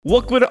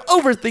Welcome to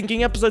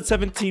Overthinking episode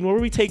 17, where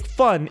we take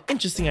fun,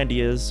 interesting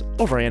ideas,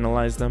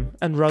 overanalyze them,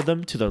 and run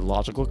them to their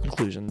logical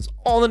conclusions,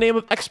 all in the name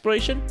of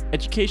exploration,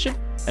 education,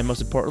 and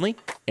most importantly,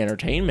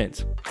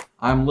 entertainment.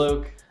 I'm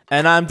Luke.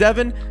 And I'm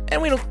Devin,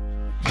 and we don't...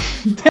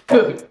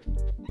 Dude,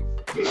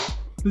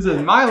 this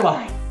is my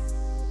line.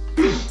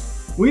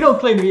 We don't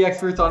claim to be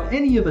experts on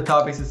any of the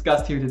topics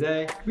discussed here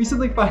today. We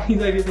simply find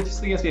these ideas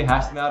interesting as we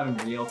hash them out in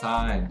real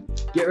time.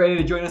 Get ready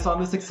to join us on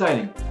this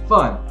exciting,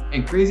 fun,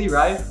 and crazy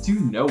ride to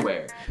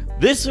nowhere.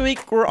 This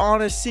week, we're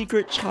on a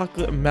secret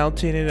chocolate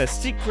mountain in a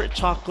secret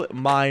chocolate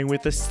mine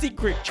with a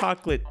secret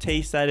chocolate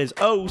taste that is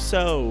oh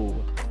so.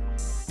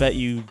 Bet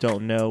you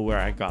don't know where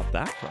I got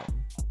that from.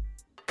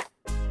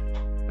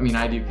 I mean,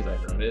 I do because I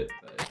wrote it,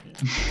 but...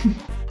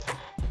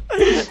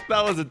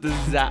 That was a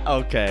disaster.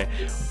 Okay.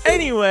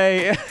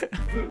 Anyway.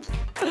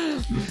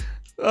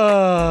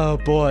 Oh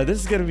boy, this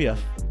is gonna be a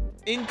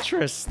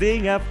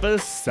interesting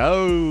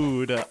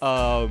episode. It's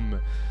 17.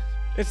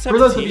 For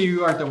those of you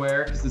who aren't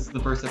aware, because this is the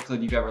first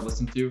episode you've ever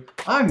listened to,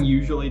 I'm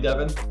usually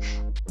Devin.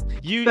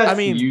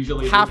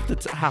 Usually half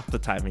the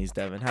time he's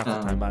Devin, half the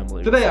time I'm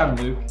Luke. Today I'm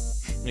Luke.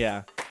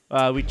 Yeah.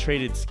 We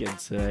traded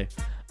skins today.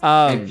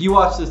 If you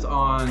watch this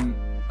on,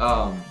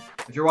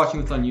 if you're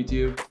watching this on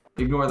YouTube,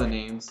 ignore the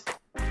names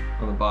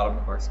on the bottom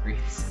of our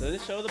screens. Does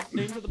it show the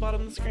names at the bottom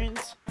of the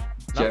screens?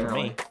 Not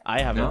Generally. for me.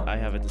 I have it. I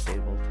have it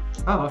disabled.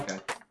 Oh, okay.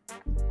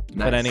 Nice.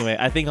 But anyway,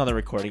 I think on the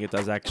recording it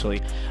does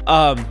actually.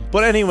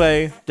 But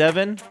anyway,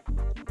 Devin,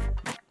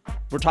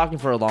 we're talking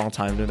for a long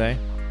time today.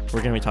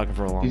 We're gonna be talking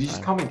for a long time. Did you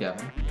just call me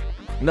Devin?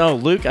 No,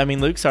 Luke. I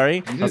mean Luke.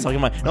 Sorry, I was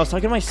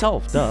talking to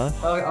myself. Duh.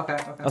 Oh, okay.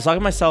 I was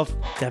talking to myself,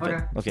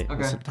 Devin. Okay. Okay.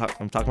 Listen,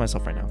 I'm talking to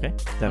myself right now. Okay,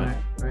 Devin. All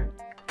right.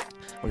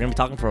 We're gonna be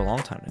talking for a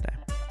long time today.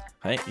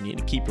 Right? You need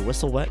to keep your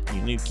whistle wet.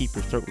 You need to keep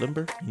your throat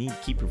limber. You need to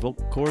keep your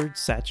vocal cords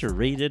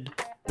saturated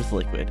with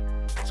liquid.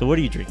 So what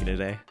are you drinking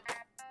today?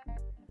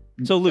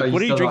 So Luke, what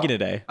are you drinking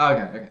today?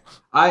 Okay.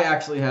 I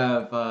actually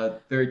have a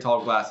very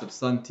tall glass of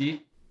sun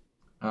tea.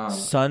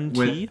 Sun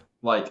tea? With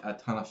like a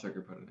ton of sugar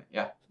put in it.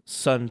 Yeah.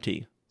 Sun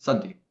tea.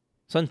 Sun tea.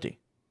 Sun tea.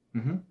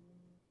 Mm-hmm.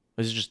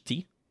 Is it just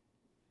tea?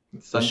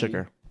 It's With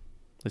sugar.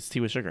 It's tea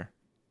with sugar.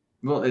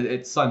 Well,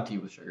 it's sun tea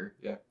with sugar.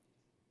 Yeah.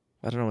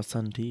 I don't know what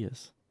sun tea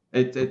is.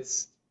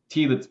 It's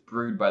tea that's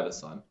brewed by the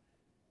sun.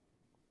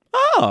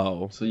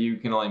 Oh. So you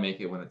can only make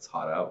it when it's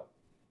hot out.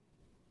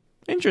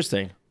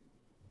 Interesting.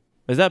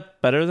 Is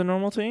that better than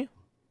normal tea?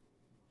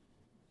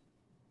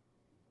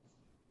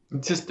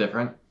 It's just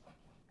different.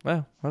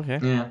 Well, okay.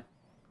 Yeah.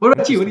 What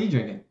about you? What are you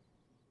drinking?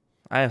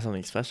 I have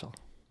something special.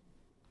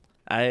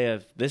 I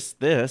have this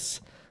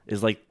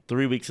is like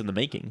 3 weeks in the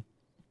making.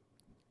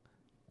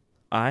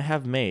 I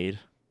have made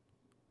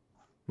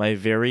my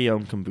very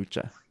own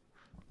kombucha.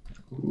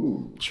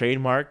 Ooh.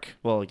 Trademark.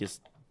 Well, I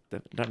guess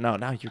no.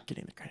 Now you're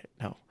getting the credit.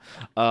 No,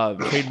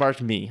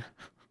 trademarked me.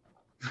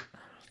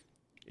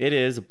 It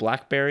is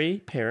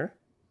blackberry pear.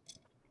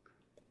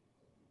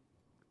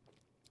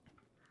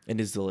 It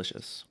is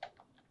delicious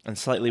and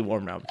slightly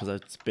warm now because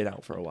it's been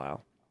out for a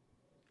while.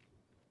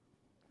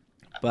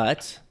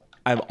 But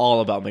I'm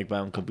all about making my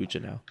own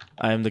kombucha now.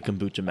 I am the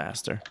kombucha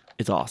master.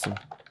 It's awesome.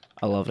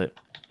 I love it.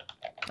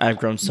 I've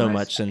grown so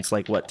much since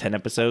 10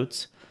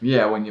 episodes.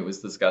 Yeah, when it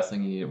was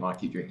disgusting and you didn't want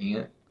to keep drinking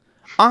it.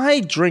 I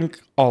drink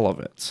all of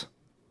it.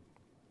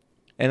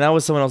 And that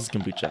was someone else's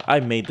kombucha. I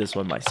made this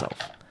one myself.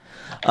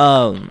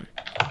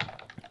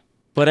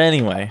 But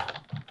anyway,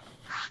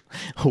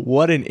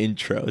 what an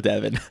intro,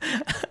 Devin.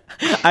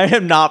 I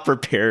am not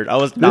prepared. I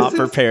was not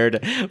prepared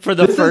for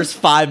the first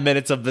 5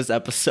 minutes of this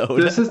episode.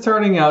 This is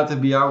turning out to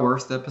be our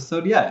worst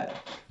episode yet.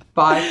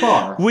 By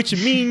far. Which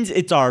means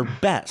it's our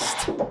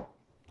best.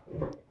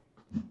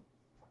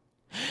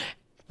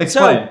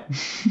 Explain.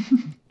 So,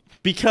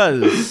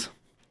 because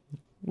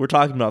we're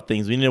talking about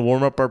things, we need to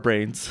warm up our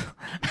brains.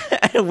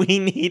 And we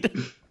need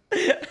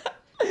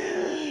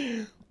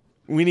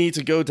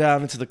to go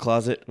down into the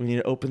closet. We need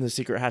to open the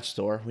secret hatch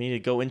door. We need to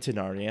go into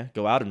Narnia,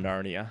 go out of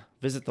Narnia,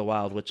 visit the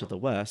Wild Witch of the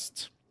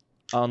West,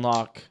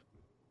 unlock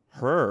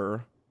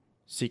her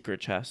secret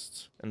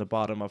chest in the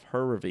bottom of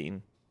her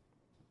ravine.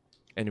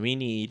 And we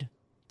need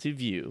to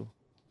view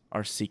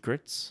our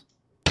secrets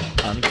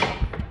uncovered.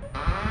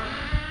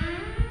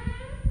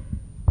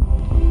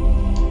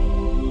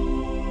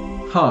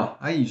 Huh,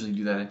 I usually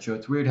do that intro.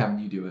 It's weird having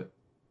you do it.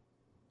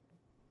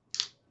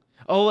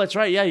 Oh, that's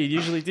right. Yeah, you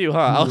usually do, huh?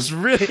 I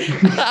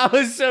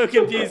was so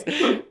confused.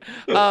 Luke,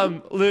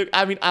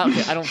 I mean,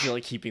 I don't feel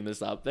like keeping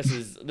this up. This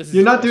is.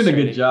 You're not doing a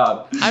good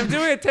job. I'm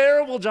doing a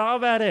terrible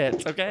job at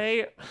it.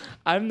 Okay,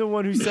 I'm the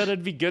one who said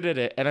I'd be good at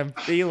it, and I'm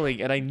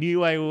failing, and I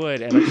knew I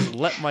would, and I just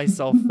let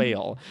myself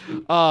fail.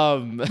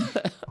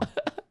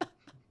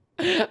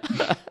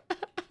 This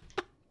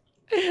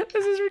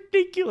is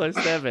ridiculous,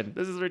 Devin.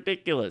 This is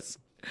ridiculous.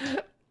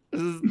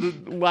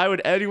 Why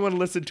would anyone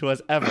listen to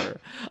us ever?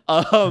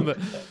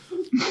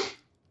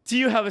 Do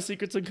you have a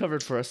Secrets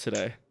Uncovered for us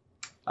today?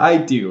 I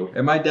do.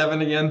 Am I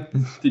Devin again?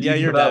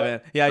 You're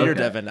Devin. Yeah, you're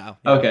Devin now.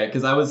 Yeah. Okay,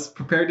 because I was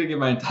prepared to get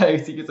my entire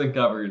Secrets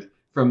Uncovered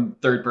from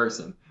third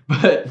person.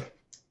 But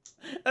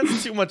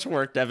That's too much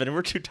work, Devin.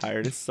 We're too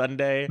tired. It's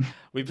Sunday.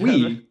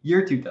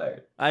 You're too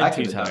tired. I'm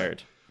too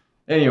tired.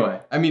 Anyway,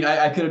 I mean,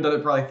 I could have done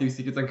it probably through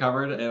Secrets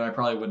Uncovered, and I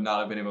probably would not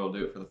have been able to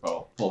do it for the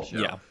full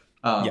show.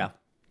 Yeah.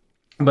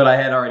 But I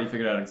had already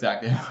figured out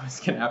exactly how I was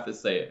going to have to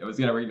say it. I was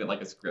going to read it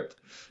like a script.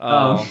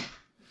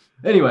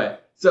 Anyway,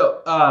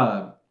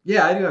 so,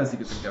 yeah, I do have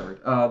Secrets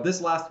Uncovered.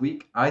 This last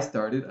week, I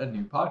started a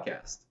new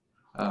podcast.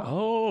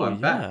 Fun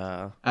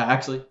fact.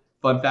 Actually,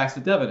 Fun Facts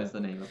with Devin is the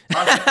name of the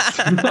podcast.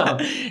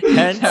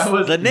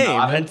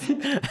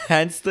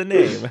 Hence the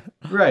name.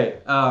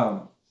 Right.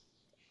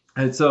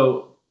 And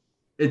so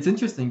it's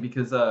interesting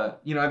because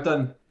I've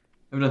done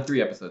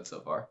 3 episodes so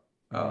far,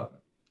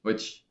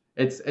 which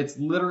it's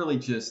literally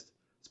just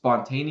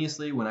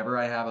spontaneously whenever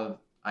I have an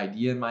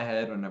idea in my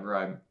head, whenever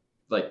I'm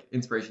like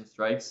inspiration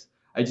strikes,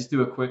 I just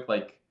do a quick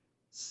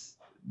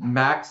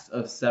max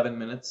of 7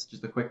 minutes,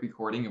 just a quick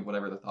recording of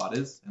whatever the thought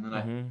is, and then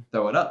I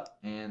throw it up,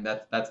 and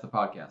that's the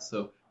podcast.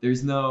 So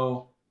there's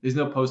no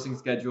posting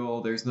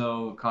schedule, there's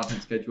no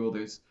content schedule,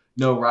 there's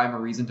no rhyme or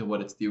reason to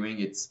what it's doing.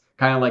 It's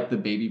kind of like the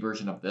baby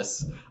version of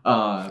this,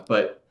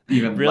 but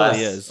even really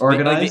less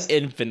organized. Like the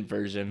infant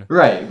version,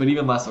 right? But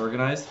even less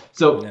organized.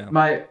 So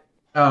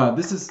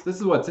this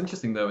is what's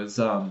interesting though is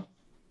over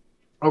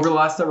the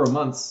last several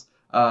months,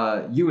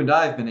 you and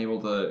I have been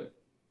able to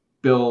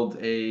build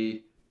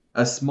a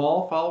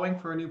small following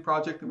for a new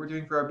project that we're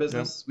doing for our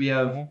business. We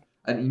have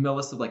an email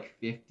list of like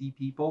 50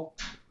 people,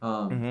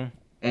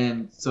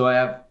 and so I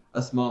have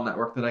a small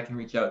network that I can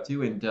reach out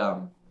to,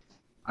 and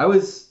I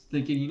was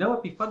thinking,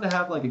 it'd be fun to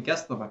have like a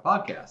guest on my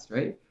podcast,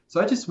 right? So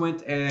I just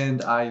went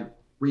and I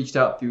reached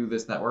out through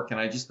this network, and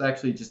I just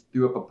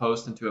threw up a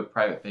post into a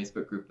private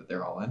Facebook group that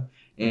they're all in,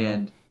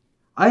 and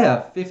I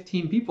have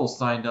 15 people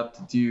signed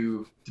up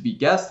to be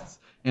guests,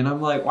 and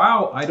I'm like,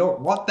 wow, I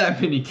don't want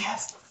that many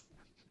guests.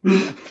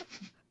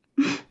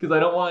 Because I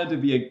don't want it to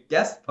be a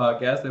guest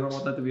podcast. I don't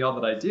want that to be all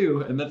that I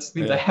do, and that just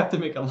means I have to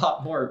make a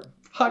lot more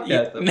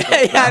podcasts.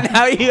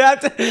 Now you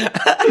have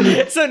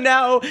to.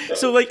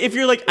 so like if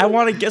you're like, I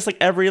want to guess like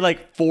every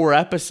like 4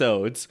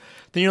 episodes,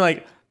 then you're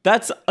like,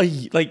 that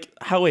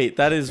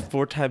is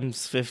 4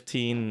 times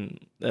 15,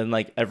 and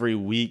like every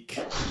week,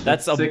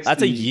 that's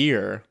a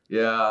year.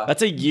 Yeah,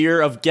 that's a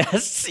year of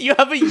guests. You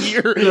have a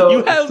year.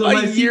 You have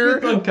a year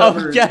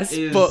of guests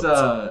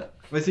booked.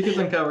 My Secrets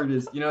Uncovered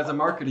is, as a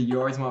marketer, you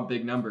always want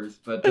big numbers,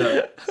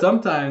 but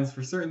sometimes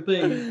for certain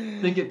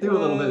things, think it through a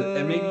little bit,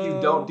 and maybe you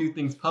don't do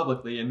things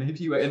publicly, and maybe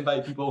you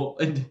invite people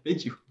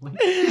individually.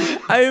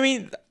 I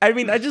mean,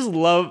 I just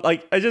love,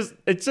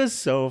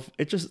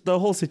 the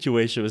whole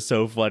situation was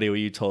so funny when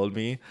you told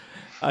me.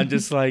 I'm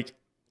just like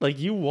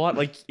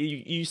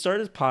you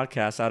started this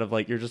podcast out of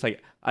like, you're just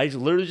like,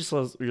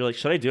 you're like,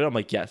 should I do it? I'm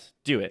like, yes,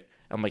 do it.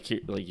 I'm like,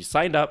 you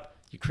signed up,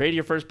 you created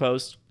your first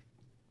post.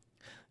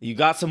 You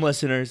got some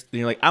listeners, then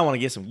you're like, I want to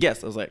get some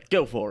guests. I was like,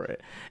 go for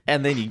it.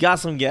 And then you got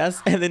some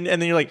guests, and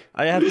then you're like,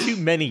 I have too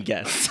many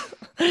guests.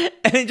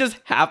 And it just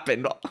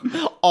happened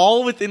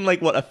all within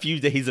like a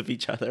few days of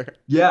each other.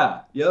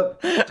 Yeah,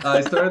 yep.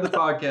 I started the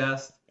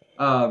podcast.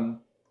 4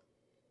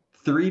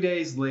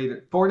 days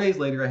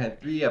later, I had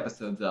 3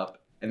 episodes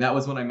up, and that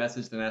was when I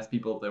messaged and asked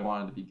people if they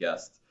wanted to be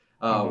guests.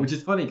 Which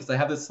is funny because I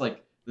have this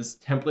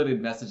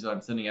templated message that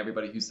I'm sending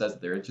everybody who says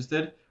that they're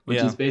interested,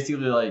 which is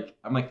basically like,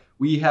 I'm like,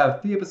 we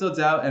have 3 episodes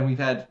out and we've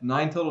had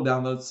 9 total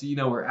downloads, so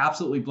we're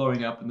absolutely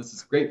blowing up and this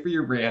is great for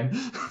your brand.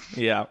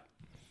 Yeah.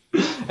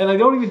 And I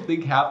don't even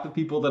think half the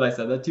people that I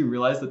said that to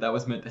realized that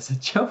was meant as a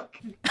joke.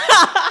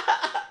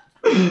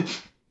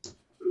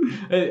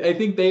 I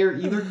think they are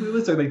either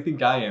clueless or they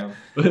think I am.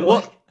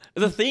 Well,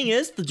 the thing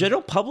is, the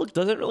general public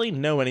doesn't really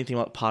know anything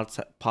about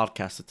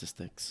podcast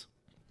statistics.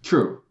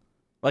 True.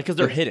 Like, because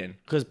they're hidden.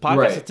 Because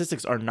podcast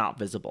statistics are not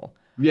visible.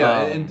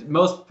 Yeah, and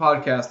most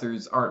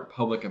podcasters aren't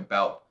public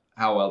about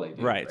how well they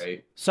do,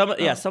 right? Some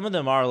of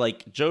them are,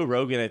 like Joe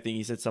Rogan, I think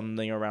he said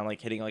something around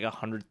like hitting like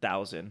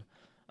 100,000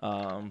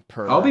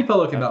 per I'll be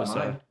public episode. About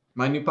mine.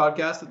 My new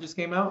podcast that just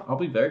came out, I'll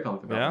be very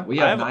public about it. We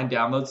have 9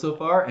 downloads so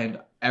far, and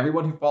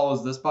everyone who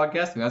follows this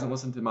podcast who hasn't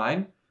listened to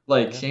mine,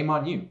 shame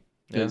on you.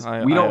 Because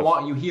we don't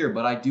want you here,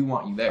 but I do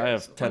want you there. I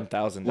have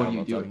 10,000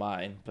 downloads on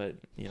mine, but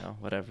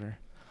whatever.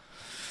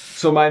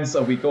 So mine's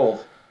a week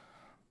old.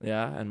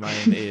 Yeah, and mine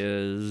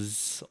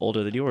is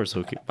older than yours.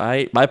 So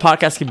my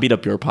podcast can beat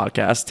up your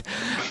podcast.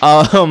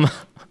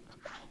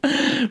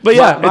 But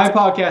yeah, my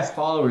podcast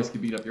followers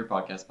can beat up your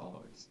podcast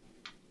followers.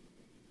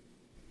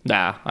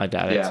 Nah, I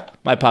doubt it.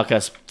 My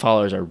podcast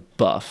followers are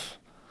buff.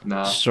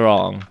 Nah.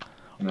 Strong.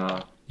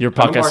 Nah. Your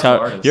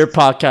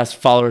podcast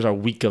followers are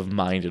weak of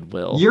mind and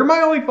will. You're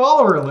my only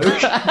follower,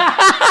 Luke.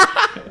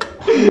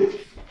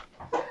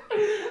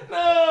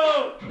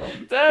 No,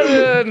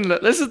 Devin,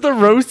 this is the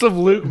roast of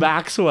Luke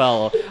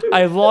Maxwell.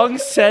 I've long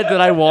said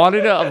that I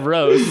wanted a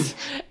roast,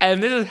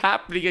 and this is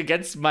happening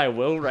against my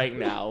will right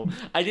now.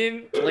 I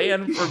didn't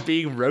plan for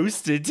being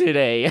roasted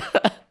today.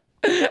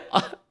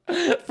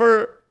 That's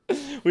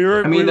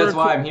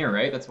why I'm here,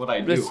 right? That's what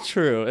I do. It's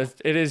true.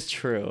 It is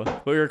true.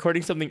 We were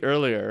recording something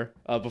earlier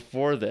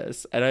before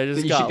this, and I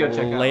just got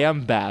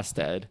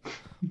lambasted.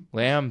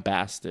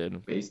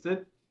 Lambasted.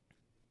 Basted?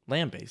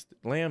 Lambasted.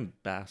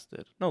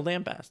 Lambasted. No,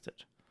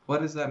 lambasted.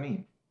 What does that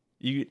mean?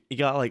 You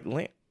got like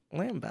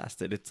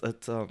lambasted. It's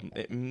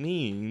it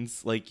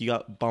means like you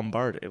got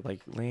bombarded.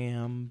 Like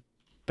lambasted.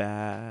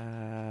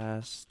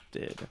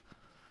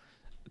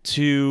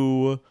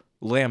 To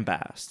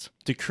lambast.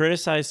 To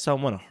criticize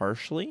someone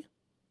harshly.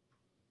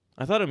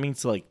 I thought it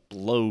means to like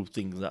blow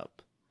things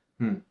up.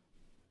 I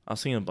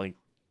was thinking of like,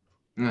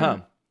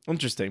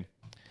 interesting.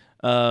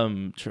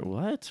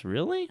 What?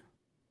 Really?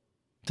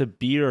 To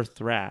beat or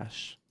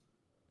thrash.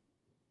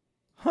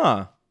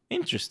 Huh.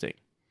 Interesting.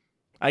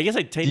 I guess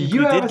I technically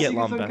did get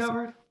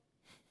lambasted.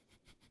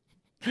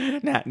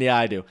 Nah, yeah,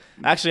 I do.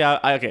 Actually,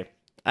 okay.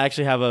 I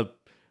actually have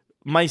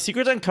my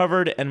secrets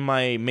uncovered and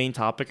my main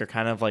topic are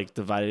kind of like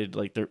divided.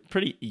 Like they're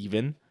pretty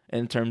even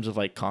in terms of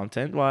like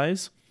content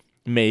wise.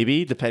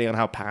 Maybe depending on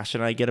how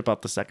passionate I get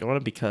about the second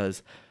one,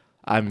 because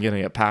I'm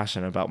gonna get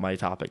passionate about my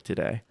topic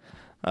today.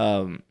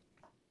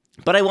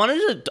 But I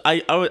wanted to.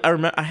 I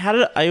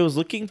remember I was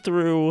looking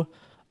through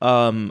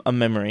a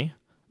memory.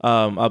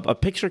 A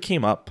picture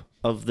came up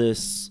of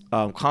this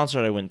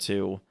concert I went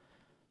to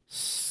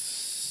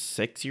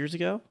 6 years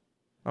ago.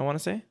 I want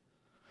to say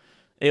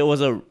it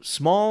was a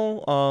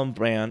small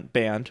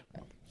band,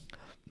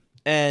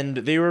 and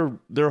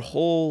their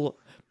whole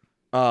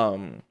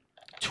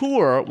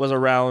tour was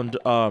around.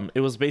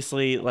 It was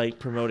basically like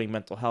promoting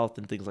mental health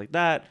and things like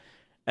that.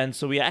 And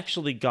so we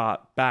actually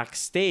got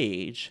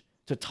backstage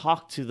to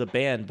talk to the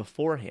band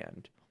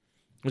beforehand,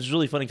 which is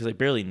really funny because I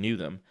barely knew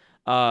them.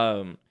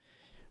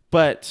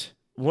 But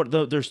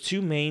there's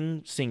two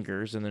main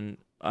singers and then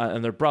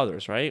and they're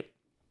brothers, right?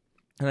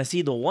 And I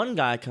see the one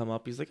guy come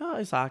up. He's like, "Oh,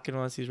 he's talking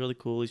to us. He's really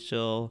cool. He's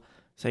chill.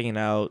 He's hanging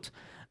out."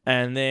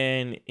 And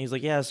then he's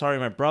like, "Yeah, sorry,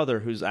 my brother,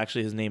 who's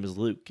actually his name is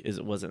Luke,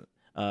 wasn't."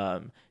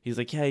 He's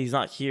like, "Yeah, he's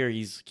not here.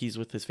 He's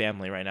with his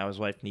family right now. His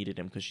wife needed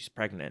him because she's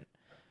pregnant."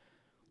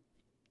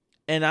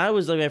 And I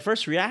was like, my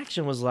first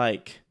reaction was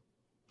like,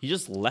 he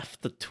just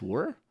left the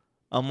tour?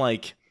 I'm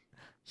like,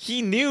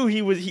 he knew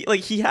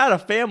he had a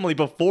family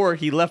before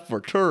he left for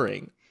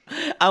touring.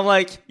 I'm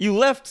like, you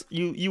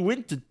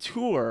went to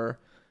tour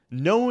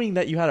knowing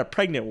that you had a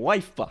pregnant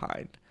wife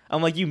behind.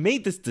 I'm like, you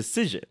made this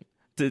decision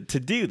to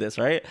do this,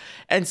 right?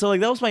 And so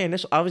like that was my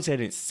initial. Obviously, I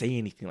didn't say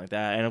anything like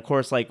that. And of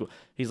course, like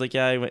he's like,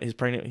 yeah, he's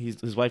pregnant.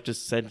 His wife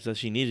just said that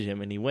she needed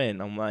him, and he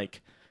went. I'm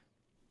like,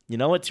 you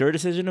know what? It's your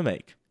decision to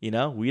make. You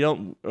know, we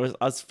don't,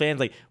 us fans,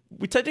 like,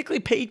 we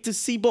technically paid to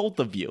see both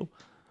of you.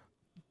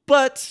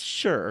 But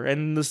sure.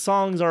 And the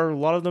songs a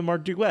lot of them are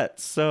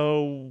duets.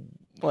 So,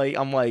 like,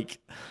 I'm like,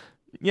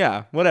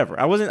 yeah, whatever.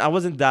 I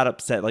wasn't that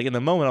upset. Like, in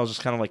the moment, I was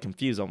just kind of, like,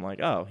 confused. I'm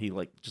like, oh, he,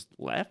 like, just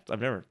left?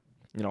 I've never,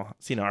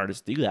 seen an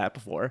artist do that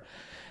before.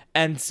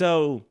 And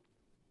so,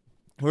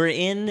 we're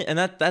in, and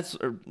that's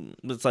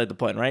like the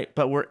point, right?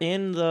 But we're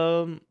in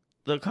the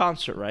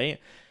concert, right?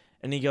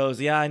 And he goes,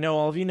 yeah, I know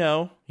all of you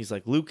know. He's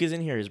like, Luke isn't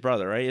here. His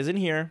brother, right? Isn't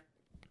here.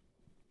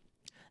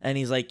 And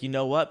he's like, you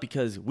know what?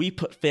 Because we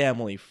put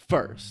family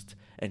first.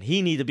 And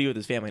he needed to be with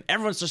his family. And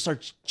everyone just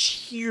starts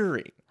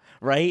cheering,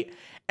 right?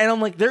 And I'm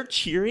like, they're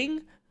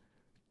cheering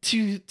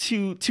to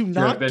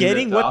not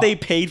getting what they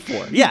paid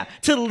for. Yeah.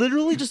 To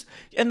literally just,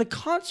 and the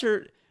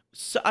concert,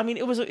 so, I mean,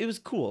 it was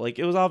cool. Like,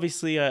 it was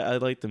obviously, I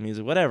liked the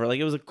music, whatever. Like,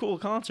 it was a cool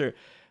concert.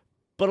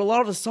 But a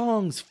lot of the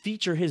songs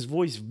feature his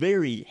voice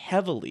very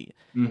heavily.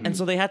 Mm-hmm. And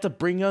so they had to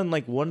bring on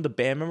like one of the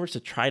band members to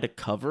try to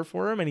cover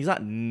for him. And he's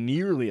not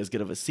nearly as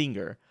good of a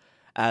singer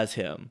as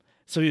him.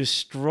 So he was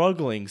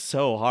struggling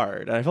so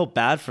hard. And I felt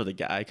bad for the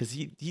guy because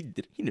he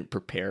didn't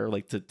prepare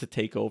like to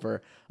take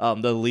over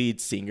the lead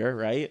singer,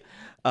 right?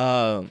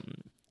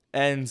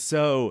 And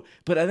so,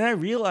 but then I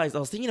realized, I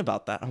was thinking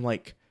about that. I'm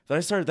like,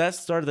 that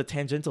started the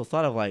tangential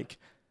thought of like,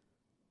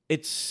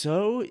 it's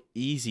so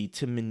easy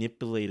to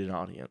manipulate an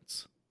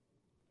audience.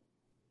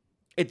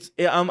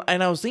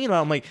 And I was thinking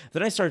about, I'm like,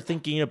 then I started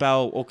thinking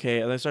about, okay,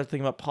 and I started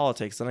thinking about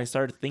politics, and I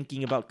started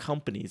thinking about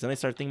companies, and I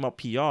started thinking about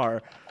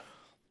PR,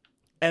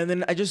 and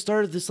then I just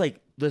started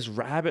this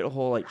rabbit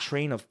hole, like,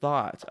 train of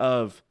thought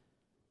of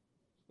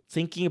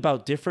thinking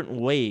about different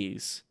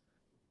ways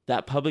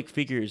that public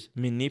figures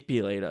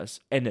manipulate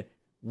us, and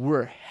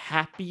we're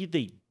happy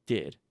they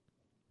did.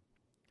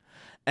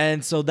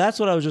 And so that's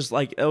what I was just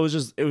like, it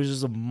was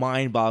just a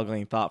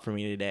mind-boggling thought for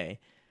me today,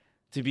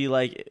 to be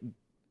like,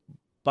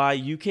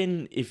 you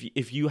can,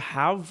 if you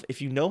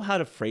know how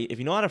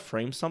to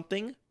frame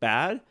something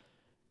bad,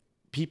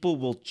 people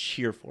will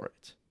cheer for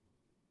it.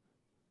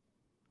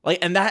 Like,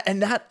 and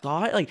that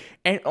thought, like,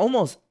 and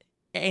almost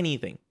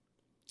anything,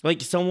 like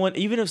someone,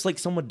 even if it's like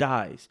someone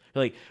dies,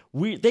 like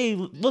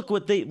look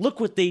what they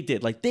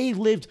did. Like, they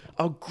lived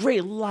a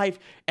great life,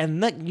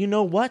 and that, you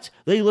know what?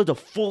 They lived a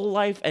full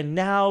life, and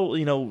now,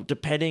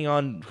 depending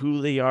on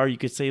who they are, you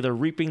could say they're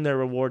reaping their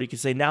reward. You could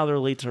say now they're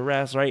laid to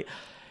rest, right?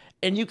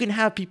 And you can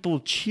have people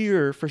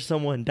cheer for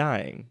someone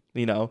dying,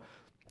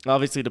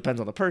 Obviously, it depends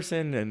on the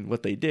person and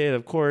what they did,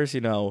 of course,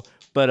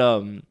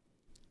 But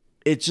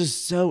it's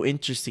just so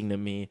interesting to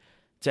me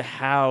to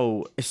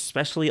how,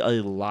 especially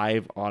a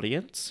live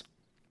audience,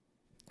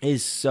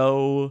 is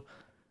so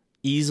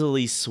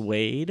easily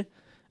swayed.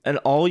 And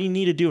all you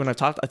need to do, and I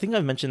think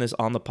I've mentioned this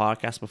on the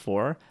podcast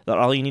before, that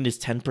all you need is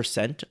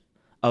 10%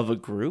 of a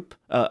group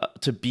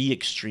to be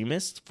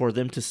extremist for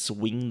them to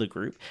swing the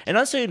group. And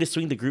not saying to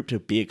swing the group to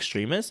be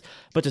extremist,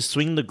 but to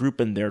swing the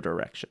group in their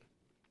direction.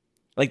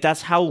 Like,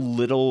 that's how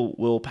little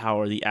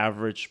willpower the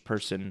average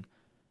person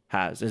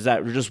has, is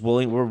that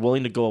we're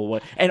willing to go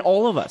away. And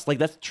all of us, like,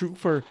 that's true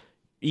for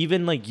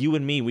even like you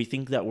and me. We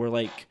think that we're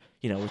like,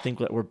 we think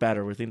that we're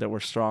better. We think that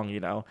we're strong,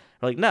 We're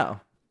like, no.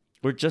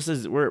 We're just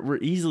as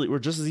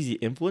easy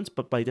influenced,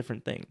 but by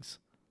different things,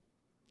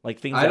 like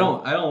things. I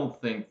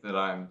don't think that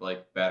I'm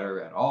like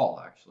better at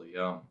all. Actually,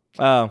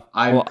 I'm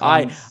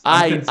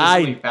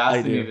consistently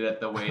fascinated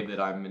at the way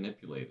that I'm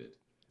manipulated.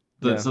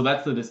 Yeah. So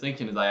that's the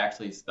distinction. Is I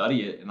actually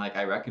study it and like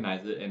I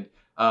recognize it, and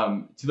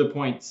to the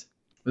point.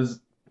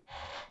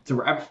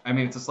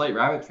 It's a slight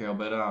rabbit trail,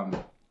 but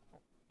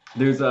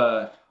there's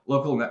a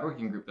local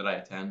networking group that I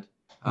attend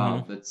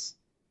that's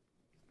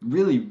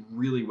really,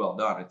 really well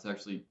done. It's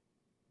actually,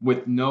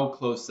 with no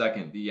close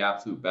second, the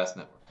absolute best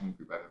networking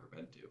group I've ever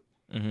been to.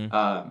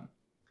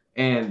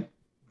 And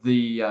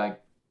the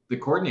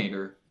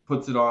coordinator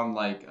puts it on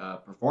like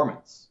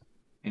performance,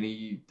 and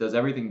he does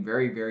everything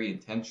very, very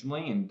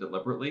intentionally and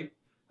deliberately.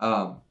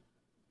 The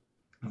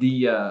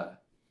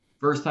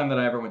first time that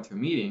I ever went to a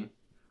meeting,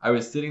 I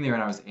was sitting there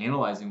and I was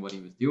analyzing what he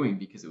was doing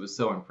because it was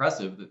so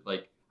impressive that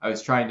like I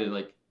was trying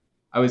to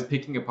I was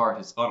picking apart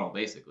his funnel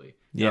basically.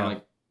 Yeah.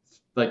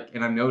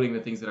 And I'm noting the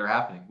things that are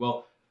happening.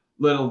 Well,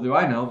 little do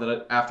I know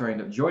that after I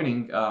end up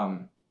joining,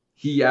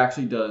 he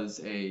actually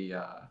does a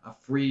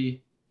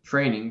free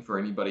training for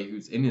anybody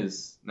who's in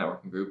his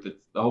networking group. That's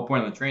the whole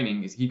point of the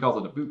training is he calls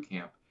it a boot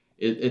camp.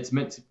 It's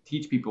meant to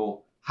teach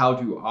people how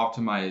to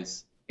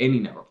optimize any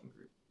networking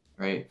group,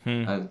 right?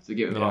 To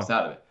get the most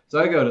out of it. So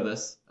I go to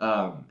this,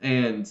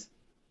 and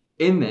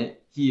in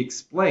it, he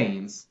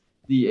explains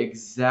the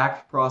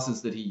exact process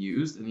that he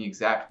used and the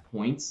exact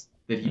points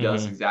that he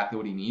does exactly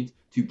what he needs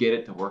to get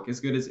it to work as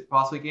good as it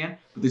possibly can.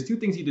 But there's two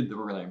things he did that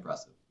were really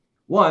impressive.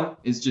 One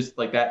is just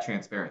like that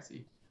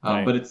transparency.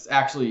 Right. But it's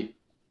actually,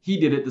 he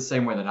did it the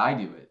same way that I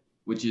do it,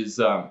 which is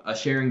a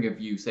sharing of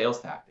view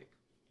sales tactic.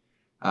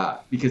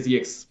 Because he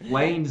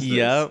explains this.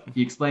 Yep.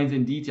 He explains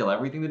in detail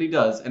everything that he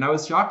does. And I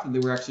was shocked that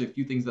there were actually a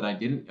few things that I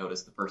didn't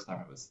notice the first time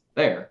I was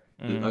there.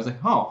 I was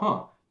like,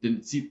 I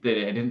didn't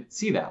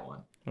see that one.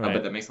 Right.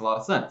 But that makes a lot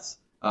of sense.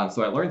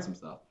 So I learned some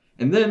stuff.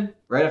 And then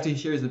right after he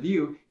shares the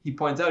view, he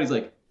points out, he's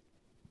like,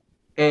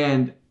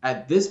 and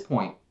at this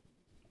point,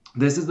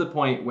 this is the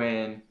point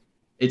when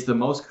it's the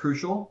most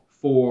crucial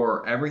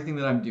for everything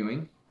that I'm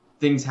doing.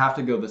 Things have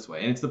to go this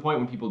way. And it's the point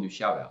when people do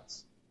shout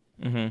outs.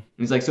 And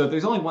he's like, so if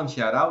there's only one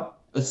shout out,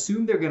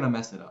 assume they're going to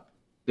mess it up.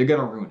 They're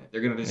going to ruin it.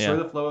 They're going to destroy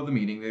the flow of the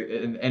meeting,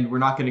 and we're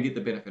not going to get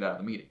the benefit out of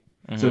the meeting.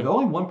 So if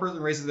only one person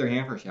raises their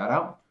hand for a shout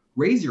out,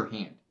 raise your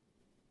hand.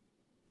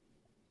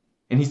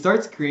 And he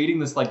starts creating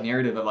this like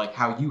narrative of like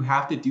how you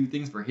have to do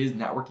things for his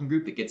networking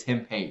group that gets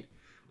him paid.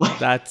 Like,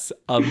 that's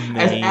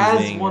amazing.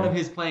 As one of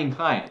his playing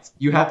clients,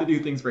 you have to do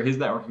things for his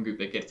networking group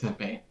that gets him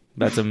paid.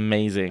 That's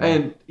amazing.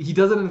 And he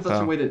does it in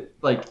such a way that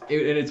and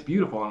it's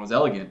beautiful and was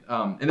elegant.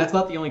 And that's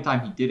not the only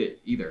time he did it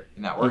either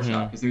in that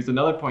workshop, because there's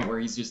another point where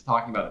he's just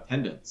talking about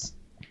attendance,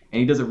 and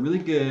he does a really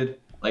good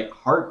like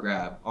heart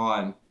grab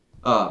on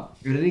at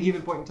any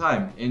given point in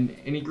time in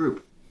any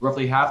group,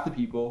 roughly half the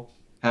people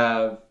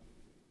have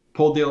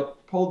pulled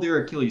their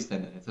Achilles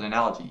tendon. It's an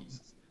analogy he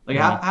uses. Like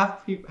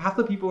half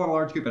the people in a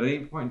large group at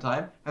any point in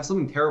time have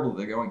something terrible that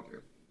they're going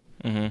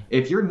through.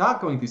 If you're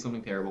not going through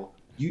something terrible,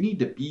 you need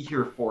to be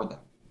here for them.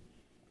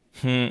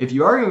 If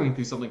you are going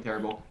through something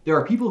terrible, there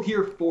are people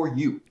here for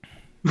you.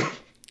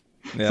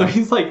 So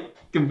he's like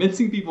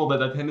convincing people that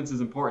attendance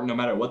is important no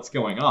matter what's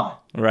going on.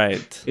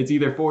 Right. It's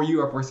either for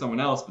you or for someone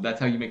else, but that's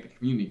how you make the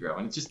community grow.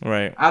 And it's just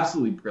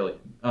absolutely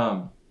brilliant.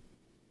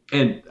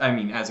 And I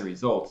mean, as a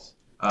result,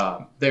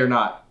 they're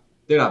not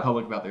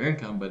public about their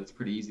income, but it's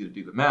pretty easy to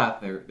do the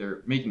math.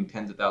 They're making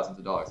tens of thousands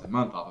of dollars a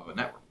month off of a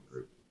networking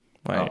group,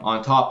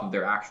 on top of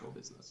their actual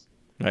business.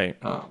 Right.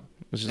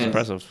 Which is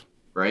impressive.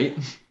 Right.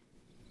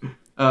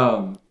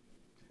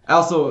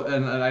 Also,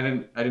 and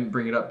I didn't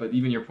bring it up, but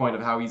even your point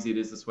of how easy it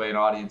is to sway an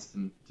audience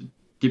and to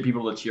get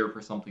people to cheer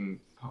for something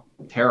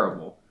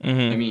terrible.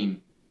 I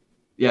mean,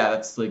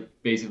 that's like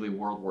basically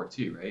World War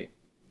II, right?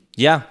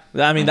 Yeah,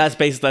 I mean that's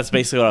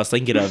basically what I was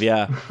thinking of.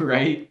 Yeah.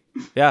 Right.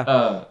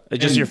 Yeah.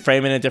 You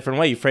frame it in a different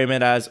way. You frame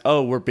it as,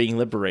 oh, we're being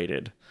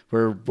liberated.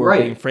 We're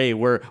being free.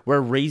 We're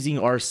raising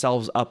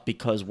ourselves up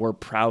because we're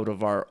proud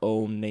of our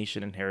own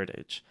nation and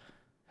heritage.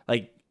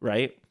 Like,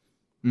 right?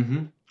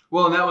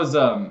 Well, and that was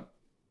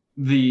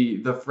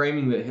the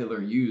framing that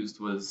Hitler used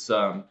was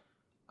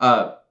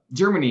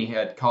Germany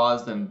had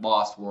caused and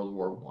lost World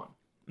War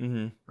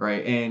I,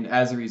 right? And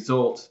as a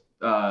result,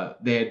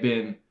 they had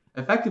been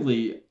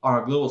effectively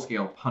on a global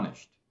scale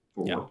punished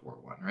for World War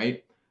I,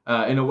 right?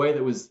 In a way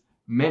that was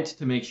meant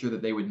to make sure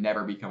that they would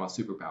never become a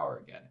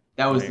superpower again.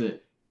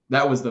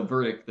 That was the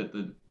verdict that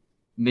the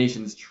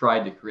nations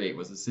tried to create,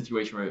 was a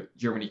situation where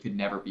Germany could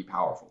never be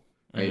powerful,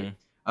 right?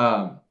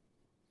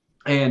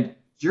 And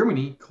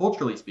Germany,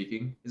 culturally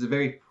speaking, is a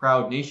very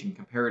proud nation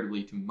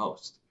comparatively to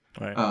most.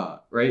 Right.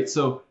 Right?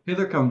 So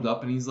Hitler comes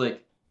up and he's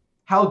like,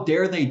 how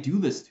dare they do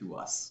this to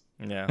us?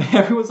 Yeah. And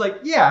everyone's like,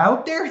 yeah, how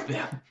dare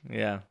them?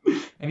 Yeah.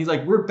 And he's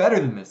like, we're better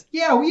than this.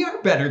 Yeah, we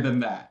are better than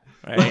that.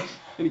 Right.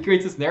 And he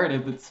creates this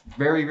narrative that's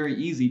very, very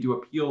easy to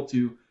appeal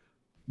to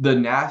the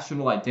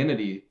national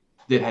identity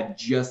that had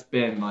just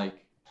been like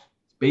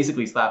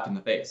basically slapped in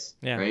the face.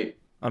 Yeah. Right?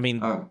 I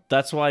mean,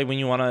 that's why when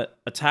you want to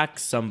attack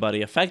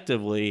somebody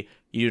effectively,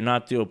 you do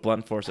not do a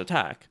blunt force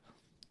attack,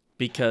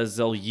 because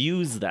they'll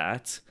use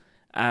that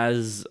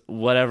as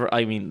whatever.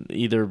 I mean,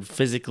 either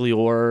physically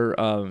or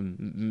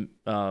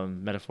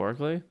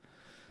metaphorically.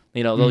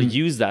 You know, they'll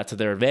use that to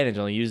their advantage.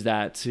 They'll use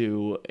that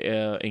to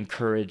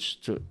encourage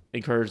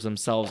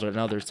themselves and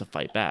others to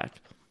fight back.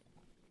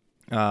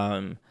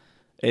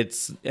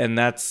 It's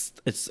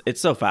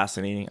so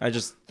fascinating.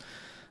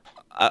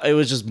 It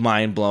was just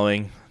mind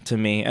blowing to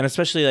me, and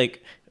especially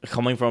like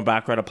coming from a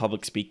background of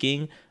public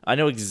speaking, I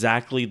know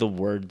exactly the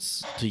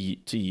words to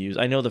use.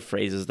 I know the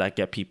phrases that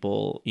get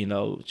people, you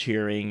know,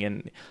 cheering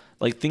and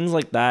like things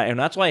like that. And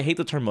that's why I hate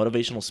the term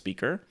motivational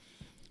speaker,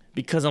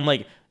 because I'm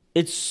like,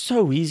 it's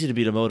so easy to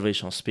be the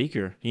motivational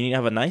speaker. You need to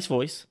have a nice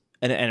voice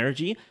and an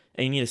energy,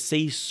 and you need to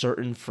say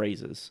certain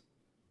phrases,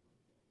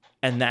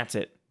 and that's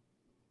it.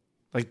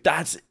 Like,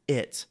 that's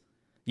it.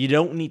 You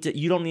don't need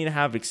to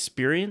have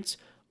experience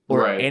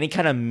or any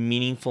kind of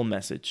meaningful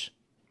message.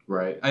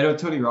 Right. I know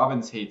Tony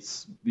Robbins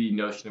hates the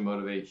notion of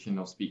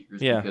motivational speakers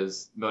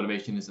because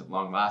motivation isn't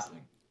long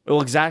lasting. Well,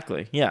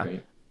 exactly. Yeah.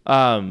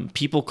 Right.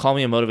 People call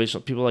me a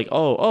motivational. People are like,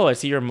 oh, I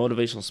see you're a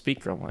motivational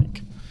speaker. I'm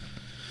like,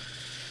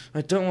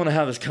 I don't want to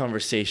have this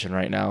conversation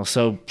right now.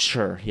 So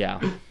sure, yeah.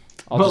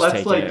 Well,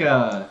 that's like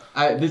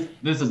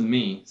this is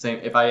me saying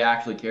if I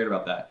actually cared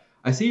about that.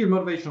 I see you're a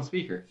motivational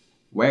speaker.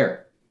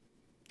 Where?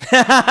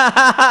 Because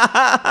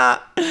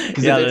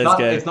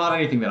it's not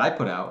anything that I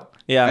put out.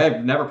 Yeah, I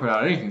have never put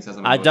out anything that says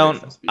I'm a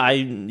motivational speaker.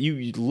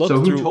 You look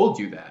so through. Who told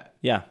you that?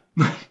 Yeah,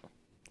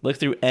 look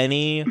through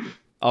any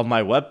of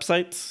my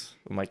websites,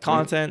 my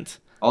content,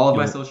 all of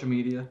my social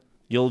media.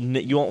 You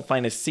won't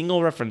find a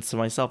single reference to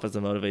myself as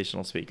a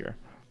motivational speaker.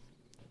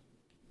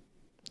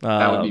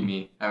 That would be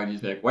me. I would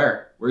just be like,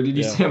 where did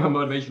you say I'm a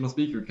motivational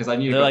speaker? Because I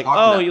need to go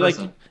talk to that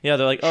person. They're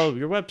like, oh,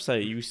 your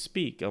website, you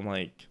speak. I'm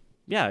like,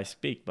 yeah, I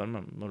speak, but I'm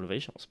not a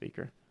motivational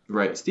speaker.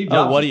 Right. Steve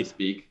Jobs used to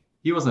speak.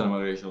 He wasn't a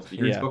motivational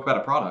speaker. He spoke about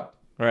a product.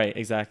 Right,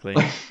 exactly.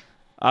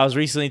 I was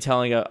recently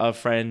telling a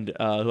friend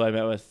who I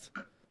met with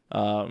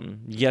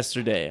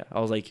yesterday, I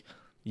was like,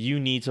 you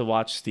need to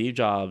watch Steve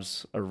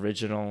Jobs'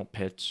 original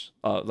pitch,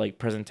 like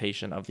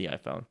presentation of the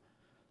iPhone.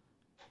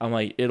 I'm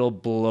like, it'll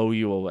blow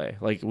you away.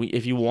 Like,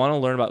 if you want to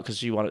learn about,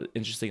 because you want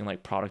interested in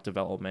like product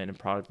development and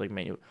product like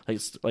menu,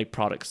 like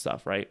product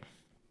stuff, right?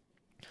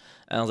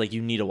 And I was like,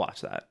 you need to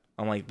watch that.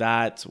 I'm like,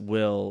 that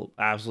will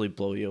absolutely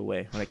blow you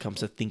away when it comes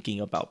to thinking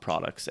about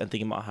products and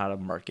thinking about how to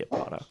market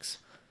products.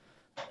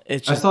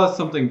 It's just,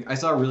 I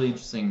saw a really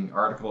interesting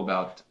article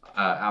about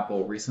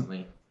Apple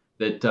recently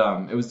that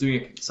it was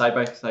doing a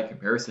side-by-side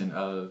comparison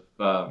of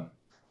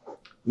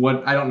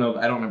what I don't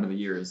remember the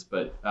years,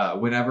 but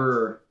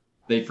whenever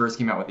they first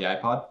came out with the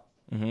iPod,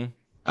 and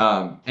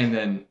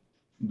then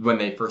when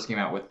they first came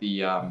out with the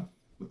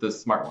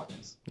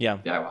smartwatches, the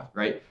iWatch,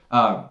 right?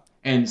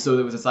 And so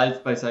there was a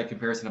side-by-side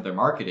comparison of their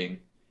marketing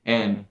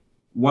and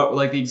what,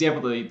 like, the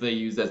example they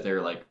used as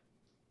their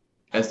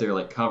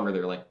cover,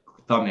 their like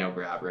thumbnail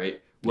grab, right?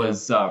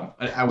 Was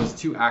I was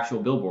two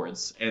actual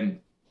billboards, and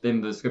in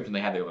the description they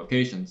had their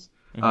locations.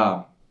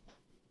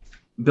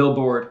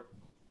 Billboard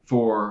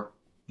for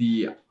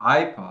the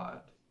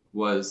iPod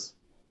was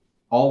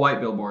all white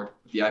billboard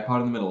with the iPod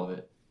in the middle of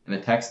it, and a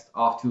text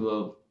off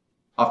to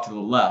the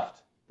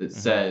left that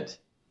said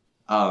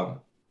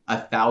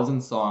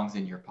 1,000 songs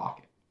in your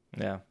pocket.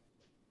 Yeah.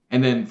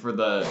 And then for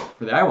the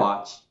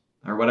iWatch,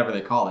 or whatever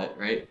they call it,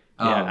 right?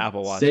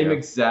 Apple Watch. Same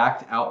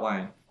exact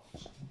outline.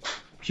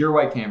 Pure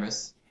white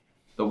canvas,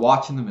 the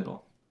watch in the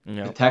middle,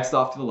 the text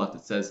off to the left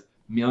that says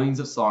millions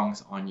of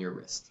songs on your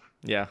wrist.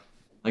 Yeah.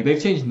 Like,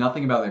 they've changed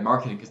nothing about their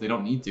marketing because they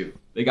don't need to.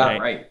 They got it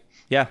right.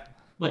 Yeah.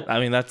 I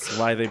mean, that's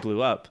why they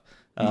blew up.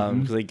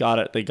 Because they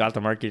got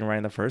the marketing right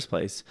in the first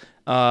place.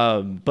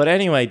 But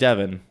anyway,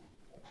 Devin.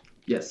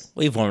 Yes.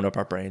 We've warmed up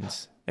our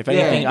brains. If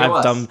anything,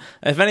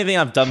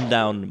 I've dumbed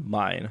down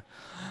mine.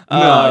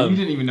 No, you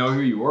didn't even know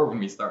who you were when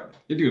we started.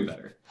 You're doing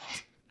better.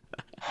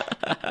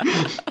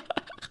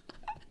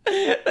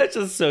 That's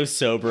just so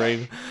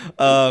sobering.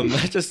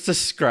 That just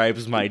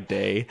describes my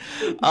day.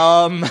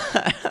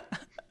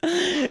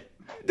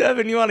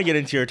 Devin, you want to get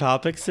into your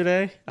topics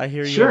today? I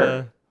hear you.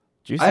 Sure.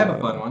 I have a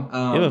fun one.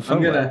 You have a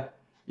fun one.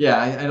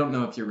 Yeah, I don't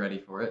know if you're ready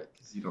for it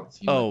because you don't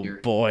seem like you're.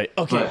 Oh boy.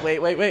 Okay.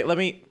 But wait. Let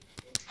me.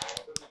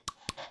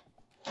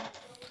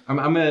 I'm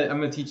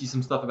gonna teach you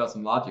some stuff about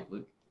some logic,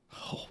 Luke.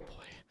 Oh boy.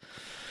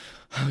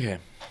 Okay.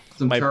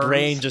 My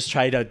brain just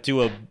tried to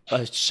do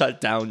a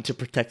shutdown to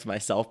protect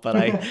myself, but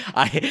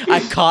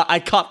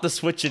I caught the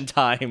switch in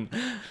time.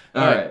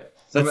 All right.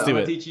 So I'm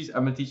gonna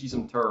teach you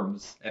some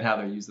terms and how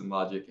they're used in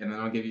logic, and then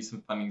I'll give you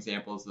some fun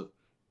examples of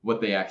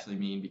what they actually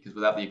mean, because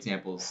without the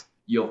examples,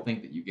 you'll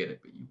think that you get it,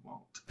 but you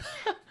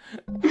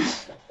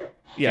won't.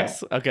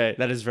 Yes. Okay.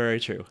 That is very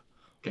true.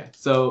 Okay,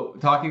 so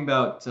talking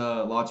about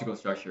logical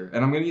structure,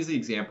 and I'm going to use the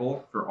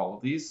example for all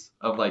of these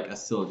of like a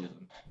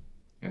syllogism.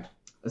 Okay.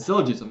 A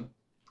syllogism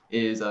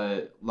is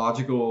a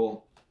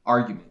logical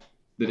argument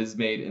that is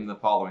made in the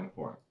following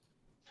form.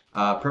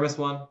 Premise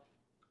 1,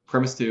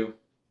 premise 2,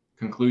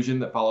 conclusion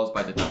that follows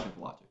by deductive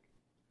logic.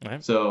 Okay.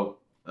 So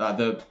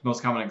the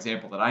most common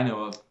example that I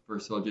know of for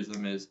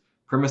syllogism is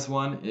premise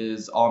 1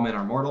 is all men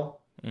are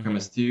mortal. Mhm.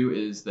 Premise 2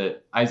 is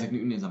that Isaac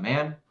Newton is a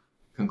man.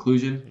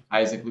 Conclusion,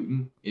 Isaac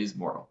Newton is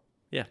mortal.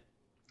 Yeah.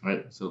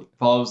 Right. So it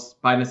follows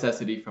by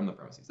necessity from the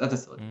premises. That's a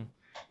syllogism.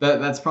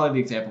 That's probably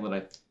the example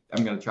that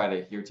I'm going to try to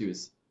adhere to,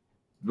 is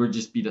we're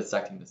just be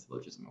dissecting the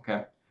syllogism.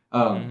 Okay.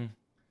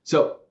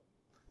 So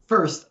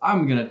first,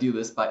 I'm going to do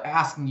this by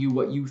asking you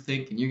what you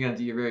think, and you're going to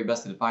do your very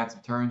best to define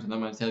some terms, and I'm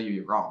going to tell you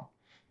you're wrong.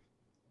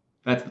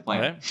 That's the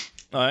plan.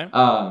 All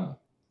right.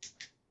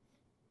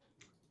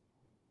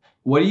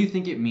 What do you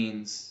think it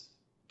means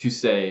to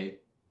say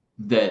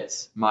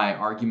that my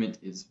argument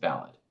is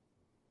valid?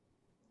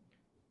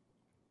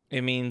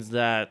 It means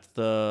that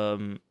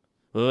the.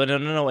 Oh,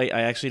 no. Wait.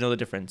 I actually know the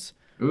difference.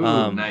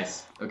 Ooh,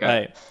 nice. Okay.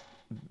 Right.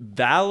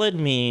 Valid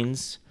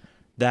means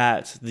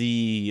that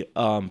the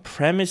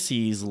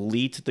premises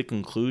lead to the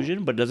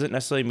conclusion, but doesn't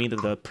necessarily mean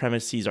that the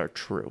premises are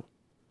true.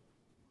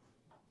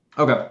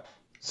 Okay.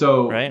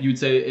 So Right? you'd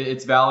say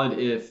it's valid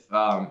if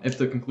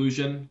the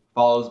conclusion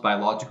follows by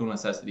logical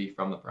necessity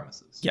from the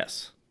premises.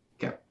 Yes.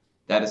 Okay.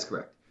 That is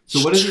correct.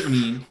 So what does it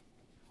mean?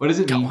 What does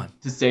it Go mean on.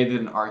 to say that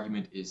an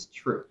argument is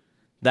true?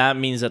 That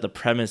means that the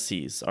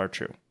premises are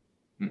true.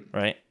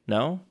 Right?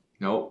 No?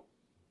 No.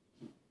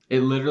 It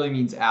literally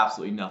means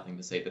absolutely nothing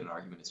to say that an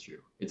argument is true.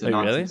 It's a Wait,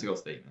 really? nonsensical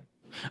statement.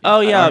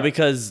 Oh, An yeah, ar-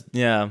 because,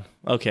 yeah.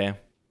 Okay. an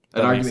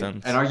That makes argument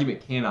sense. an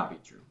argument cannot be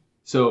true.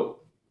 So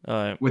All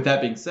right. with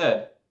that being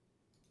said,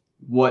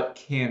 what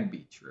can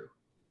be true?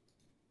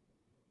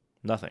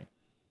 Nothing.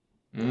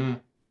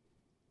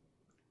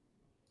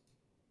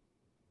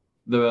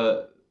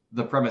 The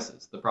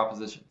premises, the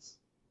propositions.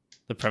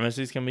 The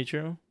premises can be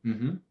true?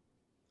 Mm-hmm.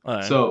 All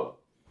right.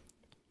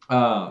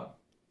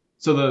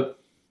 So the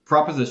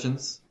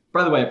propositions.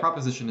 By the way, a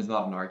proposition is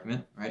not an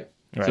argument, right?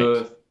 Right. So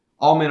if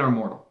all men are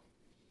mortal,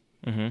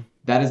 Mm-hmm.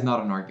 that is not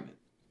an argument.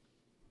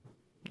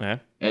 Okay.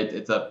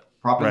 It's a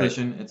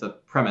proposition. It's a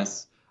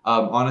premise.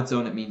 On its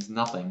own, it means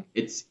nothing.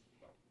 It's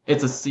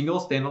a single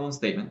standalone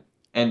statement,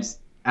 and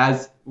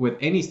as with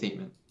any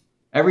statement,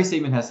 every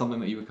statement has something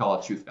that you would call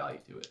a truth value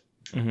to it,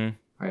 Mm-hmm.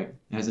 right?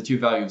 It has a truth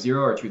value of 0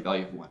 or a truth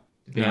value of 1,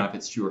 depending Yeah. on if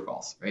it's true or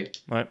false, right?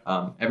 Right.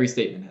 Every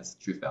statement has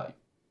a truth value.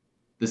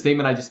 The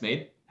statement I just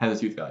made has a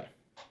truth value.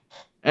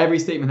 Every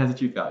statement has a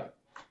truth value.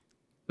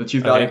 The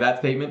truth value Okay. of that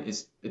statement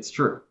is it's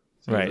true.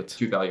 So Right. it's a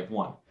truth value of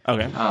 1.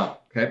 Okay.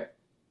 Okay.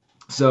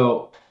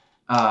 So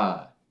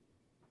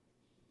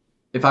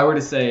if I were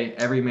to say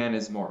every man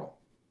is mortal,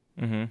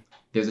 Mm-hmm.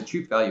 there's a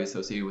truth value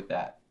associated with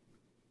that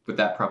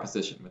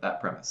proposition, with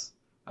that premise.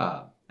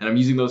 And I'm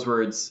using those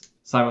words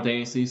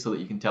simultaneously so that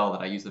you can tell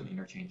that I use them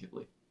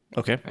interchangeably.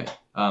 Okay. Right.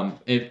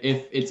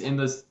 If it's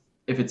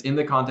in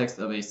the context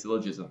of a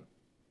syllogism,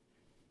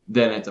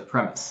 then it's a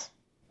premise,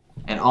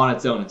 and on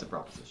its own, it's a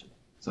proposition.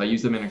 So I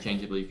use them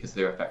interchangeably because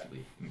they're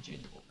effectively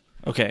interchangeable.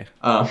 Okay.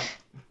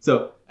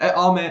 So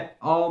all men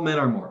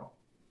are mortal.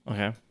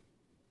 Okay.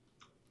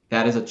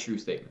 That is a true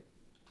statement.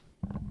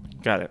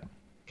 Got it.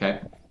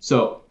 Okay.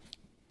 So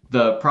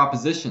the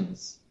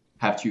propositions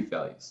have truth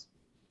values.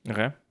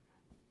 Okay.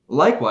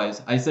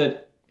 Likewise, I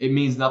said it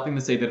means nothing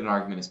to say that an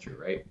argument is true,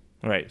 right?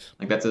 Right.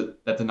 Like that's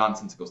a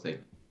nonsensical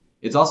statement.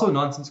 It's also a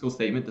nonsensical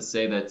statement to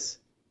say that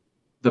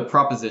the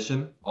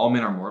proposition all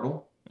men are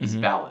mortal is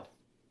Mhm. valid.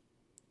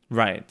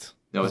 Right.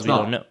 No, 'Cause it's we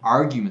not. don't know.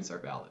 Arguments are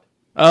valid.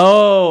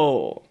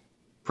 Oh.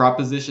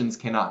 Propositions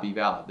cannot be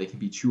valid. They can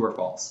be true or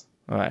false.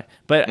 All right.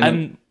 But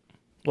And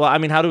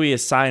how do we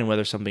assign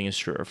whether something is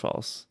true or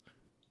false?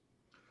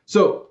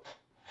 So,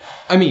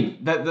 I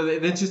mean, the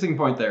interesting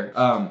point there.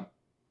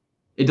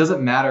 It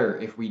doesn't matter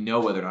if we know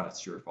whether or not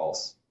it's true or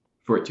false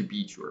for it to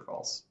be true or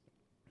false.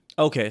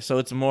 Okay, so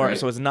it's more. Right.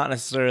 So it's not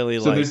necessarily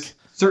So like. there's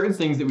certain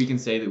things that we can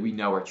say that we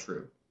know are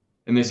true,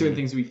 and there's certain Mhm.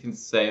 things we can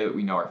say that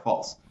we know are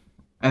false,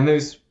 and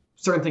there's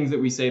certain things that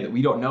we say that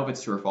we don't know if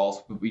it's true or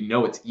false, but we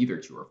know it's either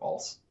true or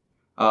false.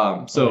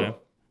 So Okay.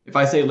 if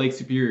I say Lake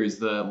Superior is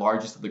the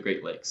largest of the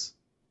Great Lakes,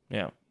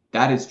 Yeah.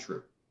 that is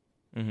true.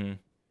 Mm-hmm.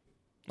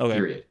 Okay.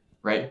 Period.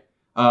 Right?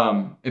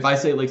 If I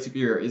say Lake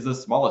Superior is the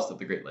smallest of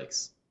the Great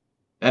Lakes,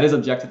 that is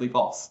objectively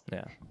false.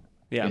 Yeah.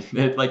 Yeah.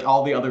 Like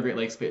all the other Great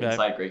Lakes fit Right.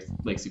 inside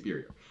Lake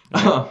Superior.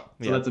 Okay. So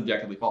Yeah. that's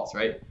objectively false,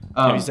 right?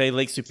 If you say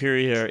Lake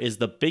Superior is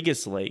the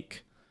biggest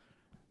lake,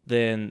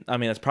 then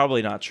that's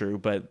probably not true.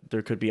 But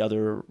there could be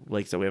other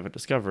lakes that we haven't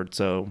discovered,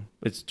 so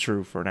it's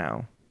true for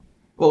now.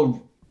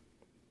 Well,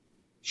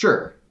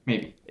 sure,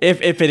 maybe.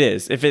 If it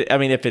is, if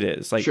it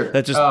is, like, Sure.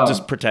 let's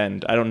just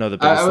pretend. I don't know the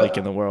biggest lake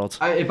in the world.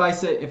 If I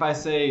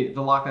say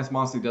the Loch Ness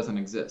monster doesn't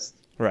exist,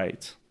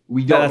 Right.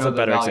 we don't That's know a the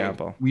better value.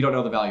 example. We don't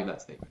know the value of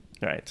that statement.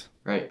 Right.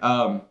 right?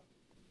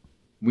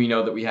 We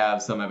know that we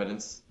have some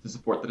evidence to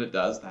support that it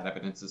does. That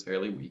evidence is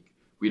fairly weak.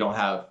 We don't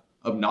have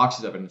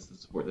obnoxious evidence to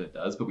support that it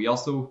does, but we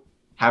also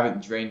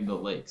haven't drained the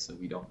lake, so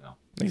we don't know.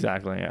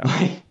 Exactly.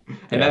 Yeah.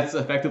 And that's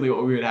effectively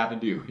what we would have to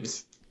do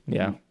is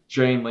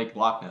drain Lake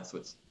Loch Ness,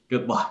 which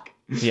good luck.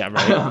 Yeah,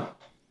 right.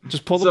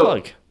 Just pull the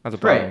plug. That's a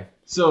problem. Right.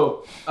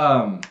 So,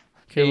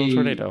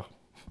 tornado.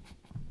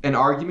 An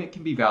argument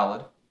can be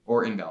valid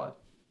or invalid,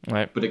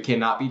 right? But it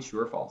cannot be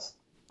true or false.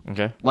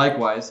 Okay.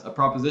 Likewise, a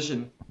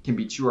proposition can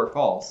be true or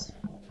false,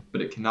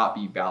 but it cannot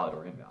be valid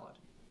or invalid.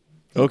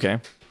 Okay.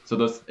 So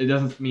it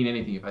doesn't mean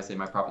anything if I say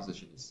my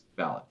proposition is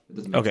valid. It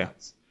doesn't make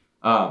sense.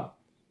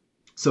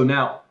 So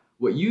now,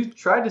 what you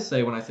tried to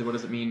say when I said what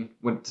does it mean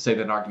to say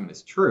that an argument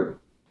is true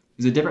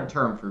is a different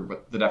term for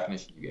what the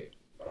definition you gave.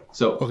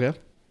 So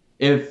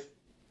if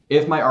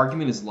my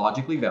argument is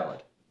logically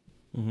valid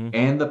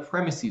and the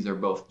premises are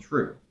both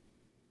true,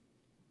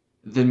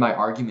 then my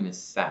argument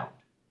is sound.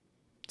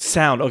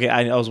 Sound. Okay,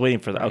 I was waiting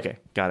for that. Right. Okay,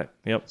 got it.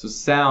 Yep. So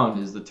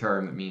sound is the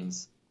term that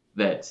means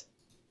that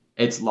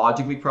it's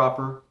logically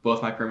proper,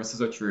 both my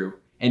premises are true,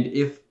 and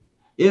if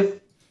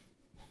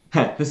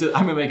I'm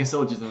gonna make a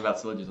syllogism about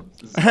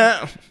syllogisms.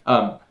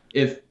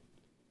 If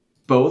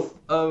both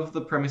of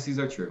the premises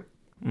are true,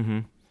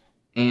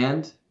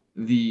 and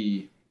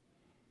the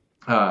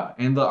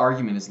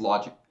argument is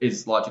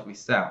logically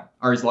sound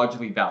or is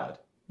logically valid,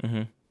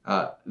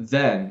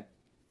 then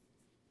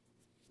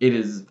it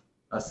is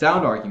a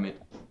sound argument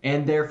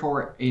and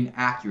therefore an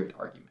accurate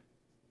argument.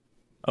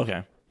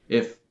 Okay.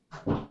 If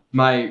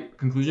my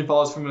conclusion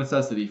follows from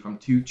necessity from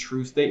two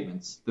true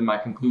statements, then my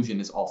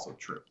conclusion is also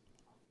true.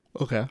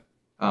 Okay.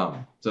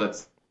 So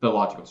that's the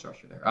logical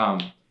structure there.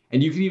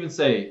 And you could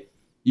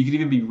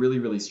even be really,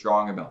 really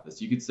strong about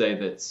this. You could say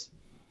that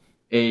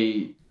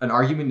an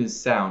argument is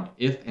sound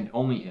if and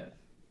only if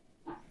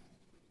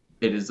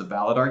it is a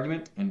valid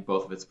argument and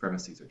both of its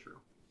premises are true.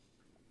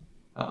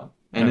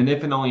 And an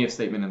if and only if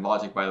statement in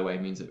logic, by the way,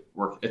 means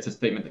it's a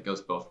statement that goes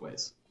both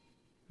ways.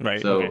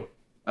 Right. So,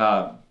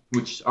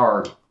 which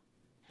are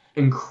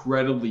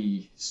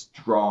incredibly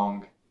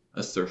strong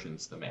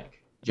assertions to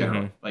make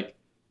generally.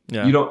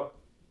 You don't,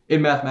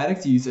 in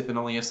mathematics, you use if and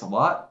only ifs a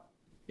lot.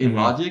 In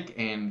logic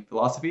and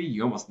philosophy,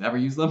 you almost never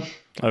use them.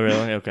 Oh,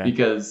 really? Okay.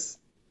 Because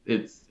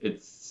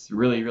it's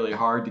really, really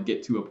hard to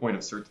get to a point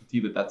of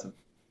certainty that that's a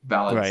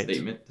valid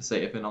statement to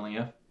say if and only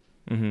if.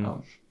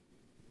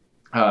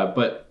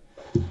 But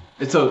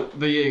so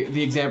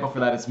the example for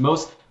that is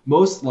most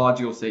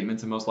logical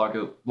statements and most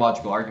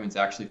logical arguments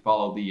actually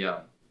follow the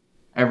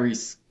every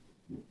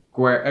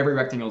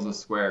rectangle is a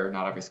square,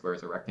 not every square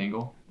is a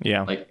rectangle.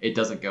 Yeah. Like it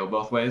doesn't go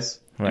both ways.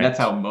 Right. And that's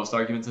how most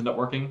arguments end up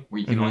working, where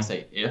you can only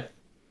say if.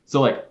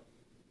 So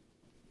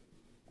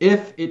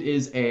if it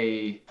is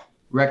a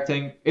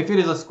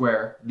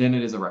square, then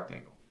it is a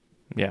rectangle.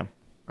 Yeah.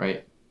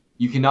 Right?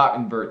 You cannot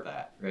invert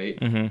that, right?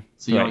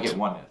 So you only get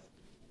one if.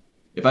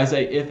 If I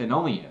say if and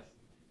only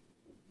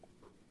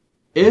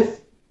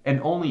if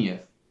and only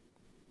if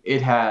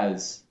it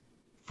has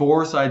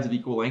 4 sides of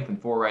equal length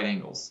and 4 right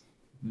angles,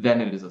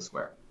 then it is a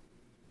square.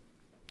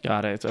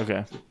 Got it.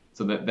 Okay.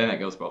 So then it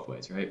goes both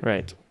ways, right?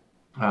 Right.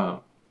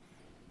 All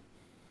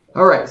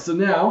right. So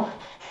now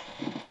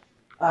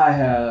I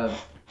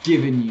have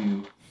given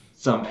you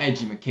some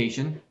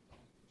edumacation.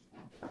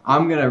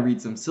 I'm gonna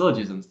read some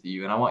syllogisms to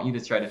you, and I want you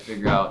to try to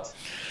figure out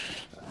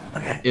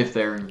if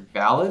they're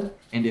valid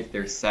and if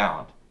they're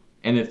sound.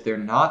 And if they're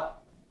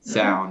not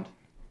sound,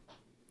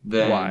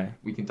 then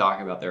we can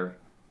talk about their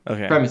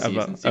premises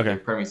and see if their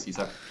premises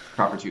have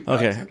proper truth.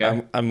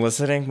 Okay. I'm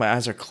listening. My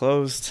eyes are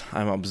closed.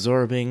 I'm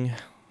absorbing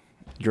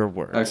your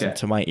words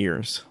into my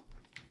ears.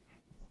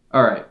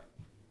 All right.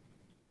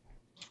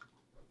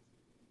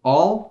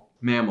 All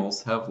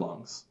mammals have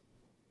lungs.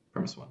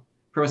 Premise 1.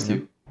 Premise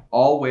 2.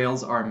 All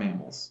whales are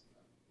mammals.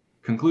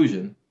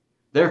 Conclusion.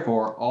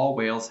 Therefore, all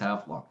whales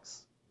have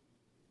lungs.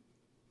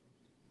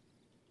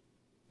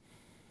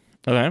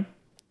 Okay.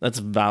 That's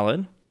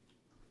valid.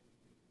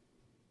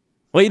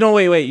 Wait, no,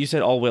 wait. You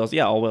said all whales.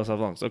 Yeah, all whales have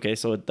lungs. Okay,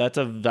 so that's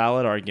a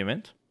valid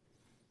argument.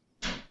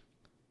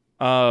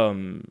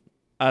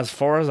 As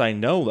far as I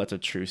know, that's a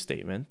true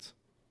statement.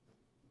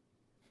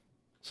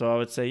 So I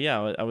would say,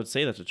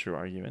 that's a true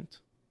argument.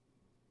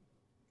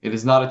 It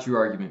is not a true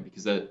argument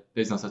because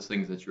there's no such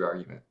thing as a true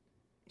argument.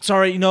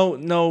 Sorry,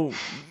 no,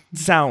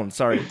 sound.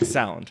 Sorry,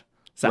 sound.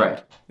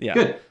 Right.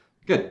 Yeah.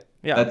 Good.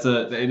 Yeah.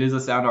 It is a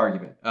sound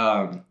argument.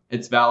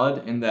 It's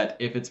valid in that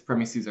if its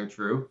premises are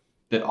true,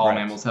 that all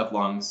mammals have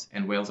lungs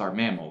and whales are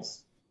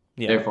mammals.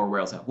 Yeah. Therefore,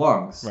 whales have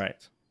lungs. Right.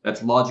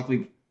 That's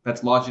logically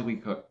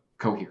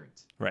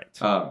coherent. Right.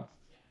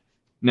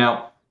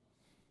 Now,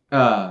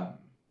 and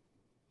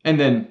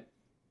then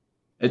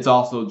it's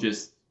also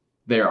just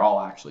they're all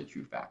actually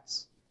true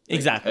facts.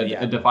 Exactly.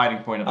 A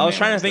defining point of. I was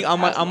trying to think.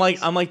 I'm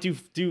like,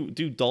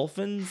 do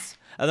dolphins?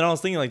 And then I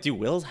was thinking, like, do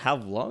whales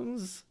have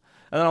lungs?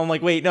 And then I'm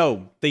like, wait,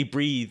 no, they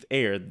breathe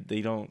air.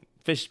 They don't.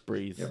 Fish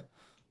breathe. Yeah.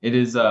 It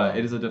is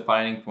a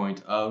defining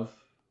point of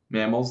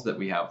mammals that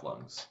we have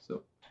lungs.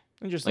 So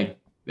interesting.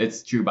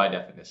 It's true by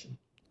definition.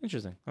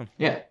 Interesting. Oh.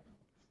 Yeah.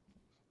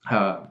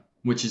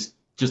 Which is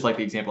just like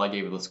the example I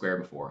gave of the square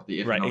before.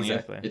 The if Right, and only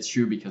exactly. if. It's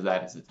true because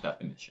that is its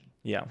definition.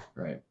 Yeah.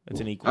 Right. It's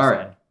an equal All sign.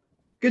 right.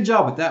 Good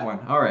job with that one.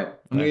 All right.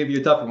 I'm going to give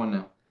you a tougher one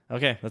now.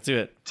 Okay, let's do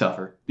it.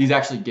 Tougher. These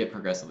actually get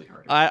progressively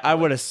harder. I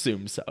would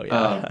assume so,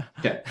 yeah.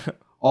 Okay.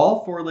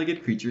 All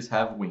four-legged creatures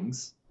have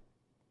wings.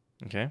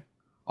 Okay.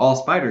 All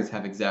spiders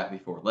have exactly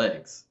 4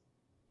 legs.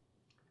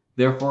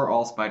 Therefore,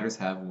 all spiders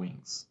have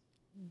wings.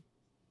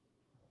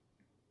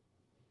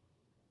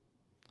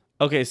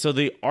 Okay, so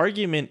the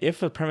argument,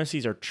 if the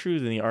premises are true,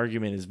 then the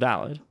argument is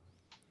valid.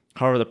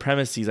 However, the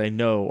premises I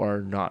know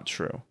are not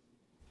true.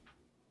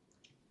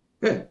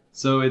 Good.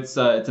 So it's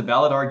a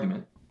valid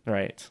argument.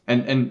 Right.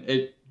 And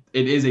it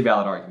is a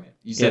valid argument.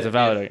 You said it's a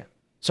valid argument.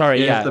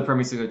 Sorry, if the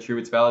premises are true,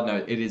 it's valid. No,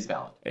 it is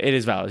valid. It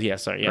is valid. Yeah,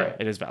 sorry. Yeah, Right.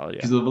 it is valid. Yeah.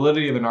 Because the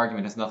validity of an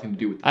argument has nothing to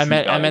do with the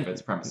value of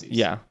its premises.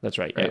 Yeah, that's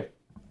right. Right. Yeah.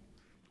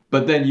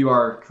 But then you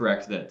are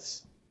correct that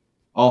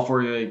all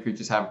four-legged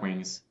creatures have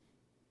wings.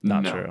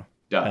 Not No. true.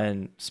 Duh.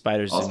 And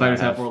spiders. All do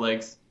spiders not have 4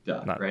 legs.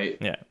 Duh. not- Right.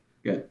 Yeah.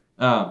 Good.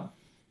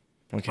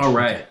 Okay. All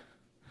right.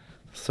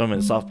 So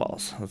many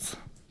softballs. Let's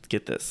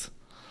get this.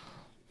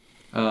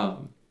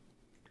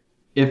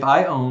 If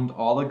I owned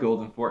all the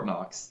gold in Fort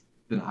Knox,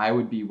 then I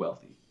would be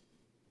wealthy.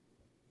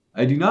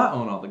 I do not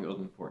own all the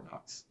gold in Fort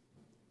Knox.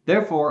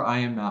 Therefore, I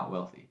am not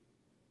wealthy.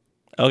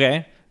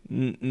 Okay.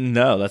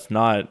 No, that's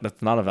not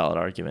a valid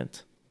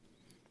argument.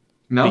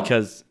 No.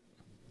 Because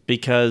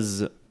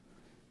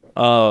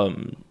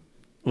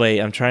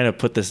wait, I'm trying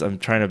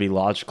to be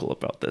logical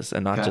about this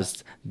and not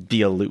just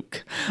be a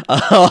Luke.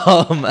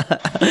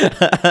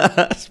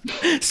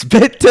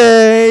 Spit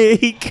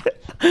take.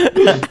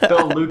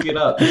 Don't Luke it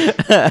up.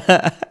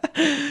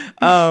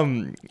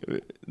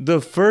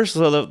 The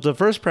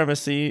first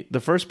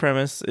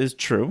premise is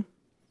true.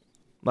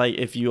 Like,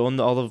 if you own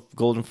all of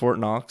gold in Fort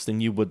Knox, then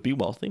you would be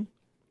wealthy.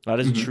 That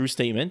is a true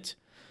statement.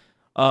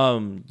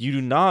 You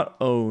do not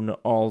own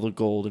all the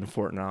gold in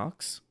Fort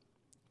Knox.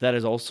 That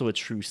is also a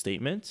true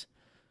statement.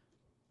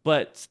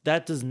 But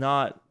that does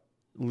not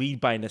lead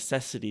by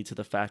necessity to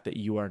the fact that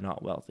you are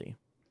not wealthy.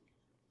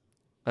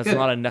 That's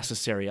not a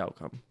necessary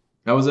outcome.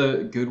 That was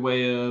a good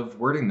way of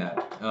wording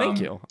that. Thank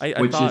you. I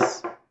which thought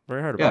is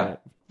very hard about it.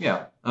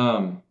 Yeah.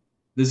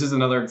 This is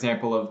another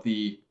example of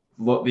the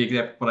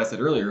example what I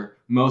said earlier.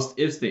 Most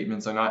if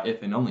statements are not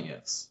if and only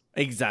ifs.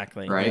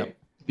 Exactly. Right. Yep.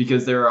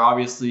 Because there are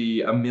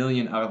obviously a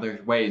million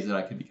other ways that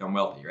I could become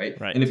wealthy. Right.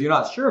 And if you're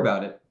not sure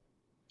about it,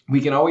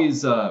 we can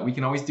always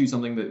do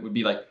something that would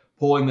be like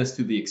pulling this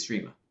to the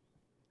extreme.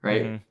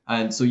 Right. Mm-hmm.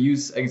 And so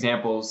use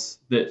examples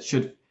that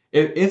should.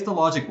 If the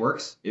logic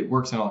works, it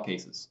works in all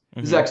cases.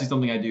 Mm-hmm. This is actually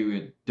something I do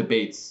in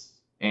debates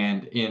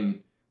and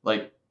in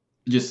like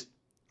just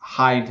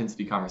high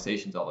intensity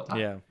conversations all the time.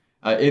 Yeah.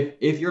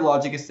 If your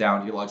logic is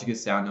sound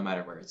no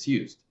matter where it's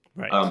used.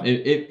 Right.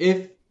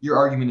 If your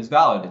argument is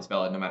valid, it's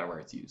valid no matter where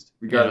it's used,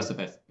 regardless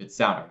if it's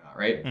sound or not.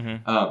 Right.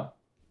 Mm-hmm.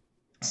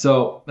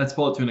 So let's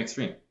pull it to an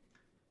extreme.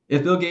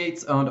 If Bill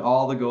Gates owned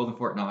all the gold in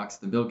Fort Knox,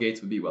 then Bill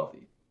Gates would be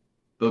wealthy.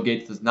 Bill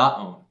Gates does not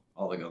own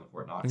all the gold in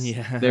Fort Knox.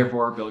 Yeah.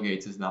 Therefore, Bill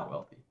Gates is not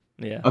wealthy.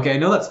 Yeah. Okay, I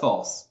know that's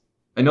false.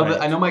 I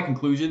know my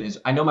conclusion is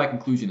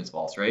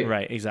false, right?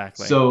 Right,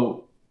 exactly.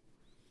 So,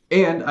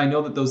 and I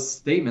know that those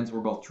statements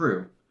were both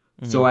true.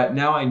 Mm-hmm. So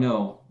now I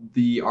know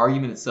the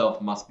argument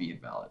itself must be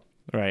invalid.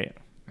 Right.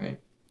 Right.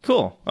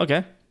 Cool.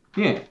 Okay.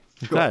 Yeah.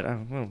 I'm glad. I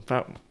don't know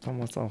about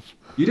myself.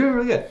 You're doing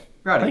really good.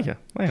 Proud of you.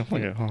 Thank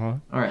you. Uh-huh.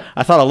 All right.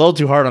 I thought a little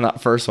too hard on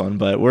that first one,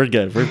 but we're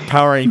good. We're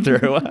powering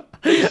through. All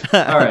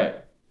right.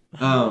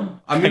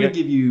 I'm going to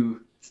give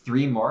you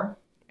 3 more,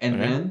 and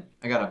then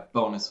I got a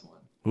bonus one.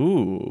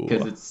 Ooh.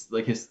 Because it's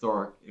like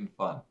historic and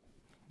fun.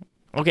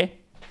 Okay.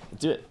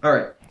 Let's do it. All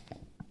right.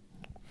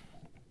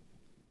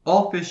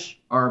 All fish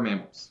are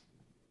mammals.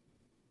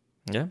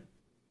 Yeah.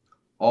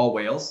 All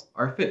whales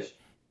are fish.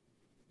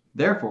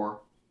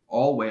 Therefore,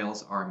 all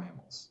whales are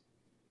mammals.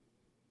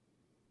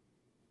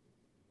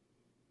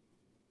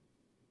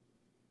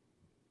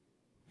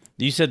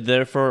 You said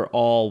therefore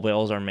all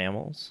whales are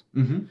mammals.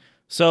 Mm-hmm.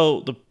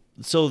 So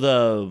it's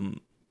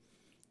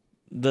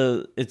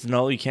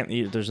no, you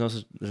can't. There's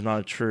not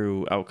a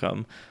true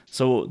outcome.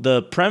 So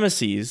the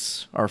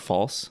premises are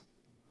false.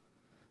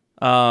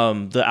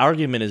 The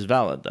argument is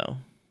valid though.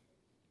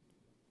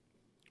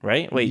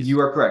 Right? Wait. You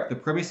are correct. The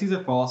premises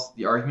are false.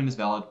 The argument is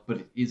valid, but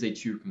it is a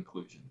true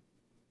conclusion.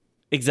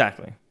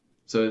 Exactly.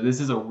 So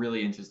this is a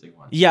really interesting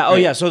one. Yeah. Right? Oh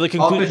yeah. So the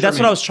conclusion. That's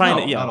what I was trying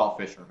to. Yeah. Not all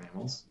fish are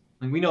mammals.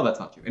 Like we know that's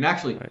not true. And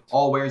actually,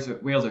 all whales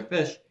are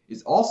fish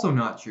is also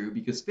not true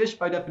because fish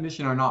by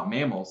definition are not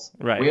mammals.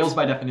 Right. Whales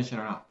by definition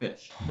are not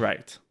fish.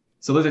 Right.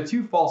 So those are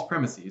 2 false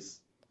premises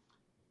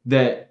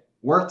that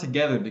work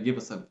together to give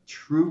us a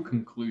true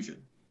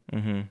conclusion.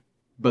 Mm-hmm.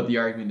 But the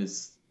argument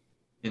is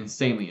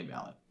insanely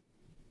invalid.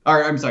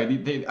 Or I'm sorry.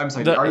 The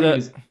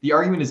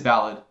argument is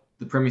valid.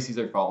 The premises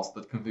are false.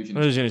 The conclusion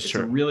is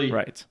true.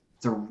 It's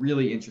a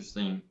really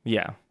interesting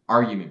Yeah.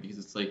 argument because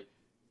it's like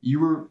you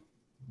were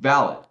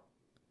valid.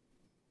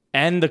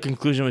 And the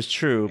conclusion was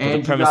true, but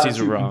the premises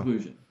are wrong.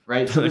 Conclusion,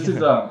 right? So this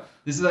is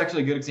this is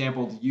actually a good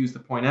example to use to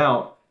point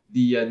out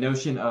the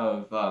notion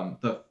of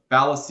the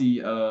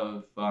fallacy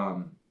of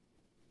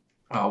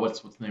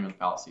what's the name of the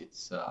fallacy?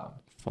 It's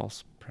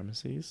false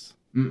premises.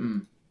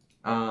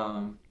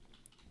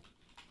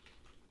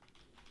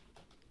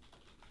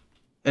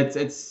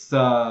 It's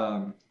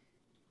the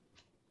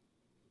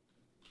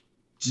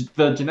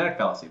genetic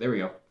fallacy. There we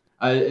go.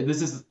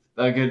 This is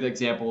a good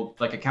example,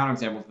 like a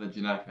counterexample to the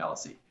genetic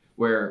fallacy,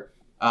 where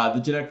the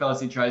genetic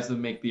fallacy tries to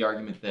make the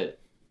argument that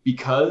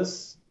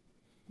because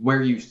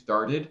where you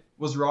started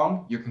was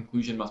wrong, your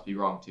conclusion must be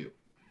wrong too.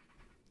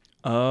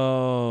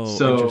 Oh,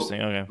 so,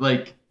 interesting. Okay.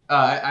 Like,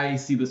 I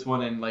see this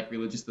one in like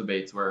religious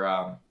debates where,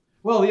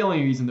 well, the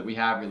only reason that we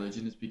have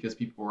religion is because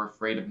people were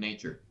afraid of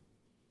nature.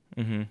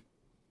 Mm-hmm.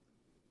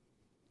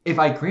 If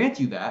I grant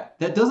you that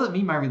doesn't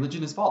mean my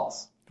religion is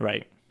false.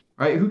 Right.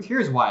 Right? Who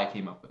cares why I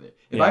came up with it?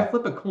 If I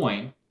flip a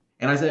coin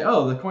and I say,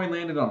 oh, the coin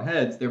landed on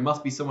heads, there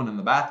must be someone in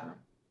the bathroom.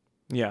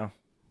 Yeah.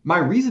 My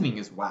reasoning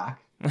is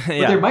whack. But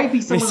yeah. there might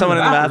be someone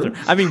in the bathroom.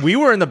 I mean, we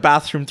were in the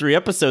bathroom 3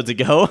 episodes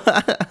ago.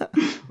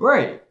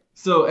 Right.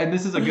 So, and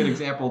this is a good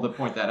example to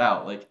point that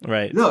out. Like,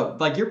 right. No,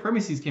 like your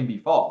premises can be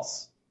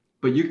false,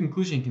 but your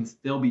conclusion can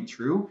still be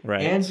true,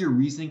 right. and your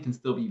reasoning can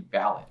still be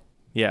valid.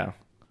 Yeah.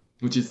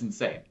 Which is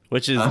insane.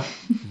 Which is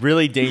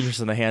really dangerous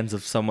in the hands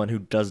of someone who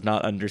does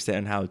not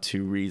understand how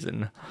to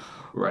reason.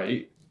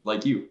 Right.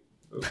 Like you.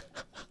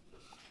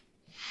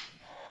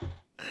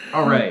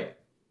 All right.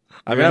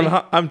 I mean,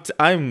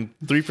 I'm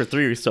 3 for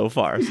 3 so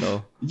far.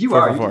 So you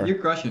are. You're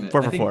crushing it.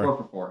 4 for 4. 4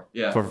 for 4.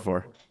 Yeah. 4 for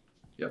 4.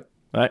 Yep.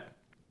 All right.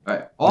 All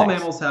right. All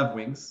mammals have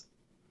wings.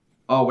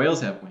 All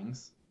whales have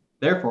wings.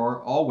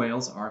 Therefore, all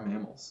whales are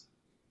mammals.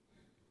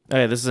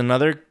 Okay, this is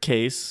another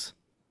case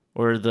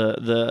where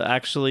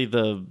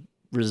the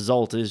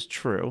result is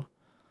true,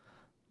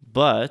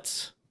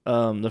 but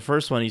the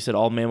first one you said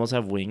all mammals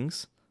have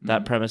wings.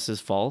 That premise is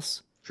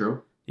false.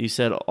 True. You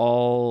said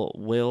all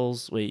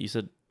whales. Wait, you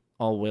said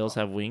all whales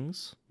have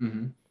wings.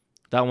 Mm-hmm.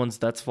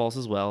 That's false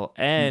as well.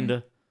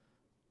 And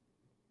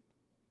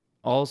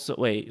also,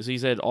 wait. So you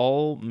said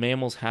all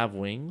mammals have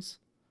wings,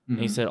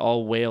 and you said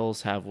all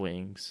whales have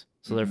wings.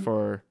 So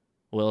therefore,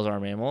 whales are a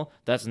mammal.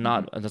 That's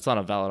not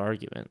a valid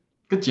argument.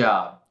 Good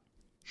job.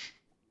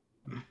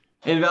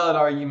 Invalid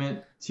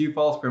argument. 2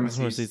 false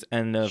premises.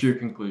 End of true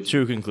conclusion.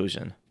 True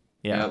conclusion.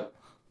 Yeah. Yep.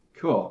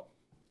 Cool.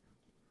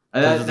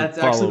 That's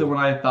actually the one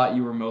I thought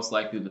you were most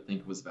likely to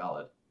think was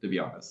valid, to be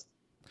honest.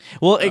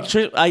 Well,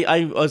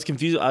 I was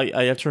confused.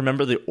 I have to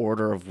remember the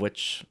order of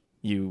which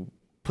you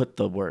put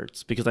the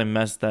words because I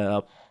messed that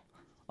up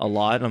a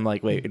lot. I'm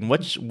like, wait, and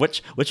which one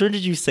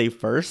did you say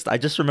first? I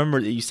just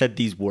remember that you said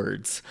these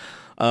words.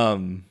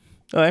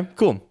 Okay,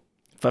 cool.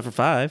 5 for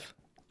 5.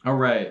 All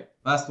right,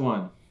 last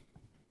one.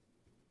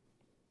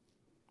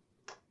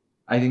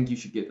 I think you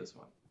should get this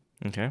one.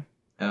 Okay.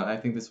 I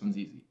think this one's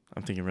easy.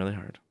 I'm thinking really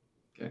hard.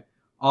 Okay.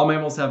 All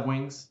mammals have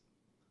wings.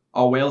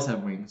 All whales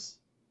have wings.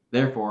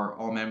 Therefore,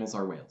 all mammals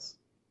are whales.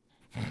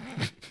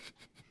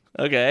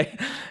 Okay.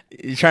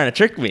 You're trying to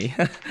trick me.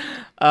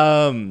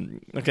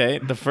 Okay.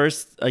 The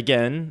first,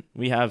 again,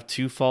 we have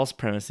 2 false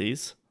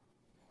premises.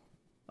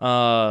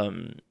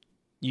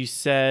 You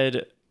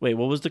said, wait,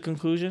 what was the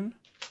conclusion?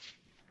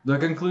 The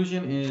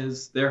conclusion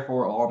is,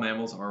 therefore, all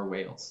mammals are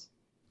whales.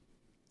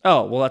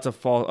 Oh, well, that's a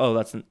false. Oh,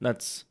 that's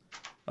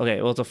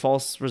okay. Well, it's a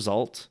false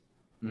result.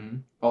 Mm-hmm.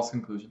 False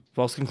conclusion.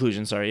 False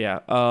conclusion. Sorry. Yeah.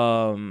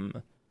 And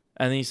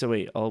then you said,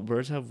 wait, all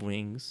birds have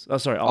wings. Oh,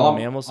 sorry. All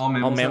mammals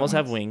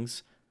have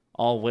wings.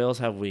 All whales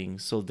have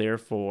wings. So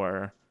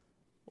therefore,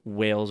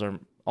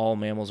 all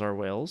mammals are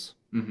whales.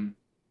 Mm-hmm.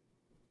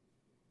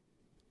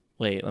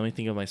 Wait, let me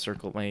think of my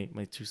circle. My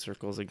 2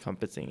 circles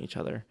encompassing each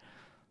other.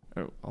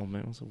 All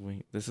mammals have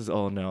wings. This is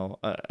no.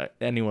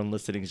 Anyone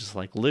listening is just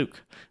like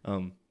Luke.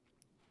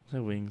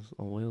 Have wings.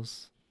 All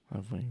whales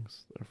have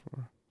wings.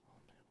 Therefore,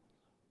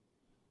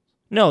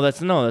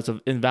 that's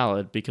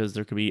invalid because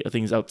there could be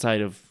things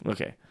outside of.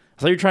 Okay, I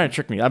thought you were trying to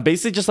trick me. I'm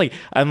basically just like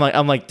I'm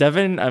like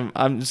Devin.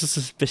 I'm just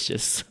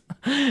suspicious.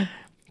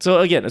 So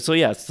again, it's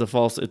the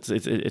false. It's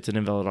an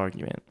invalid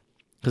argument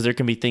because there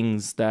can be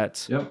things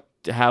that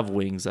have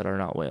wings that are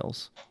not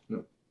whales.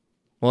 Yep.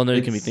 Well, there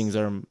can be things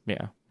that are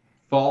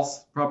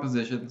false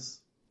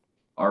propositions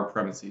are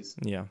premises.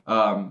 Yeah.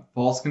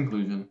 False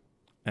conclusion.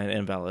 An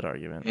invalid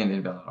argument.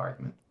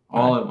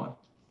 All in one.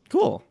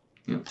 Cool.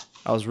 Yeah.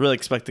 I was really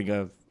expecting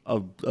a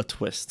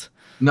twist.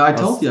 No, I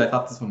told you I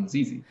thought this one was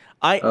easy.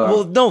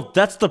 Well, no,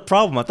 that's the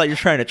problem. I thought you were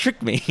trying to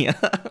trick me.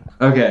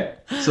 Okay,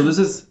 so this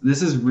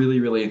is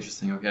really, really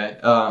interesting. Okay,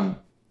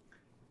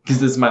 because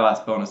this is my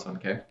last bonus one.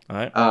 Okay. All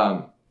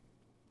right.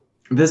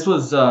 This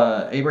was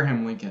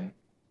Abraham Lincoln.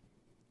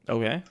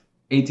 Okay.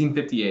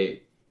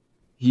 1858.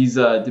 He's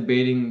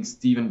debating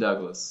Stephen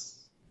Douglas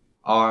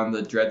on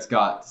the Dred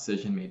Scott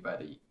decision made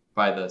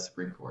by the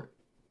Supreme Court.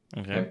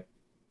 Okay.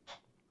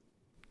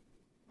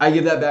 I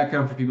give that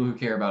background for people who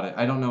care about it.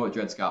 I don't know what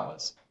Dred Scott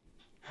was,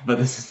 but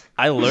this is.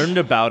 I learned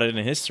about it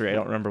in history. I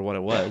don't remember what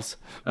it was.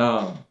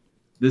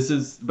 This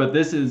is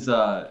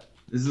a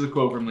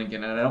quote from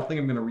Lincoln, and I don't think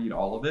I'm going to read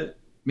all of it.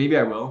 Maybe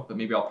I will, but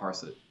maybe I'll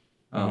parse it.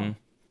 I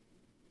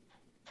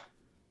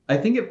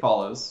think it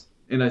follows,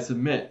 and I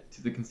submit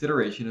to the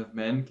consideration of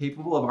men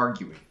capable of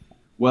arguing,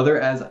 whether,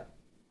 as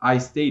I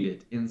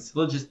stated in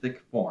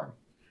syllogistic form,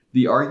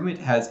 the argument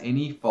has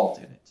any fault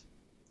in it.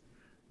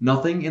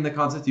 Nothing in the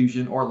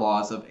Constitution or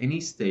laws of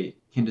any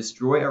state can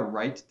destroy a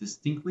right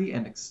distinctly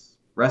and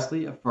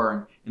expressly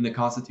affirmed in the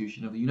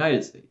Constitution of the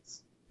United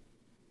States.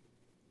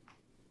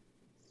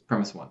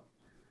 Premise 1.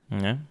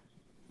 Yeah.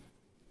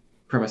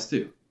 Premise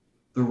 2.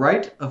 The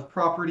right of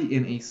property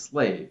in a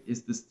slave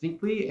is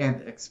distinctly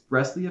and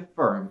expressly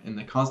affirmed in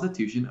the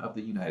Constitution of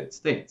the United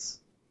States.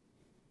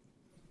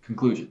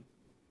 Conclusion.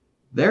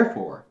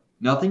 Therefore,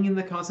 nothing in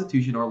the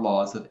Constitution or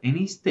laws of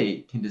any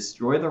state can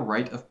destroy the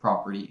right of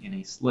property in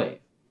a slave.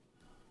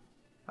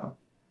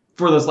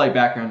 For the slight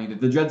background,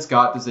 the Dred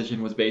Scott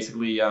decision was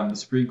basically the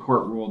Supreme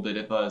Court ruled that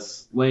if a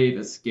slave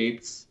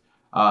escapes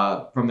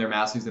from their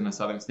masters in a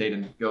southern state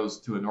and goes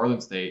to a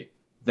northern state,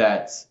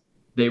 that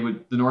the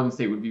northern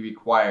state would be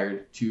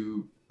required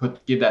to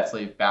give that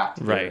slave back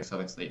to their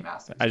southern state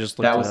masters. I just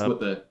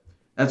looked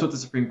that's what the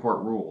Supreme Court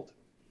ruled,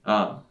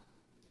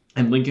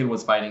 and Lincoln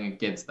was fighting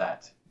against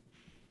that,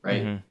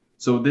 right? Mm-hmm.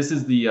 So this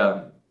is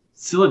the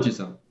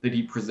syllogism that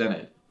he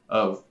presented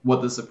of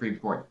what the Supreme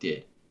Court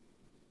did,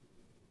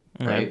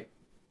 right?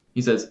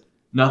 He says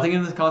nothing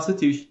in the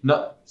Constitution.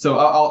 No, so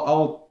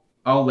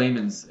I'll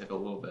layman's it a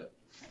little bit.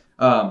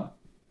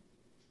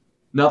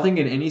 Nothing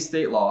in any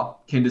state law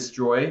can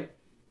destroy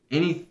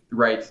any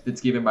right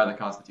that's given by the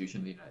Constitution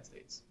of the United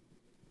States.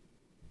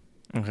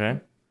 Okay.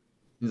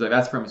 He's like,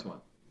 that's premise 1.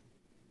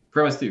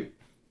 Premise 2.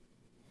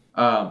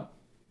 The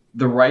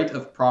right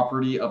of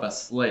property of a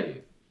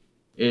slave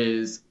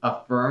is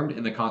affirmed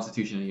in the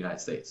Constitution of the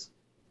United States.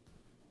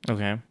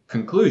 Okay.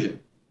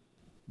 Conclusion.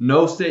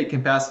 No state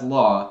can pass a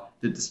law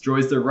that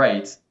destroys the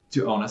right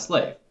to own a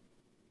slave.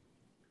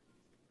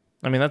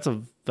 I mean, that's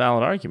a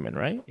valid argument,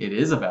 right? It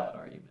is a valid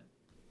argument.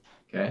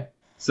 Okay.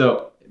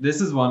 So this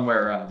is one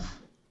where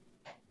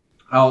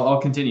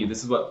I'll continue.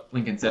 This is what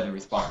Lincoln said in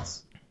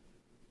response.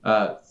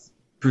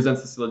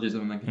 Presents the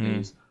syllogism and then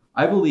continues.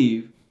 I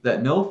believe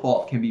that no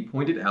fault can be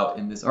pointed out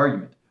in this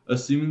argument,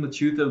 assuming the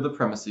truth of the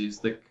premises.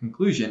 The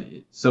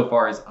conclusion, so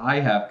far as I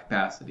have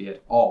capacity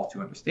at all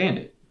to understand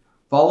it,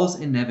 follows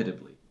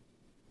inevitably.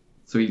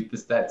 So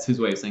that's his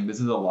way of saying this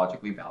is a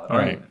logically valid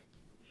argument.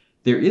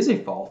 There is a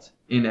fault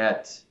in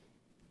it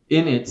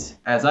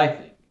as I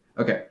think.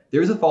 Okay,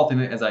 there is a fault in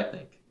it as I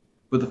think,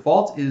 but the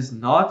fault is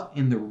not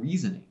in the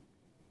reasoning.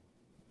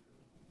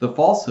 The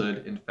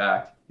falsehood, in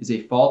fact, is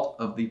a fault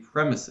of the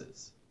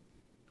premises.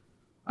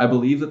 I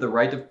believe that the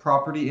right of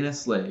property in a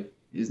slave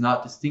is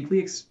not distinctly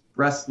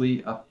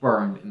expressly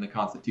affirmed in the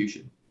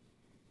Constitution.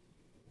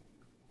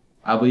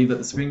 I believe that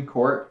the Supreme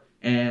Court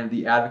and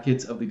the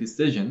advocates of the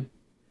decision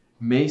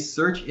may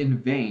search in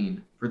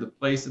vain for the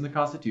place in the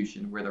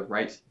Constitution where the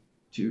right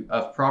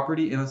of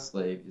property in a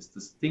slave is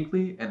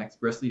distinctly and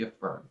expressly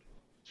affirmed.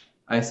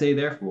 I say,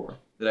 therefore,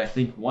 that I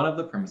think one of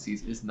the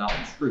premises is not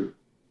true.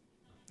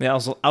 Yeah,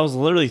 I was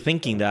literally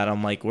thinking that.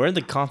 I'm like, where in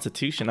the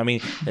Constitution? I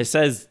mean, it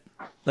says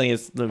like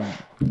it's the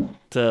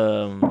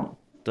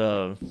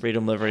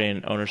freedom, liberty,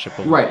 and ownership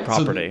of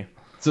property.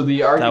 So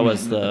the argument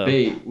the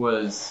debate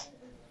was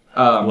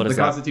the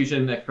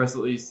Constitution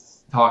expressly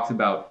talks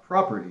about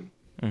property.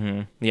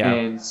 Mm-hmm. Yeah.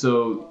 And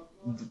so,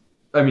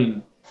 I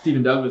mean,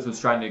 Stephen Douglas was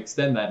trying to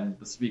extend that in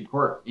the Supreme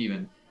Court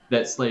even,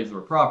 that slaves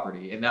were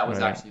property. And that was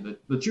actually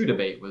the true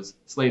debate was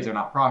slaves are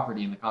not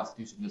property and the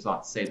Constitution does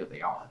not say that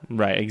they are.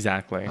 Right,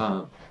 exactly.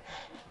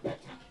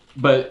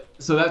 But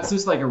so that's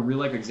just like a real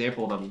life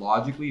example of a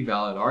logically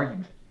valid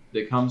argument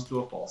that comes to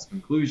a false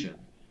conclusion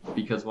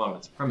because one of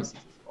its premises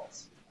is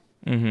false.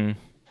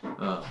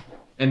 Mm-hmm.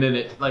 And then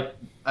it like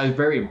a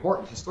very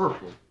important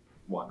historical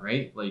one,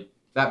 right? Like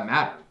that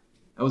mattered.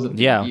 That was a big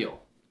deal.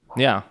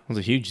 Yeah, it was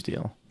a huge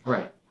deal.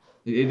 Right.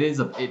 It is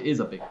a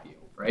big deal,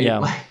 right?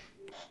 Yeah.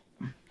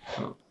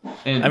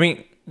 And I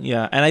mean,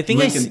 yeah, and I think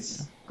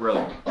Lincoln's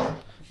brilliant.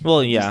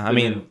 Well, yeah, Just I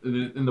mean,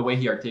 in the way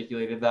he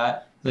articulated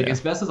that, like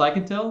as best as I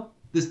can tell,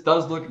 this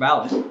does look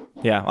valid.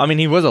 Yeah, I mean,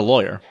 he was a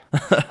lawyer.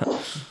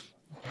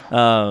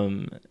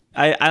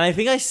 I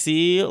think I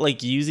see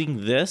like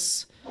using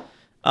this,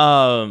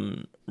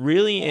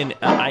 really in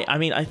I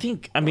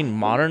mean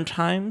modern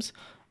times.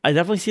 I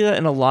definitely see that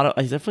in a lot of.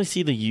 I definitely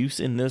see the use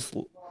in this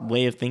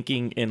way of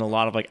thinking in a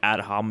lot of like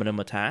ad hominem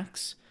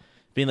attacks,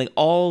 being like,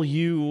 all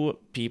you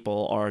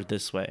people are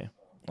this way,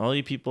 all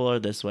you people are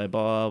this way,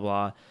 blah blah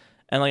blah,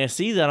 and like I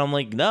see that I'm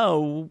like,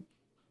 no,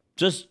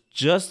 just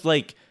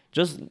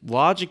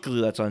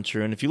logically that's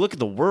untrue, and if you look at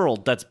the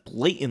world, that's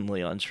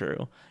blatantly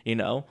untrue. You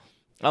know,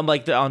 I'm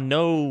like on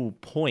no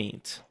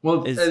point.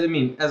 Well, I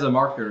mean, as a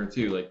marketer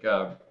too, like.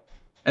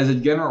 As a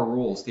general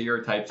rule,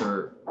 stereotypes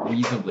are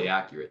reasonably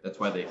accurate. That's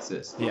why they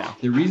exist. Yeah.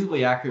 They're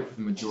reasonably accurate for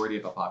the majority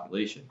of the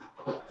population.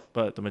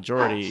 But the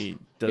majority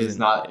is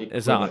not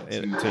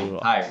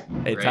to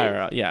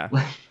entire. Yeah.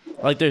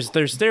 Like there's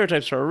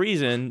stereotypes for a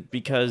reason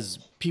because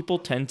people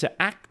tend to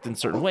act in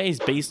certain ways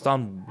based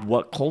on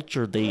what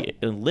culture they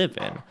live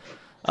in.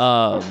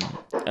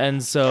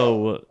 And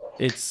so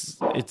it's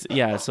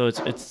yeah. So it's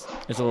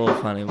a little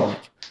funny.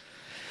 Like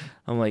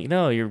I'm like,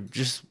 no, you're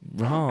just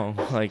wrong.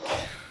 Like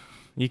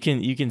you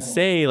can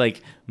say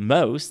like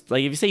most.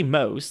 Like if you say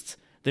most,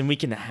 then we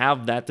can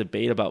have that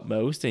debate about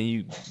most, and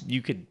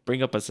you could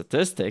bring up a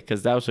statistic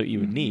because that's what you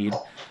would need.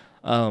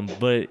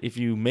 But if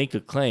you make a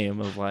claim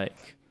of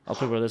like, I'll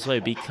put it this way,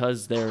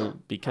 because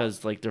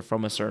like they're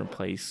from a certain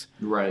place,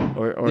 Right.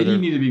 or then they're you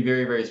need to be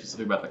very, very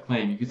specific about the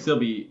claim. You could still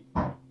be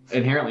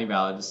inherently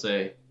valid to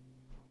say,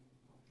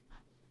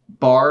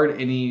 barred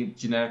any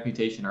genetic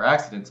mutation or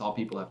accidents, all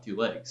people have 2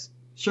 legs.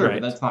 Sure,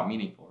 Right. but that's not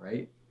meaningful,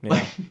 right?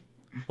 Yeah.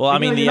 Well, I You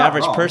know, mean, the you're not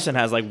average wrong. person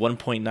has like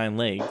 1.9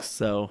 legs,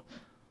 so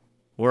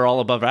we're all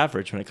above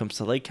average when it comes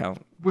to leg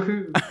count.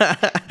 Woohoo.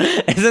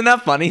 Isn't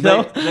that funny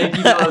though? Thank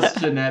you for those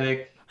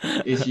genetic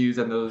issues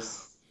and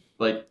those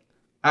like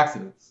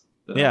accidents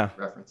that Yeah.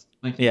 I referenced.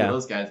 Thank you Yeah. for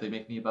those guys. They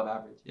make me above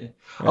average. Yeah.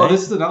 Right? Oh,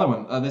 this is another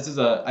one. This is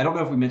a. I don't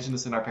know if we mentioned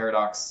this in our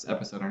Paradox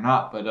episode or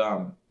not, but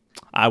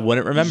I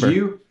wouldn't remember.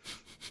 You,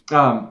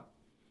 on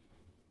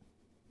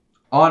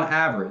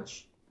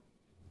average,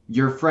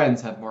 your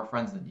friends have more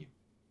friends than you.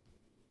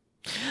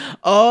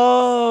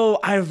 Oh,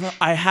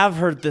 I have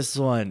heard this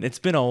one. It's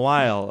been a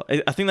while.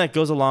 I think that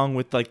goes along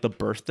with like the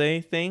birthday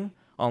thing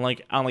on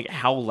like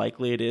how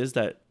likely it is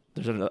that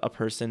there's a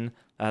person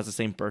that has the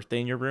same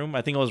birthday in your room.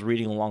 I think I was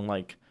reading along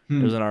like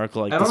there was an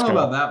article like I don't this know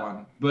girl- about that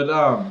one,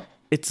 but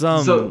It's so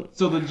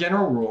the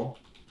general rule,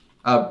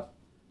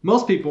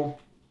 most people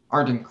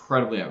aren't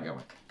incredibly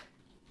outgoing,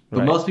 but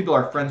right. most people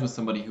are friends with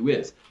somebody who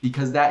is,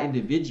 because that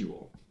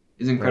individual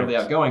is incredibly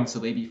Right. outgoing, so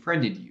they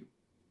befriended you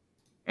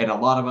and a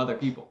lot of other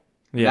people.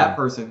 Yeah. That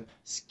person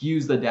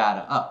skews the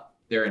data up.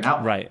 They're an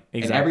outlier. Right.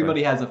 Exactly. And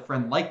everybody has a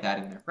friend like that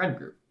in their friend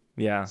group.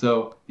 Yeah.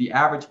 So the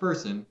average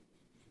person's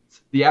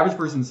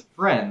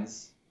friend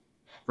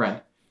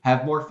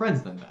have more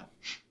friends than that.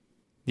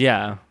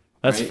 Yeah.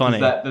 That's right? funny.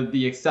 That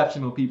the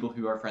exceptional people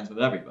who are friends with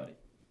everybody.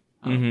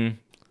 I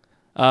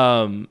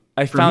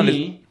For found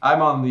me,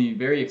 I'm on the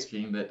very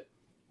extreme that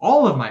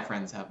all of my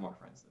friends have more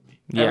friends than me.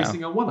 Every Yeah.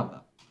 single one of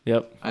them.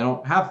 Yep. I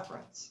don't have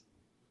friends.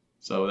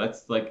 So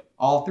that's like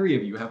all 3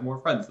 of you have more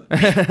friends than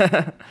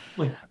me.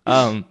 Like,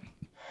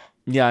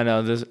 Yeah, I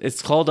know.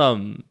 It's called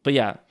but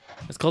yeah,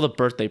 it's called a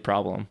birthday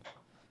problem.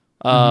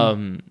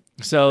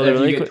 So if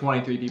really you get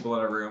 23 people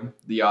in a room,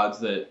 the odds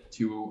that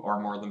 2 or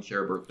more of them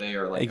share a birthday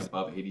are like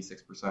above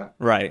 86%.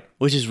 right,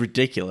 which is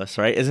ridiculous,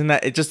 right? Isn't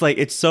that it? Just like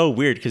it's so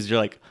weird because you're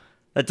like,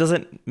 that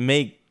doesn't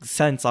make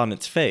sense on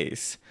its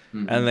face,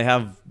 and they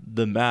have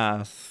the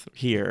math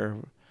here,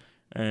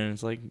 and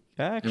it's like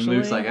actually. And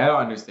Luke's like, I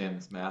don't understand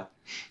this math.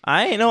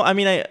 I know. I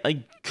mean,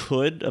 I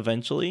could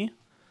eventually.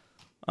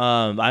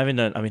 I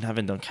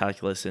haven't done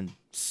calculus in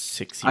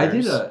 6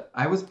 years.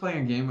 I was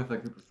playing a game with a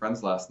group of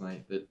friends last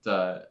night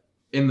that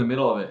in the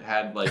middle of it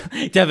had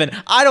like Devin,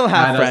 I don't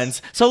have Had us-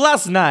 friends. So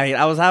last night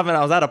I was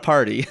at a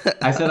party.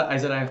 I said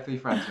I have 3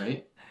 friends,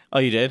 right? Oh,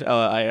 you did? Oh,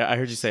 I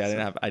heard you say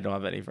I don't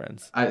have any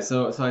friends.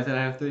 So I said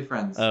I have 3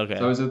 friends. Okay.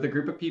 So I was with a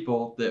group of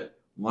people that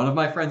one of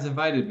my friends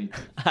invited me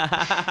to.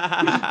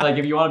 Like,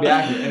 if you want to be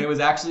active, and it was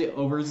actually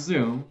over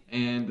Zoom,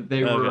 and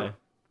they were. Okay.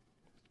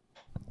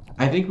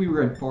 I think we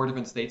were in 4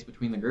 different states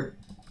between the group.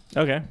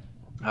 Okay.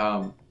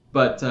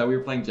 But we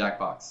were playing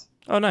Jackbox.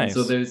 Oh, nice.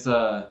 So there's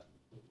a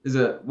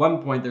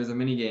one point there's a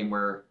mini game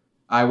where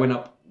I went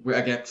up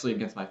actually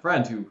against my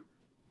friend who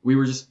we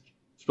were just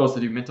supposed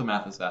to do mental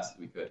math as fast as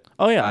we could.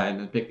 Oh yeah. And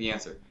then pick the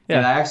answer. Yeah.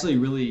 And I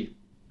actually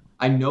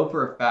I know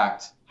for a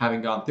fact,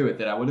 having gone through it,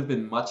 that I would have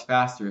been much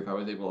faster if I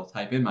was able to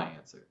type in my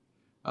answer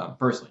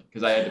personally,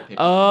 because I had to pick.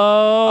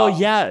 Oh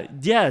options. yeah.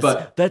 Yes.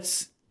 But-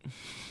 that's.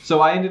 So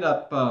I ended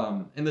up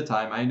in the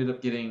time I ended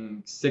up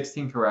getting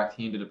 16 correct.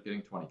 He ended up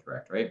getting 20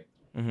 correct, right?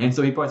 Mhm. And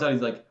so he points out,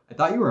 he's like, I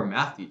thought you were a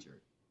math teacher.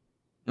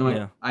 And I'm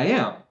like, Yeah. I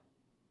am.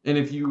 And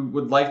if you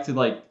would like to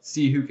like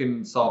see who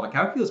can solve a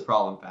calculus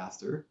problem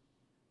faster,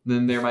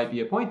 then there might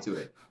be a point to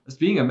it. Just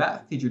being a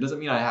math teacher doesn't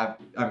mean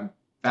I'm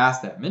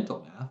fast at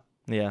mental math.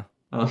 Yeah.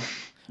 Like,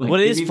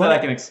 What it is means funny- that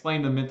I can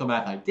explain the mental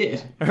math I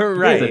did.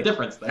 Right. There's a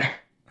difference there.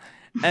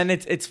 And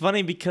it's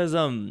funny because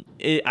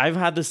I've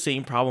had the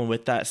same problem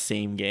with that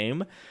same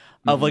game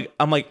of Mhm. like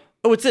I'm like,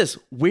 oh, it's this,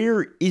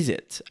 where is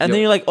it? And then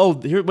Yep. you're like, oh,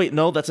 here, wait,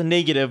 no, that's a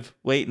negative,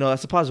 wait, no,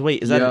 that's a positive,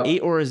 wait, is that an Yep. 8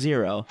 or a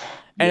 0?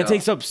 And Yep. it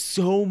takes up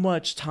so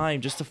much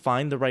time just to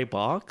find the right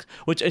box,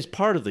 which is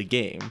part of the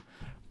game,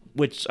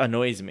 which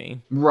annoys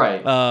me.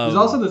 Right. There's Um,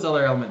 also this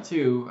other element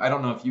too. I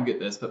don't know if you get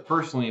this, but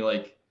personally,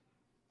 like,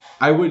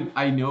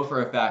 I know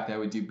for a fact I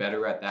would do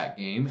better at that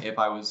game if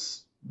I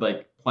was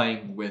like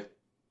playing with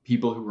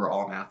people who were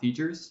all math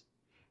teachers,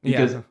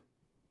 because Yeah.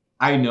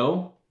 I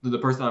know that the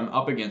person I'm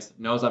up against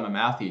knows I'm a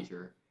math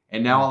teacher,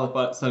 and now all of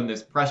a sudden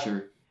there's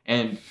pressure.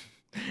 And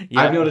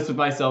Yeah. I've noticed with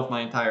myself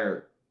my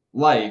entire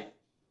life,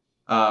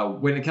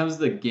 when it comes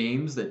to the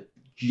games that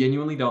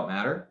genuinely don't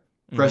matter,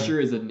 Mhm. pressure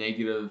is a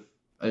negative.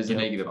 Is a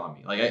Yep. negative on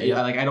me. Like Yep.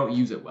 I don't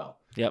use it well.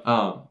 Yep.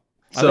 So,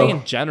 I think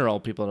in general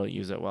people don't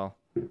use it well.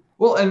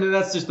 well, and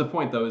that's just the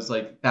point, though, is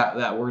like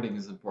that wording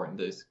is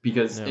important,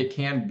 because Yeah. it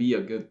can be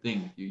a good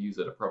thing if you use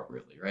it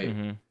appropriately, right?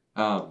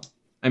 Mhm.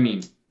 I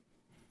mean,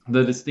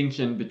 the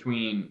distinction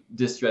between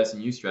distress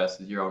and eustress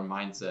is your own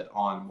mindset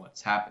on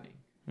what's happening.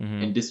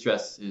 Mm-hmm. And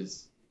distress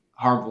is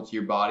harmful to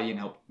your body and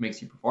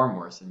makes you perform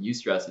worse, and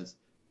eustress is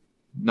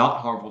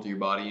not harmful to your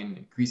body and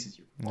increases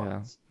your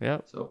performance. Yeah.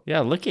 So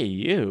yeah, look at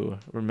you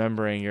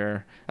remembering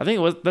your. I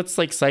think that's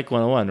like Psych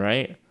 101,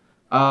 right?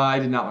 I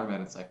did not learn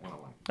that in Psych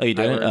 101. Oh, you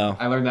didn't?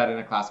 I learned that in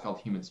a class called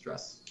Human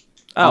Stress.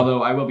 Oh.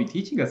 Although I will be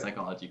teaching a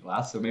psychology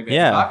class, so maybe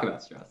I can talk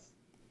about stress.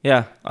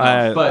 Yeah,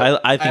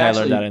 I think I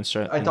learned that in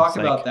stress. I talk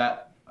about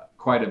that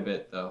quite a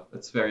bit, though.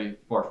 It's very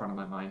forefront of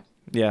my mind.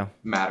 Yeah,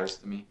 matters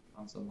to me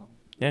on some level.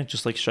 Yeah,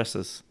 just like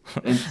stresses.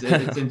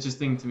 It's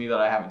interesting to me that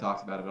I haven't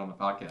talked about it on the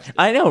podcast yet.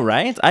 I know,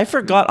 right? I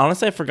forgot.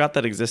 Honestly, I forgot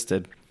that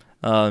existed.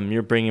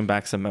 You're bringing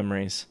back some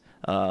memories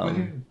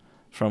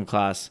from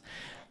class.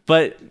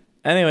 But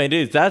anyway,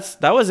 dude, that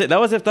was it.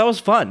 That was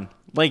fun.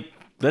 Like,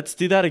 let's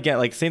do that again.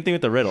 Like, same thing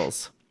with the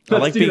riddles. I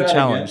like being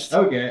challenged.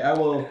 Again. Okay,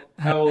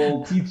 I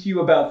will teach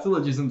you about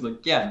syllogisms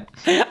again.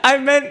 I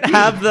meant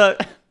have the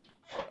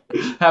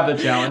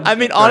challenge. I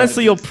mean,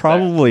 honestly, you'll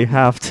probably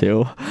have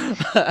to.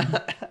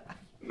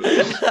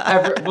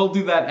 We'll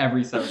do that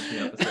every 17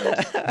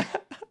 episodes.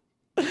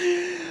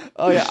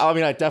 Oh yeah, I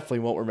mean, I definitely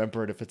won't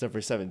remember it if it's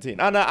every 17.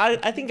 No,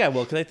 I think I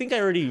will, because I think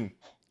I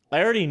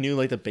already knew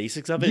like the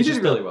basics of it. You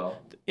did really well.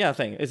 Yeah,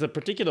 thing is a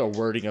particular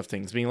wording of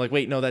things, being like,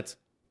 wait, no, that's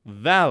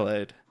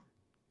valid.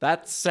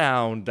 That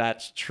sound,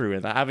 that's true,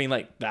 and having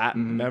like that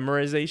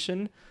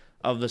memorization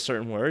of the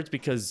certain words,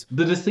 because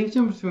the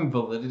distinction between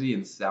validity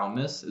and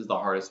soundness is the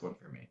hardest one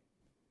for me.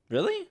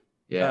 Really?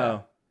 Yeah.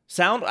 Oh.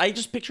 Sound, I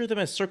just picture them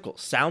as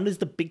circles. Sound is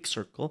the big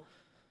circle.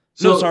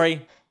 So, no,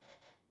 sorry.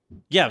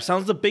 Yeah,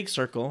 sound's the big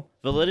circle.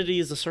 Validity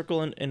is the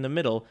circle in the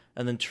middle,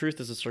 and then truth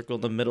is a circle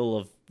in the middle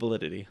of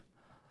validity.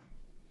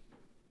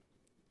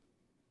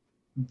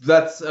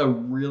 That's a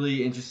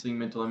really interesting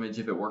mental image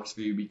if it works for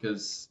you,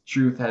 because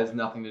truth has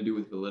nothing to do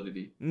with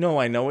validity.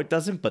 No, I know it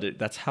doesn't, but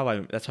that's how I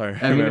remember.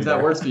 I mean, if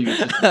that works for you, it's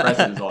just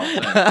depressing is all I'm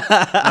saying.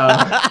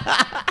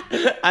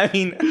 I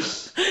mean,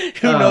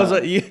 who knows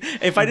what you...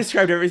 If I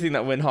described everything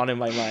that went on in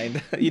my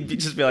mind, you'd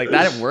just be like,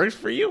 that works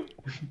for you?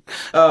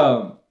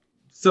 So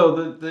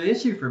the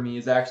issue for me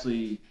is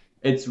actually,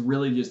 it's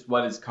really just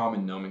what is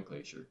common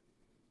nomenclature.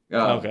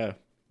 Okay.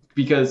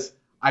 Because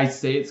I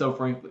say it so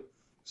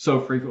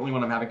frequently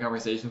when I'm having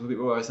conversations with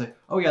people, I say,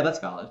 "Oh yeah, that's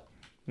valid."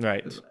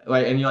 Right.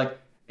 Like, and you're like,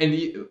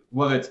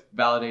 whether it's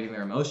validating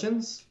their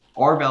emotions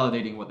or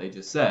validating what they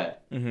just said,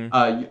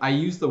 I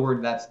use the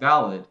word "that's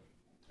valid"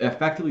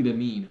 effectively to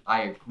mean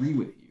I agree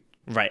with you.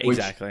 Right.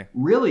 Exactly.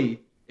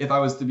 Really, if I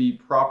was to be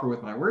proper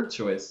with my word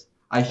choice,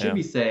 I should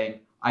be saying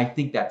I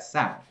think that's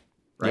sound.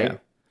 Right. Yeah.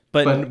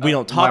 But we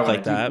don't talk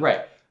like that.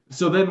 Right.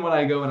 So then when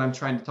I go and I'm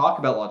trying to talk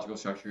about logical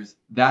structures,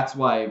 that's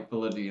why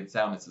validity and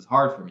soundness is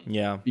hard for me.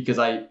 Yeah. Because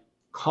I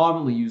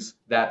commonly use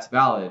 "that's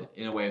valid"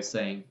 in a way of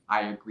saying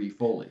I agree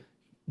fully.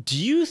 Do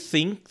you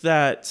think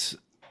that,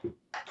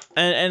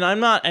 and I'm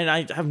not, and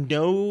I have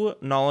no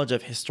knowledge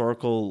of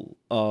historical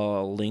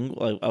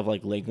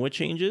language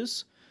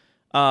changes.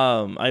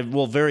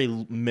 Very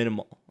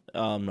minimal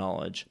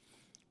knowledge.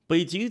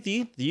 But do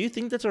you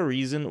think that's a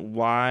reason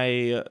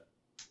why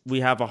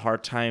we have a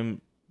hard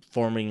time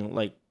forming,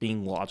 like,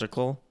 being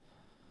logical?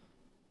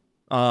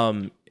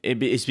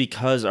 It's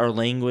because our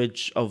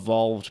language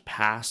evolved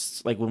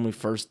past, like, when we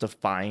first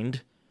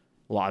defined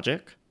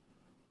logic?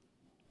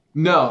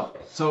 No.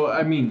 So,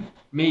 I mean,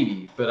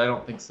 maybe, but I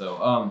don't think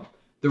so.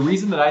 The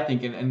reason that I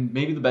think, and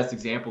maybe the best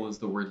example is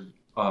the word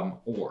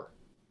or.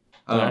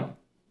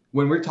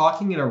 When we're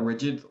talking in a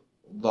rigid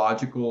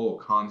logical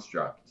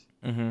construct,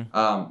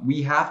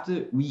 we have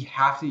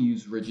to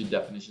use rigid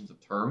definitions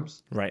of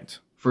terms. Right.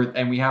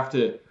 And we have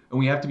to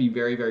be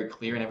very, very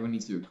clear, and everyone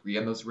needs to agree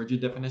on those rigid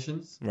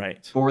definitions,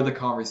 right, for the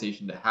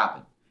conversation to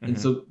happen. And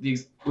so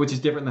which is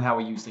different than how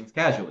we use things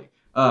casually.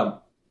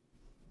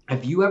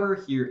 If you ever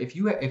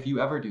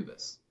do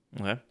this,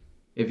 okay,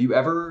 if you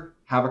ever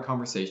have a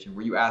conversation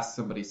where you ask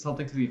somebody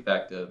something to the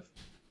effect of,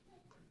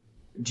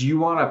 "Do you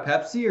want a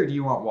Pepsi or do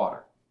you want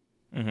water?"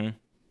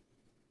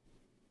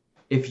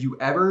 If you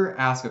ever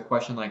ask a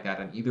question like that,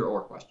 an either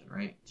or question,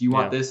 right? Do you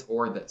want this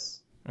or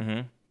this?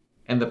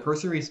 And the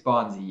person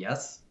responds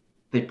yes,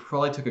 they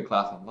probably took a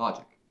class on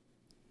logic.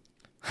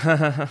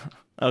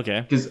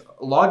 Okay. Because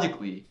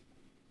logically,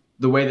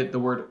 the way that the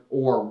word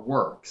 "or"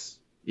 works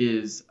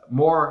is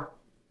more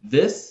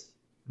this,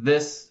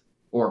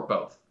 or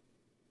both.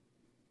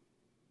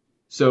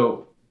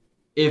 So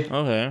if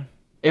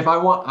I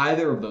want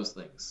either of those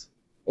things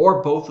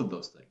or both of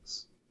those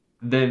things,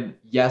 then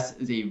yes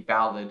is a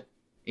valid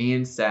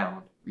and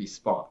sound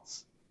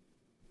response.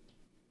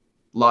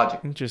 Logic.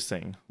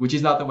 Interesting. Which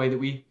is not the way that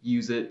we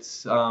use it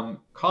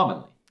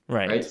commonly.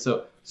 Right.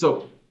 So,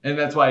 and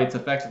that's why it's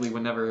effectively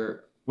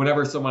whenever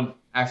someone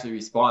actually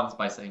responds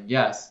by saying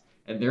yes,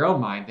 in their own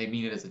mind, they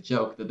mean it as a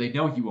joke that they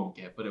know you won't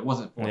get, but it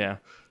wasn't for you.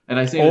 And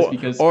I say this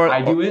because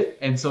I do it,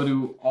 and so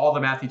do all the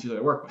math teachers that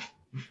I work with.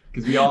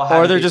 Because we all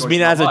have. Or they're just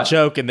mean it as a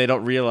joke, and they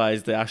don't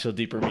realize the actual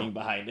deeper meaning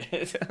behind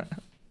it.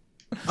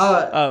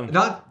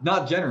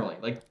 Not generally.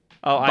 Like,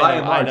 by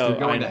and large, they're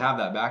going to have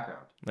that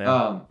background.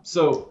 Yeah.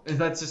 So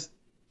that's just,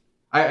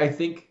 I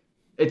think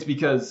it's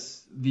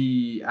because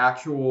the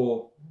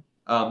actual,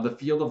 the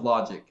field of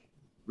logic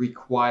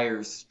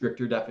requires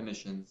stricter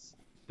definitions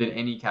than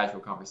any casual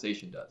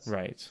conversation does.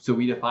 Right. So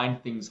we define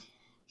things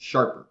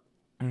sharper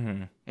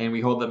Mm-hmm. and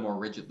we hold them more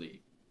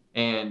rigidly.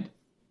 And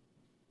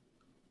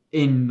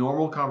in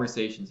normal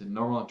conversations, in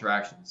normal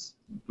interactions,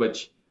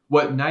 which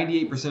what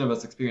 98% of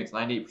us experience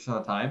 98% of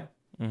the time,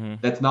 Mm-hmm.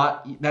 that's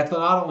not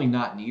only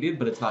not needed,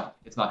 but it's not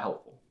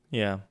helpful.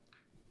 Yeah.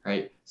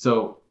 Right?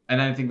 So, and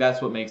I think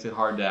that's what makes it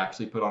hard to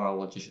actually put on a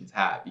logician's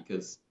hat,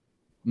 because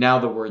now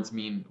the words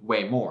mean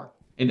way more.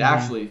 And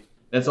actually,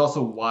 that's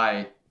also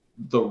why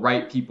the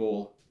right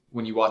people,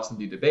 when you watch them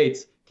do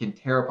debates, can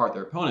tear apart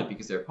their opponent,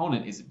 because their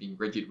opponent isn't being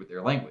rigid with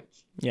their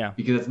language. Yeah.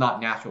 Because it's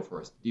not natural for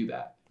us to do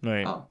that.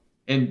 Right.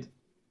 And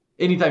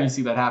anytime you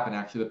see that happen,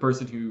 actually, the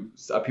person who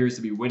appears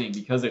to be winning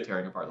because they're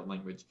tearing apart the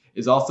language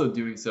is also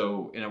doing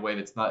so in a way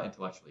that's not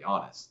intellectually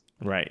honest.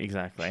 Right.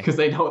 Exactly. Because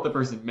they know what the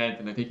person meant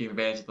and they're taking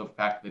advantage of the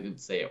fact that they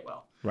didn't say it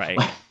well. Right.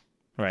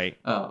 Right.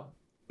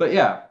 But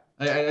yeah,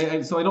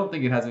 so I don't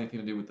think it has anything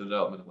to do with the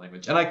development of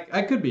language. And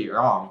I could be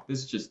wrong. This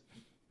is just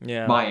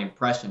my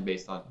impression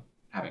based on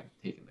having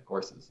taken the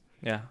courses.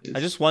 Yeah. I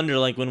just wonder,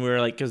 like, when we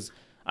were like, because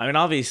I mean,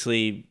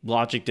 obviously,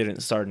 logic didn't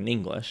start in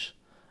English.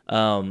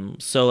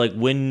 So like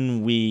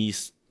when we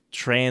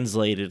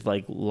translated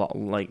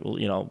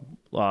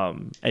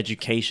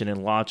education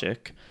and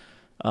logic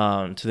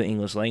to the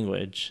English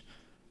language,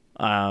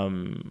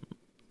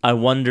 I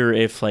wonder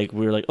if like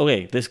we were like,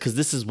 okay,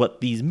 this is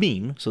what these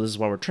mean, so this is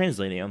why we're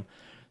translating them.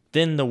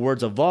 Then the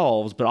words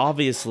evolves, but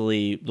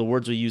obviously the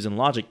words we use in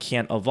logic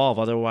can't evolve,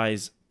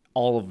 otherwise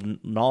all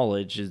of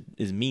knowledge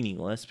is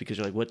meaningless, because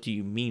you're like, what do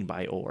you mean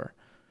by or?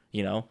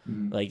 You know,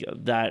 like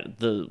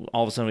that.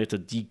 All of a sudden we have to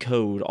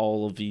decode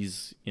all of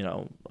these. You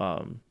know,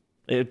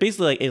 it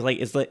basically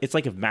it's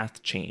like if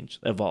math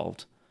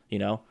evolved. You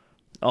know,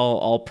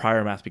 all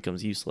prior math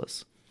becomes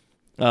useless.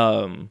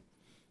 So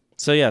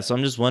yeah, so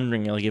I'm just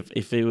wondering, like,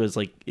 if it was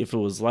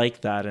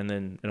like that and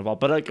then it evolved.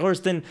 But of course,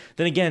 then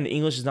again,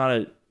 English is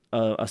not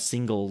a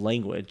single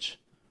language.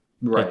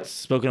 Right. It's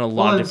spoken a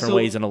lot of different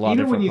ways in a lot of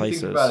different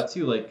places. Even when you think about it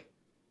too, like.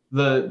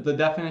 The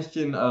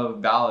definition of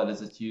valid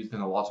is it's used in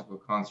a logical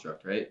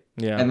construct, right?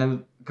 Yeah. And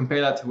then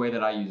compare that to the way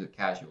that I use it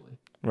casually.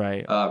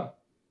 Right.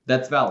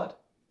 That's valid.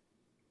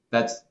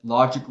 That's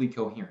logically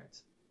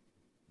coherent.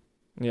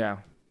 Yeah.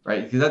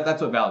 Right? Because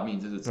that's what valid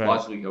means, is it's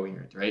logically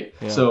coherent, right?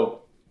 Yeah.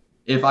 So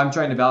if I'm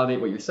trying to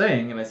validate what you're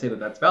saying and I say that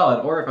that's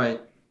valid, or if I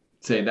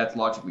say that's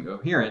logically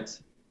coherent,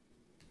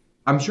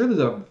 I'm sure there's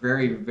a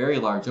very, very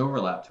large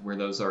overlap to where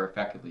those are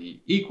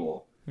effectively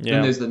equal. Yeah.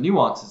 And there's the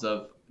nuances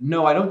of,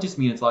 no, I don't just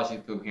mean it's logically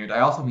coherent. I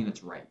also mean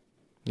it's right.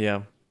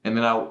 Yeah. And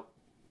then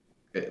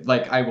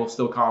I will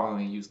still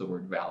commonly use the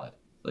word valid.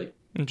 Like,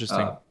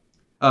 interesting.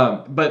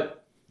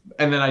 But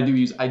then I do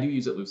use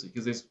it loosely,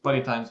 because there's plenty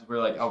of times where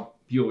like, oh,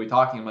 people will be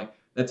talking, I'm like,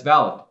 that's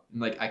valid,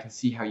 and like I can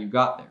see how you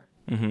got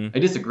there. Mm-hmm. I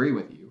disagree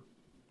with you.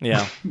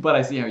 Yeah. But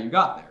I see how you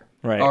got there.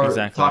 Right. Or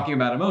exactly. talking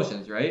about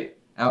emotions, right?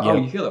 Oh,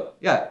 you feel it.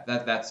 Yeah,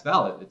 that's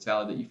valid. It's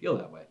valid that you feel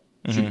that way.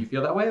 Should you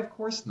feel that way? Of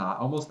course not.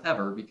 Almost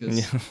ever,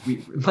 because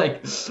we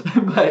like.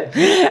 But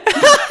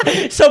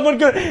someone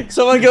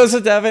goes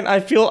to Devin.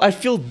 I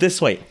feel this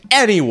way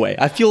anyway.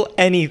 I feel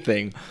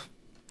anything.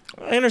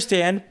 I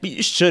understand, but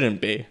you shouldn't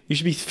be. You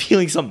should be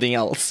feeling something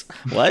else.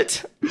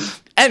 What?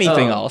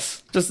 Anything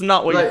else, just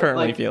not what you're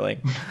currently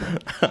feeling.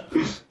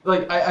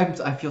 Like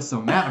I feel so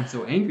mad. I'm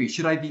so angry.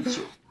 Should I be?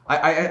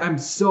 I'm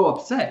so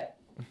upset.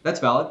 That's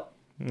valid.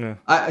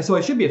 Yeah. So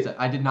I should be upset.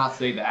 I did not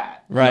say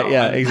that. Right.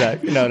 No,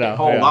 exactly. No.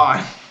 Hold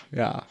on.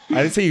 Yeah. I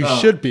didn't say you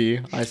should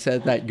be. I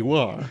said that you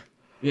are.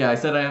 Yeah, I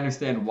said I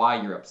understand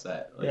why you're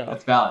upset. Like,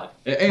 that's valid.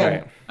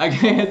 And I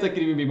guess I could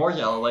even be more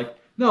shallow. Like,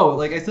 no,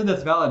 like I said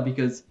that's valid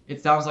because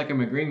it sounds like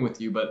I'm agreeing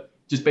with you, but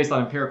just based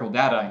on empirical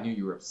data, I knew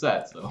you were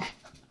upset, so.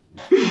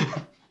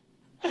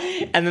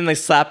 And then they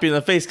slap you in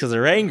the face because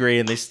they're angry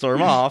and they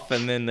storm off,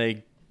 and then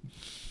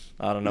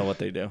I don't know what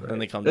they do. Right. Then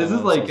they come down. This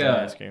is like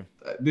ice cream.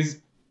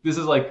 This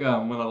is like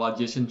when a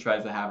logician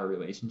tries to have a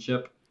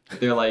relationship.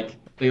 They're like,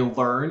 they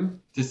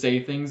learn to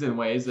say things in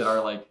ways that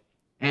are like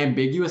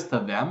ambiguous to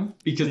them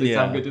because they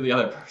sound good to the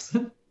other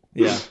person.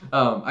 Yeah.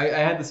 I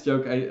had this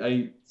joke.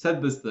 I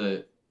said this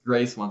to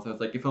Grace once. I was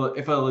like, if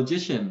a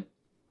logician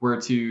were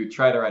to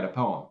try to write a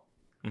poem,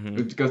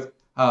 it goes,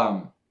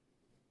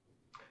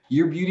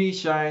 your beauty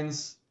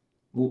shines,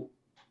 well,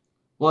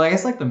 I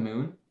guess like the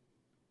moon,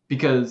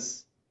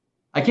 because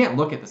I can't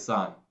look at the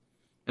sun.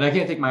 And I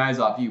can't take my eyes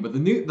off you, but the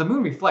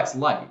moon reflects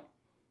light.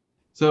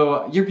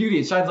 So your beauty,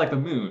 it shines like the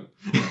moon.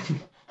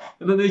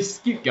 And then they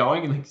just keep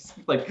going and they just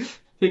keep like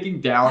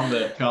taking down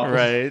the couple.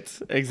 Right,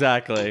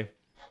 exactly.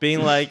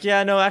 Being like,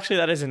 yeah, no, actually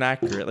that isn't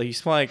accurate. Like, you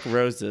smell like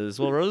roses.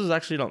 Well, roses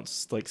actually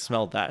don't like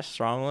smell that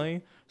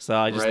strongly. So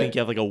I just think you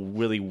have like a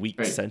really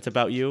weak scent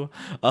about you.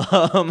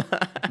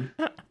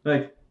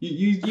 Like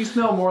you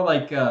smell more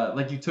like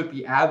you took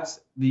the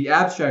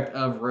abstract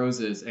of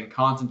roses and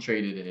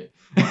concentrated it.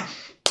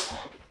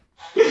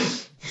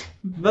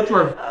 That's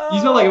where you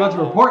smell like a bunch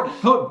of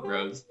potent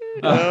Rose.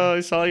 Oh,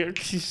 you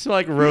smell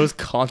like rose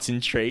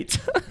concentrate.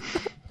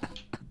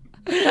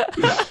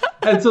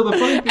 And so the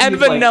funny thing and is,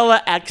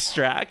 vanilla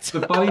extract.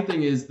 The funny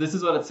thing is, this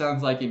is what it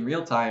sounds like in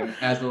real time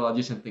as the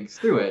logician thinks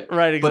through it.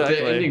 Right, exactly.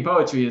 But the ending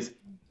poetry is,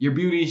 your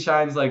beauty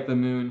shines like the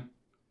moon.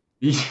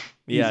 You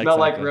smell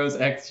like rose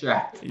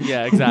extract.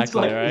 Yeah,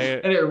 exactly,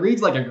 right? And it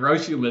reads like a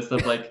grocery list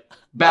of like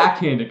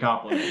backhanded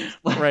compliments.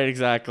 Right,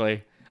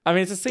 exactly. I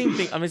mean, it's the same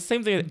thing. It's the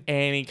same thing with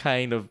any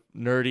kind of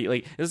nerdy,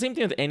 like it's the same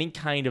thing with any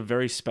kind of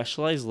very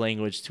specialized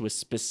language to a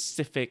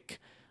specific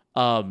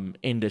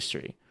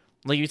industry.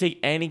 Like you take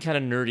any kind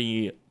of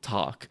nerdy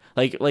talk,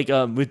 like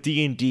with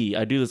D&D,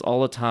 I do this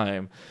all the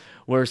time,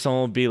 where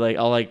someone will be like,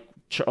 I'll like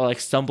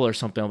stumble or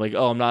something. I'm like,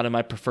 oh, I'm not in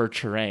my preferred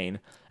terrain,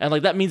 and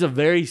like that means a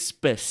very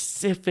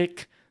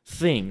specific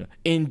thing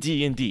in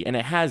D&D, and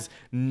it has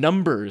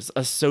numbers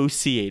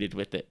associated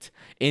with it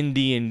in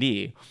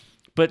D&D.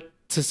 But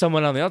to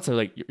someone on the outside,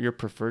 like your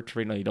preferred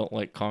terrain, no, you don't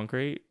like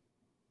concrete.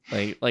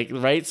 Like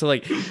right, so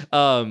like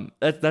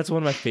that's one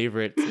of my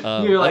favorites.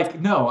 You're like,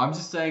 no, I'm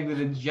just saying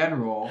that in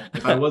general,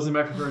 if I was in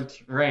my preferred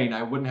terrain,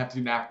 I wouldn't have to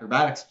do an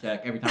acrobatics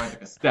check every time I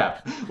took a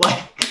step.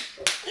 Like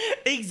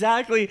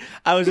exactly.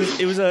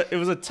 It was a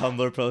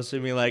Tumblr post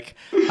of me like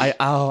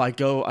I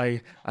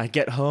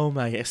get home,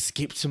 I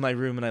escape to my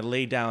room and I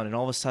lay down and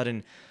all of a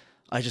sudden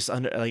I just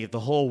the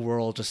whole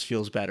world just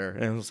feels better.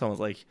 And someone's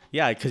like,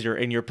 yeah, because you're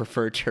in your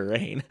preferred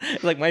terrain.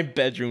 Like my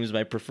bedroom is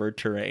my preferred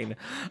terrain.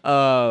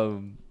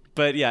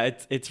 But yeah,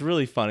 it's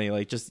really funny.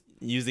 Like just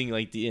using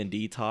like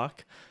D&D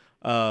talk,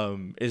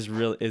 it's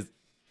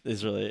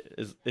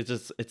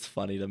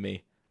funny to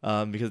me.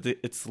 Because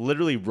it's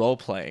literally role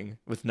playing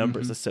with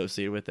numbers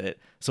associated with it,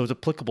 so it's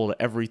applicable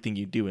to everything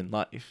you do in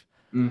life.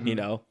 You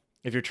know,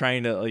 if you're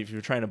trying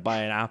to buy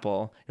an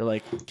apple, you're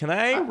like, can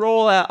I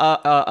roll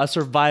a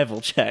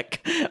survival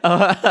check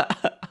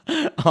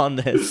on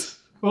this?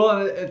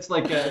 Well, it's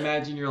like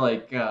imagine you're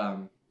like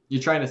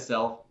you're trying to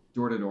sell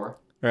door to door.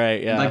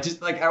 Right, yeah. Like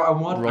just like I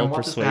want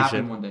this to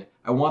happen one day.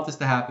 I want this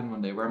to happen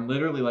one day where I'm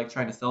literally like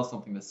trying to sell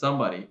something to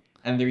somebody,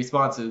 and the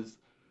response is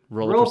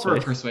roll for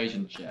a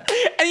persuasion check.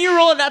 And you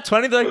roll a nat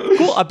 20, they're like,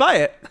 cool, I buy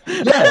it.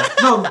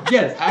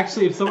 Yes.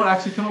 Actually, if someone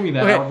actually told me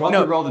that, I would want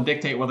the roll to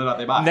dictate whether or not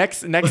they buy.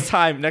 Next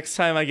time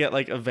I get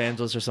like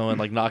evangelist or someone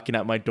like knocking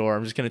at my door,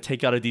 I'm just gonna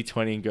take out a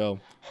d20 and go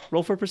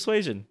roll for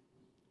persuasion.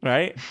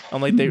 Right?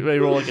 I'm like they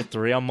roll like a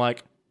 3. I'm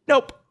like,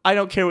 nope, I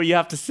don't care what you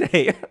have to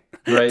say.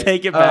 Right.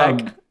 Take it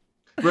back.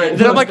 Right.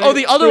 Then I'm like, oh,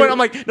 the other one. I'm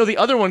like, no, the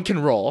other one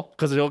can roll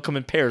because it'll come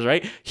in pairs,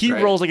 right? He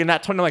rolls like a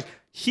nat 20. I'm like,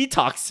 he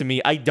talks to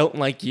me. I don't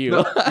like you.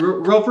 No,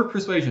 roll for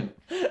persuasion.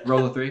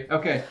 Roll a 3.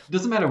 Okay.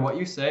 Doesn't matter what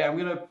you say. I'm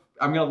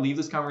gonna leave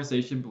this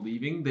conversation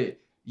believing that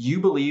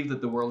you believe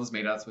that the world is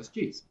made out of Swiss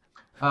cheese.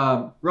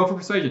 Roll for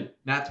persuasion.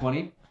 Nat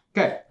 20.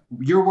 Okay.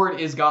 Your word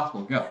is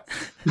gospel. Go.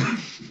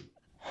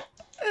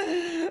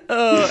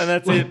 Oh, and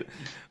that's it.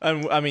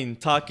 I mean,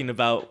 talking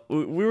about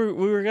we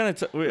were gonna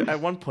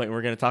at one point we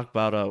were gonna talk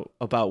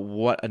about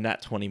what a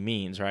nat 20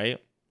 means,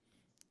 right?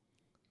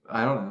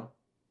 I don't know.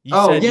 You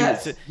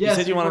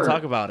said you want to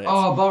talk about it.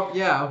 Oh, but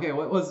yeah, okay.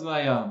 What was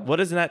my What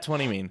does nat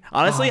 20 mean?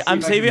 Honestly,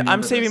 I'm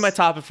saving my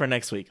topic for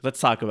next week. Let's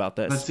talk about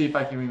this. Let's see if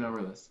I can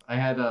remember this. I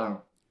had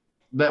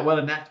that what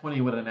a nat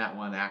 20, what a nat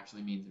 1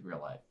 actually means in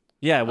real life.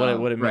 Yeah, what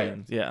it right.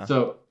 means. Yeah.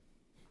 So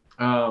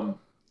I'll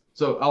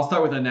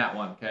start with a nat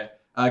 1, okay?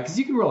 Because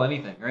you can roll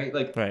anything, right?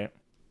 Like right.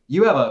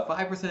 You have a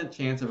 5%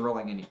 chance of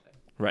rolling anything.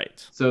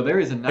 Right. So there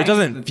is a 90% It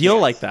doesn't feel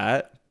chance, like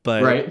that,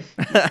 but right.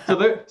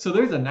 so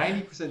there's a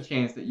 90%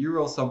 chance that you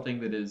roll something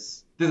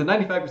there's a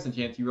 95%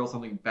 chance you roll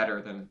something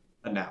better than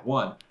a nat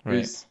 1.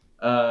 There's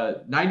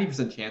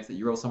 90% chance that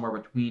you roll somewhere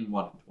between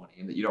 1 and 20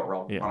 and that you don't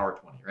roll 1 or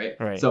 20, right?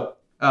 Right. So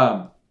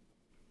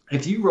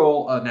if you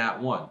roll a nat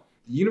 1,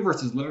 the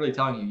universe is literally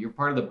telling you you're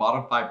part of the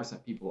bottom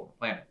 5% people on the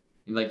planet.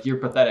 And like you're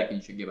pathetic and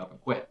you should give up and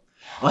quit.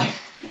 Like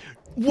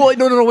what?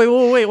 No,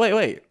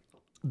 wait.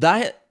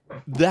 That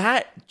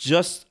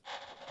just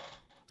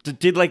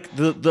did like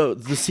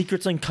the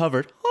secrets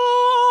uncovered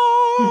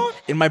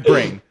in my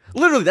brain.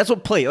 Literally, that's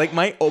what played. Like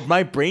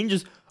my brain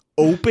just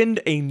opened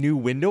a new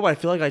window. I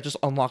feel like I just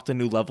unlocked a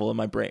new level in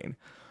my brain.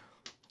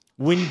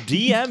 When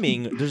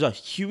DMing, there's a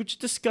huge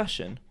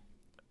discussion.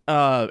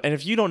 And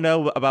if you don't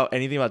know about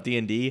anything about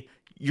D&D,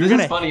 you're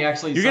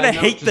gonna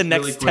hate the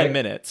next 10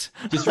 minutes.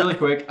 Just really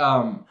quick.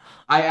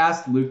 I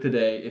asked Luke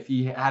today if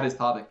he had his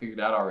topic figured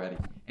out already.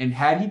 And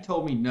had he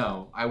told me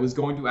no, I was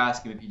going to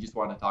ask him if he just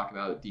wanted to talk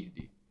about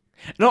D&D.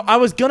 No, I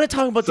was gonna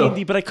talk about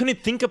D&D, but I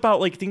couldn't think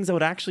about like things that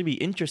would actually be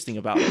interesting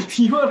about it.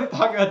 You want to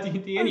talk about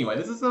D&D anyway?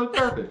 This is so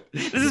perfect.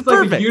 This is Like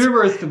perfect. the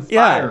universe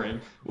conspiring.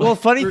 Yeah. Well,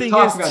 funny thing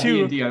is about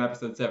too. D&D on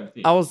episode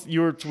 17. We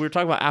were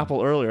talking about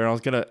Apple earlier, and I was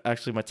gonna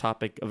actually my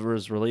topic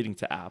was relating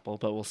to Apple,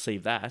 but we'll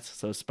save that.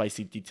 So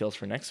spicy details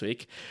for next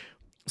week.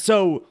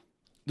 So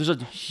there's a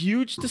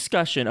huge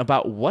discussion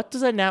about what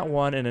does a nat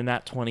 1 and a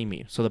nat 20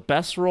 mean. So the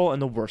best roll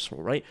and the worst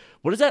roll, right?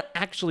 What does that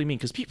actually mean?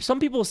 Because some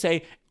people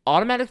say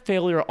automatic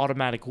failure or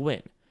automatic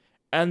win.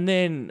 And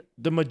then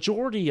the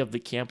majority of the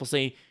camp will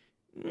say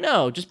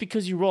No, just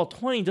because you roll a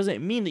 20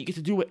 doesn't mean that you get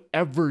to do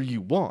whatever you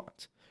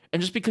want.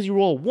 And just because you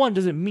roll a 1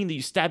 doesn't mean that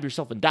you stab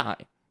yourself and die.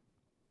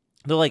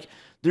 They're like,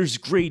 there's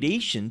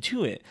gradation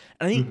to it.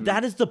 And I think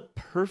that is the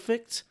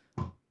perfect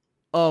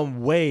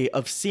way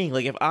of seeing.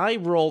 Like if I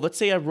roll, let's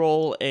say I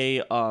roll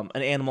an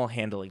animal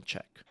handling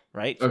check,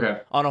 right?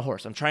 Okay. On a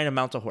horse. I'm trying to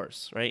mount a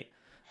horse, right?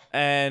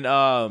 And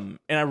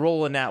I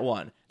roll a nat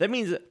 1. That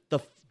means that the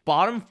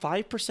bottom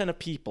 5% of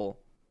people,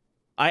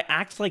 I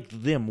act like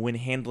them when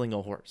handling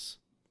a horse.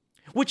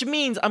 Which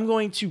means I'm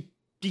going to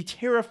be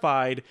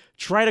terrified,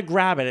 try to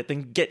grab at it,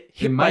 then get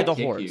hit by the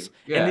horse.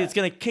 And it's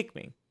going to kick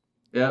me.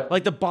 Yeah.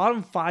 Like the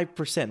bottom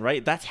 5%,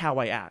 right? That's how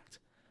I act,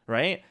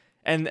 right?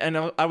 And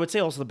I would say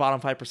also the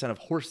bottom 5% of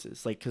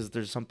horses, like, because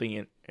there's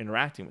something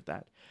interacting with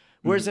that.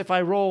 Whereas if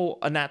I roll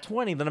a nat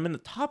 20, then I'm in the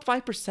top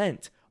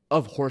 5%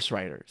 of horse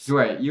riders.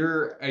 Right.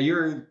 You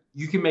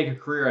can make a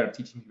career out of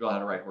teaching people how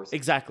to ride horses.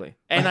 Exactly.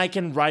 And I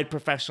can ride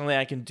professionally.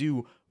 I can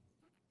do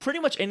pretty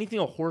much anything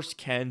a horse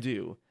can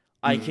do.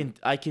 I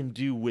can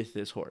do with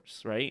this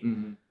horse, right?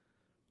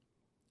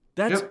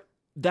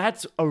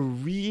 That's a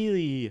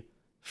really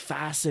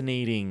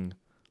fascinating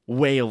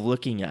way of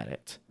looking at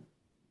it.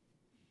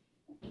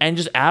 And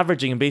just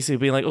averaging and basically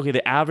being like, okay,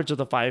 the average of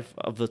the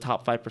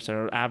top 5%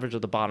 or average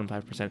of the bottom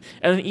 5%. And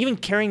then even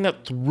carrying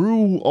that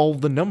through all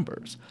the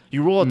numbers.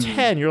 You roll a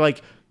 10, you're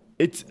like,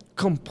 it's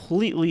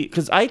completely,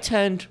 because I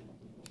tend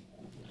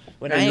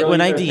when I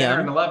DM 10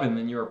 or 11,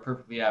 then you're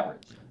perfectly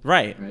average.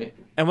 Right.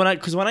 And when I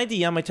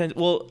DM, I tend,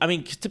 well, I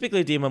mean, typically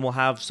a DM will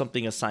have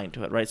something assigned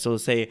to it, right? So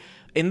say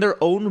in their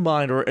own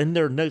mind or in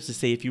their notes to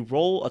say if you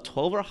roll a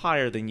 12 or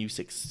higher, then you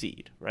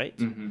succeed, right?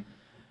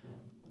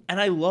 And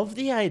I love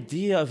the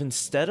idea of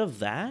instead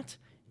of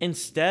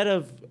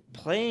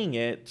playing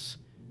it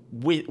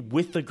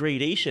with the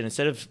gradation,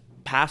 instead of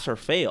pass or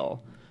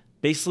fail,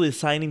 basically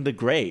assigning the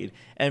grade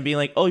and being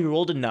like, oh, you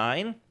rolled a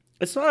 9.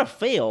 It's not a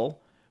fail,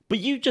 but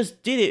you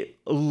just did it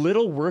a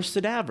little worse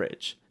than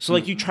average. So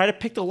like you try to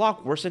pick the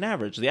lock worse than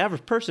average. The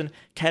average person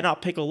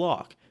cannot pick a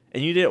lock.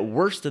 And you did it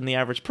worse than the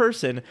average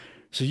person.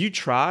 So you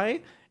try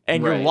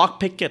and your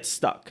lock pick gets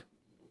stuck.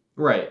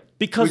 Right.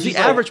 Because the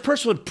average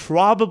person would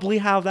probably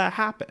have that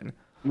happen.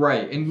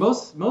 Right. And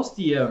most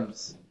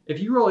DMs, if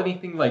you roll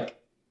anything like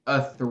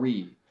a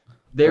 3,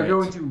 they're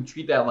going to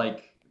treat that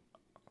like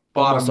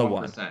bottom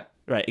 1%.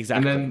 Right,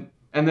 exactly.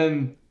 And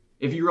then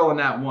if you roll a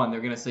nat 1,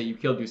 they're going to say you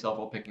killed yourself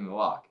while picking the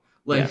lock.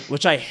 Like,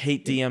 which I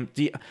hate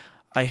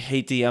I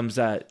hate DMs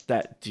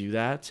that do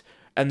that.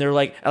 And they're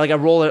like I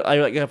roll it,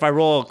 if I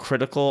roll a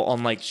critical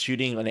on like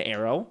shooting an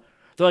arrow,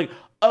 they're like,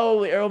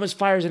 oh, the arrow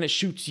misfires and it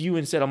shoots you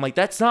instead. I'm like,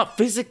 that's not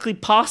physically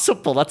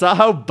possible. That's not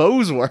how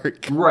bows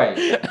work. Right.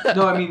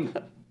 No, I mean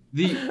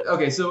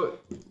so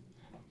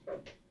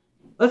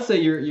let's say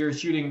you're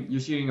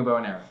shooting a bow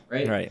and arrow,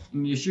 right? Right.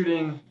 And you're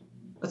shooting,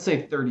 let's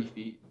say 30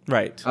 feet.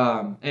 Right.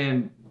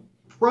 And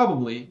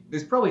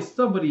there's probably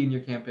somebody in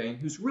your campaign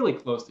who's really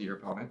close to your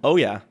opponent. Oh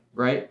yeah.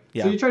 Right?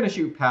 Yeah. So you're trying to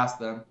shoot past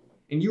them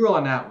and you roll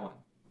a nat 1.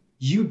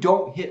 You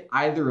don't hit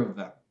either of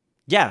them.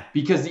 Yeah.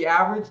 Because the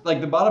average, like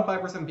the bottom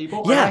 5% of people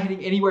are not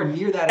hitting anywhere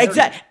near that area.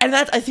 Exactly. And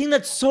I think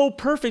that's so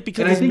perfect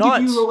because and I think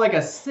if you roll like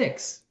a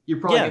 6, you're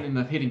probably going to end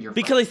up hitting your friend.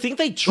 Because I think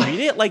they treat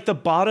it like the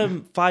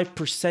bottom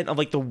 5% of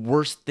like the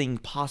worst thing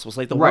possible. It's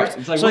like the right. worst.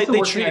 It's like, so what's the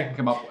worst thing I can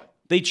come up with?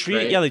 They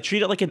treat it, they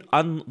treat it like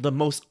the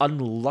most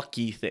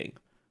unlucky thing.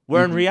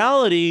 Where in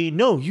reality,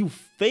 no, you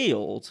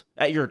failed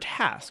at your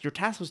task. Your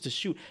task was to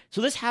shoot. So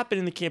this happened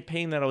in the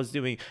campaign that I was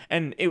doing,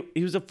 and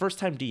he was a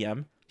first-time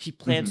DM. He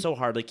planned so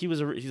hard. Like he's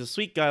a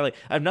sweet guy. Like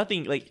I have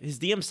nothing. Like his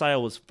DM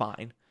style was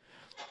fine,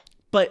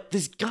 but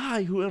this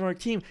guy who on our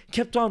team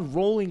kept on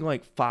rolling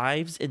like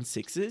 5s and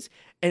 6s,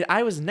 and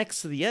I was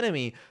next to the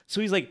enemy. So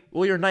he's like,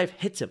 "Well, your knife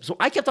hits him." So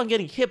I kept on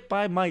getting hit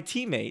by my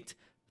teammate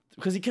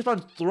because he kept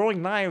on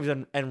throwing knives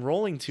and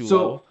rolling too low.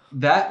 So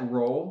that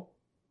roll,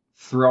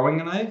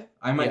 throwing a knife,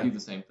 I might do the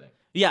same thing.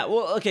 Yeah,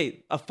 well,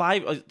 okay, a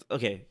 5,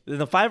 okay,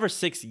 in a 5 or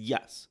 6,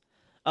 yes.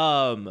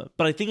 But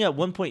I think at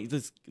one point,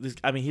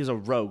 he's a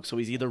rogue, so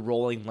he's either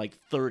rolling like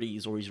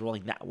 30s or he's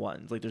rolling nat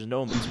 1s. Like, there's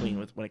no in between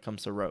when it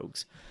comes to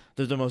rogues.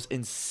 They're the most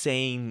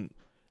insane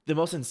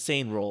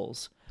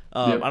rolls.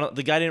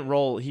 The guy didn't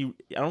roll. I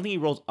don't think he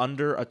rolled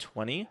under a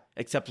 20,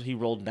 except he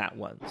rolled nat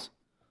 1s.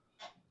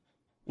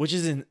 Which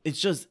is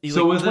it's just.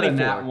 So like was 24. It a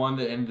nat 1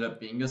 that ended up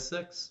being a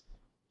 6?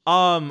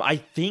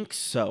 I think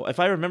so. If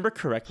I remember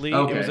correctly.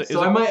 Okay.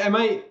 I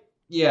might.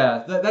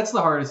 Yeah, that's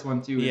the hardest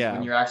one too. Is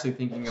when you're actually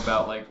thinking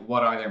about like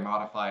what are their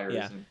modifiers.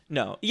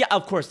 Yeah. Yeah,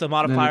 of course the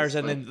modifiers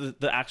and then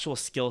the actual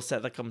skill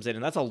set that comes in,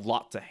 and that's a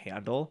lot to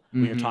handle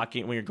when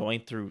you're going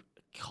through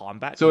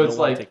combat. So it's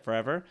like take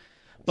forever.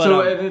 But,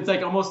 so it's like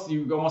you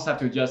almost have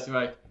to adjust to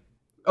like,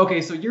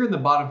 okay, so you're in the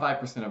bottom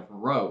 5% of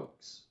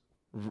rogues.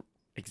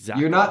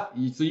 Exactly. You're not.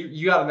 So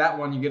you got in that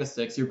one, you get a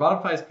 6. You're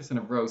bottom 5%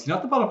 of rogues. You're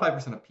not the bottom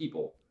 5% of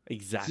people.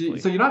 Exactly.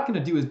 So you're not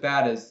going to do as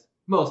bad as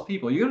most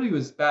people. You're going to do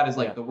as bad as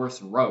like the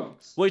worst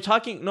rogues. Well, you're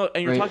talking about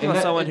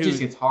someone who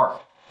just gets hard,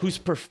 who's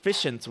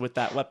proficient with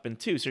that weapon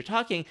too. So you're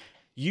talking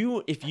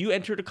if you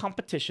entered a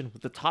competition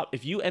with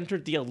if you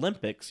entered the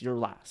Olympics, you're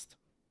last.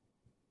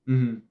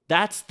 Mm-hmm.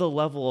 That's the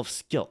level of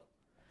skill,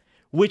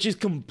 which is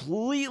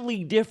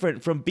completely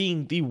different from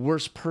being the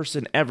worst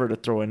person ever to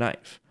throw a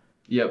knife,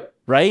 Yep.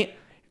 right?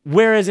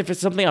 Whereas if it's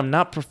something I'm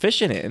not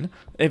proficient in,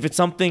 if it's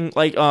something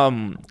like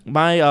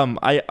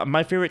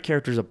my favorite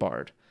character is a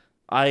bard.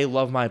 I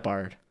love my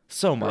bard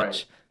so much.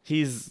 Right.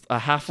 He's a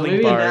So halfling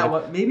maybe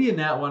bard. maybe in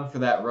that one for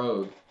that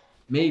rogue,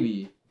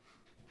 maybe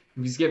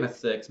if he's getting a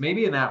 6.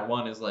 Maybe in that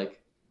one is like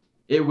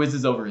it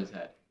whizzes over his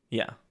head.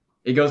 Yeah.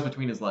 It goes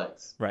between his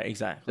legs. Right.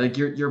 Exactly. Like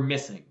you're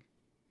missing,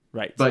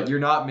 Right. but you're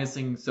not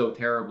missing so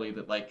terribly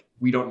that like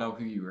we don't know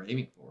who you were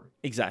aiming for.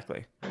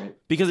 Exactly. Right.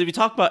 Because if you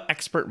talk about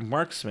expert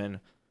marksmen,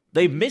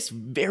 they miss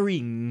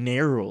very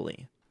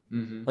narrowly.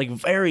 Mm-hmm. Like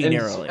very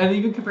narrowly. And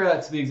even compare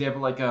that to the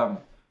example like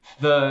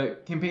the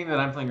campaign that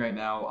I'm playing right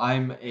now.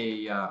 I'm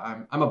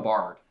a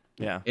bard.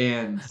 Yeah.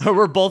 And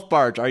we're both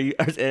bards. Is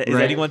Right.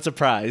 anyone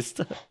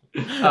surprised?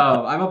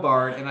 I'm a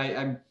bard,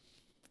 and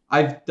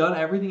I've done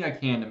everything I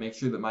can to make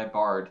sure that my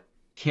bard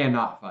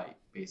cannot fight.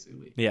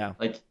 Basically, Yeah.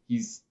 like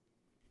he's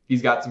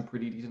got some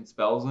pretty decent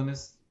spells in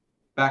his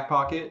back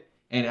pocket,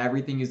 and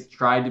everything is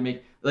tried to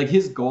make like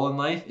his goal in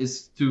life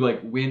is to like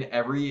win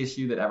every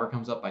issue that ever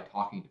comes up by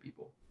talking to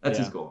people. That's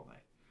his Yeah. goal in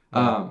life.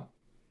 Yeah.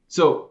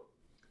 So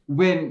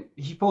when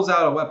he pulls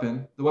out a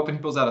weapon, the weapon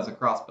he pulls out is a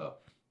crossbow.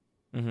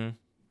 Mm-hmm.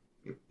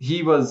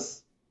 He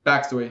was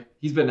backstory.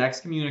 He's been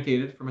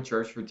excommunicated from a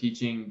church for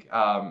teaching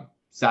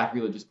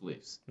sacrilegious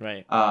beliefs.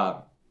 Right.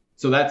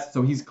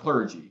 So he's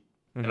clergy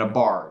and a Mhm.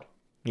 bard.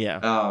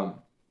 Yeah.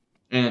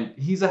 And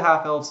he's a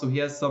half elf, so he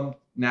has some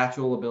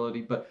natural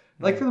ability. But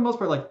like for the most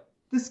part, like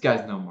this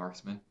guy's no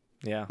marksman.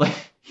 Yeah. Like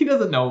he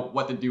doesn't know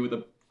what to do with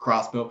a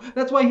crossbow.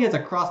 That's why he has a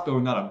crossbow,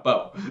 not a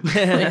bow.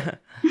 Like,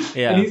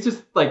 Yeah. And he's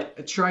just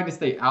like trying to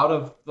stay out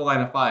of the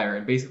line of fire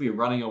and basically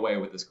running away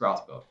with his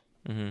crossbow.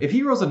 Mhm. If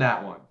he rolls a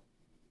nat 1,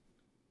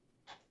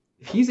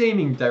 if he's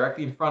aiming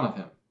directly in front of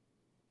him,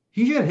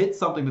 he should hit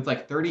something that's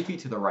like 30 feet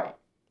to the right.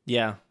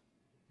 Yeah.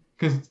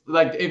 Because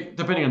like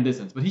depending on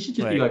distance, but he should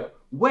just be Right. like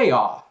way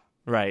off,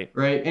 Right.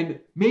 right? And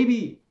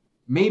maybe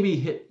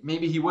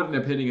he wouldn't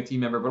have hitting a team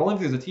member, but only if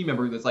there's a team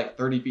member that's like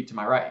 30 feet to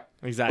my right.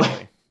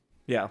 Exactly.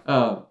 Yeah.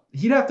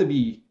 He'd have to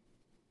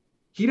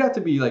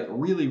be like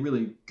really,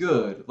 really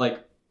good.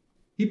 Like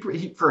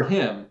for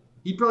him,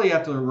 he'd probably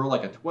have to roll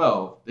like a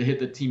 12 to hit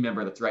the team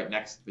member that's right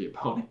next to the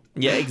opponent.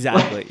 Yeah.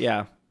 Exactly.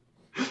 Yeah.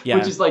 Yeah.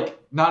 Which is like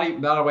not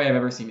a way I've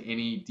ever seen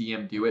any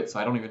DM do it. So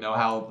I don't even know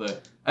how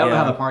I don't know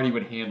how the party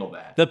would handle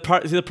that. The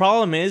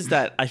problem is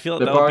that I feel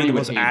The that would be party the would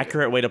most hate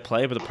accurate way to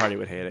play, but the party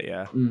would hate it.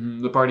 Yeah.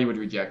 The party would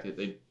reject it.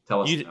 They'd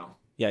tell us no.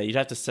 Yeah. You'd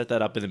have to set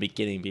that up in the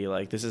beginning. Be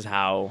like, this is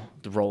how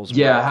the roles.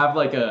 Yeah,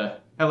 work.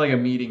 have like a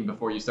meeting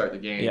before you start the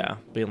game. Yeah.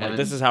 Being like, And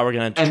this then- is how we're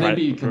gonna try. and then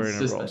be we're gonna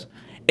consistent, roles.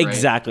 right?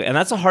 Exactly, and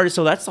that's the hardest.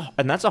 So that's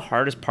the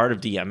hardest part of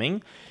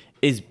DMing,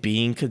 is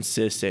being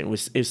consistent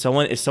with if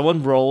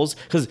someone rolls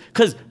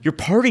because your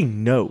party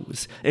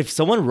knows if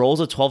someone rolls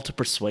a 12 to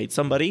persuade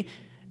somebody,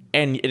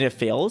 and it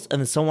fails,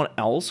 and then someone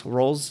else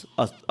rolls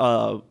a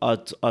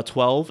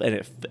 12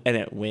 and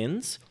it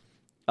wins,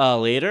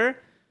 later,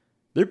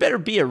 there better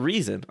be a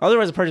reason.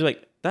 Otherwise, the party's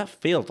like, that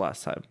failed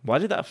last time. Why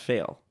did that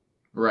fail?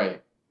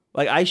 Right.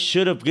 Like I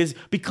should have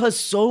because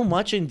so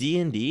much in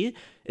D&D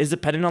is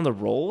dependent on the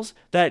rolls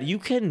that you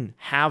can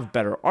have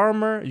better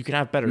armor, you can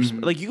have better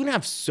like you can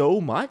have so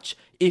much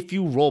if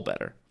you roll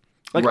better.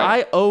 Like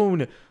Right. I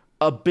own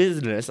a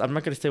business, I'm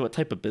not going to say what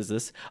type of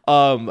business,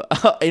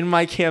 in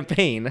my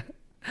campaign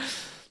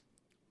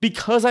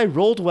because I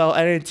rolled well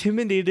and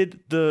intimidated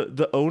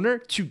the owner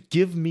to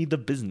give me the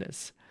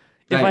business.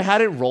 If I Nice.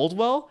 hadn't rolled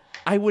well,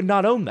 I would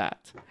not own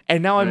that.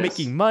 And now I'm Nice.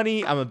 making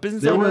money. I'm a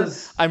business There owner.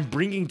 was- I'm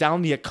bringing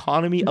down the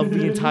economy of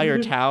the entire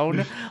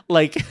town.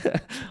 Like,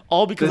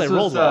 all because I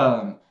rolled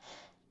well.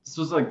 This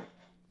was like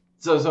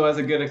so as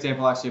a good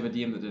example actually of a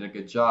DM that did a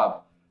good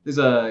job. There's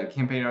a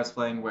campaign I was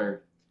playing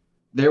where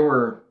there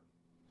were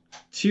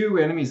 2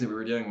 enemies that we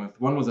were dealing with.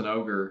 One was an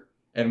ogre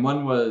and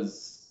one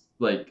was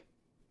like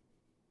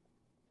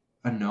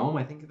a gnome.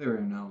 I think they were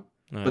a gnome.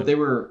 But they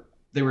were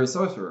a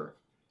sorcerer.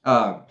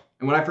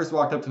 And when I first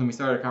walked up to them, we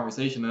started a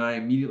conversation, and I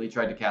immediately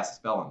tried to cast a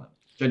spell on them.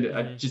 Tried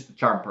to just a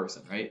charm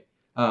person, right?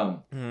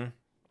 Mhm. And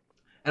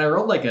I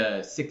rolled like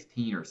a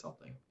 16 or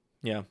something.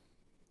 Yeah.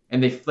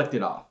 And they flicked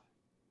it off.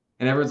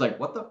 And everyone's like,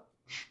 what the?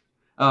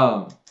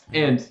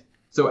 And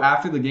so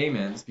after the game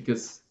ends,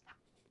 because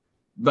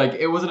like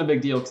it wasn't a big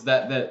deal, because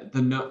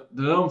the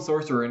gnome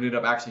sorcerer ended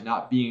up actually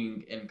not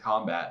being in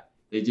combat.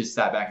 They just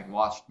sat back and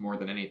watched more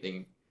than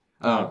anything.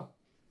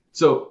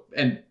 So,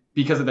 and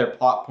because of their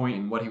plot point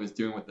and what he was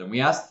doing with them, we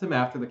asked him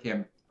after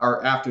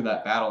after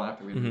that battle,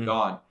 after we moved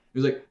on. He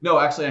was like, no,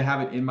 actually, I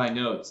have it in my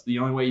notes. The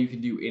only way you can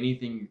do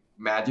anything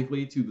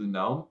magically to the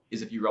gnome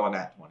is if you roll a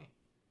nat 20.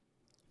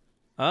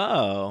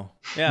 Oh.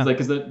 Yeah. He's like,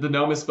 because the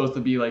gnome is supposed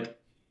to be like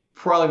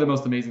probably the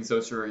most amazing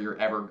sorcerer you're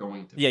ever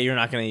going to. Yeah, you're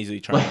not going to easily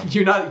try them. Like,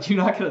 you're not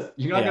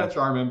gonna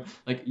charm him.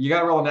 Like you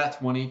gotta roll a nat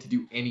 20 to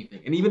do anything.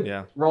 And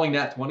even rolling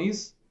nat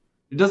 20s,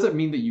 it doesn't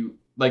mean that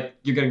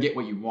you're gonna get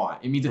what you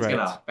want. It means it's Right.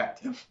 gonna affect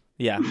him.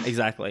 Yeah,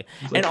 exactly.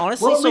 It's And like,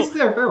 honestly, well, at so least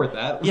they're fair with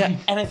that. yeah,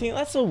 and I think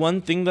that's the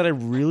one thing that I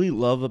really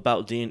love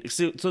about D&D.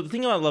 So the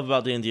thing I love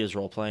about D&D is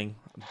role playing.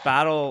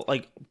 Battle,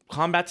 like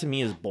combat, to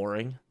me is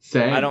boring.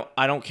 Same.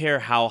 I don't care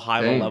how high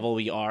of a Same. level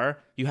we are.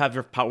 You have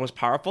your most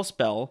powerful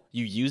spell.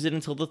 You use it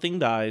until the thing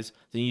dies.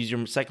 Then you use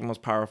your second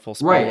most powerful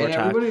spell Right, or and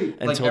attack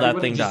until that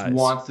everybody thing just dies.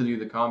 wants to do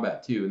the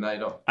combat too, and I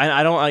don't.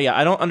 I don't. Yeah,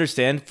 I don't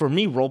understand. For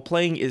me, role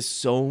playing is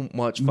so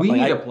much fun. We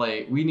Like, need to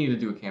play. We need to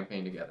do a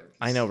campaign together.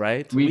 I know,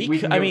 right? We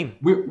can I go- mean,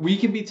 we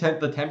can be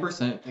the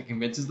 10% that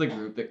convinces the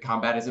group that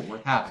combat isn't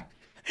worth having.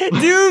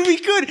 dude, we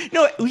could.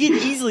 No, we can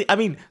easily. I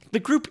mean, the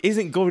group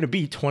isn't going to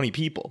be 20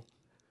 people.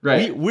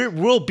 Right.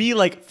 We'll be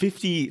like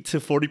 50 to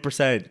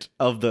 40%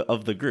 of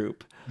the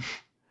group.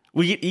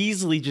 We could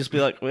easily just be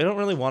like, we don't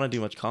really want to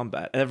do much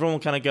combat, and everyone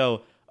will kind of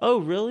go, "Oh,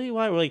 really?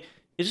 Why?" We're like,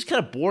 it's just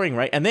kind of boring,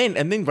 right? And then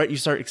right, you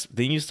start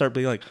being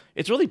like,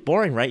 it's really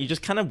boring, right? You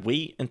just kind of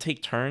wait and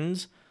take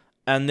turns,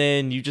 and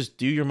then you just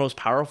do your most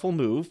powerful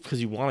move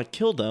because you want to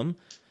kill them.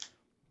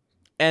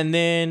 And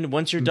then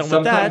once you're done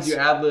with that, sometimes you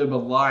ad lib a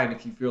line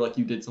if you feel like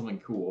you did something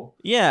cool.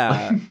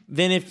 yeah.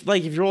 Then if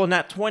you roll a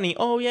nat 20,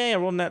 oh yeah, I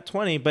rolled a nat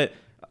 20, but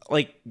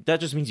like that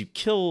just means you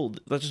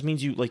killed. That just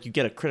means you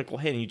get a critical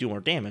hit and you do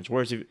more damage.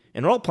 Whereas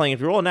in role playing,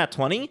 if you roll a nat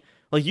 20,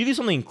 like you do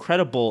something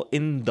incredible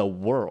in the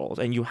world,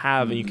 and you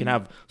can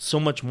have so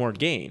much more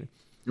gain.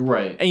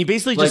 Right. And you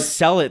basically just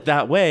sell it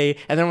that way,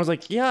 and then everyone's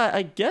like, yeah,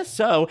 I guess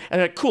so.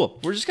 And they're like, cool,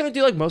 we're just gonna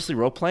do like mostly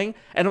role playing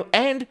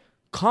and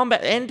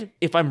combat. And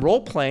if I'm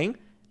role playing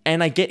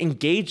and I get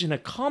engaged in a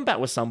combat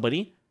with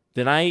somebody,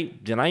 then I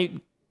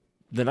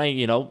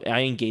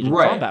engage in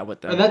combat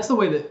with them. And that's the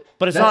way that.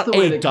 But it's that's not the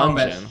way a that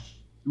dungeon.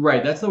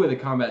 Right. That's the way the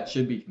combat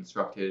should be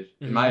constructed,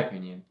 in my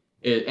opinion.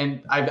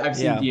 And I've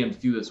seen DMs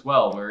do this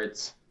well, where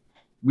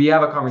we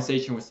have a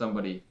conversation with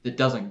somebody that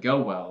doesn't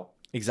go well,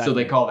 Exactly. so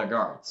they call their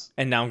guards.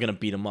 And now I'm gonna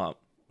beat them up.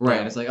 Right.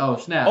 And it's like, oh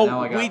snap! Oh,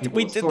 now I got we people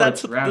with did swords that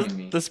to surrounding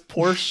me. this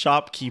poor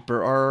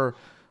shopkeeper. Our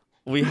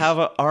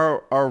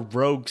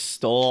rogue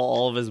stole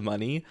all of his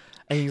money,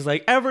 and he's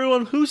like,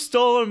 everyone who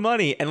stole our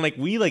money, and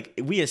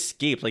we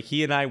escaped. Like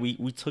he and I,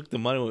 we took the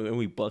money and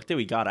we booked it.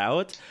 We got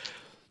out,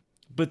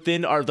 but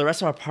then the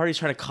rest of our party's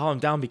trying to calm him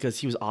down because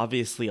he was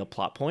obviously a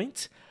plot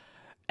point.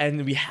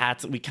 And we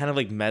kind of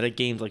like meta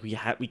games, like we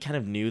kind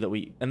of knew that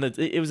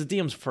it was the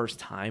DM's first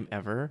time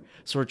ever,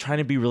 so we're trying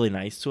to be really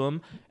nice to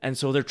him, and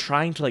so they're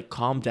trying to like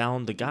calm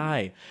down the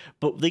guy,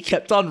 but they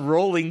kept on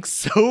rolling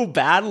so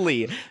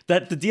badly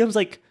that the DM's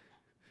like,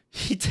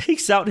 he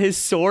takes out his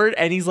sword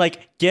and he's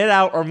like, get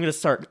out or I'm gonna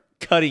start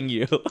cutting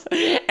you.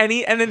 and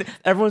then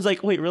everyone's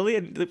like, wait, really?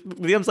 And the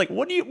DM's like,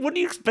 what do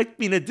you expect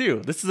me to do?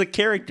 This is a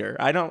character.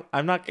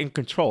 I'm not in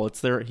control.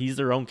 He's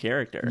their own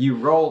character. You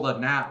rolled a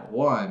nat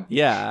 1.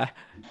 Yeah.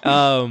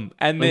 And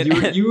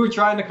then you were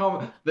trying to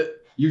calm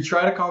you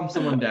try to calm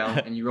someone down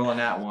and you roll a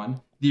nat 1.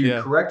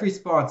 The correct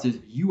response is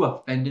you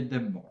offended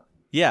them more.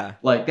 Yeah.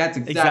 Like that's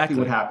exactly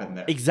what happened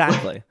there.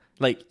 Exactly.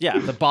 Like, yeah,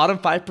 the bottom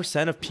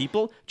 5% of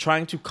people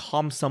trying to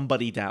calm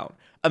somebody down.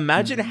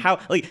 Imagine how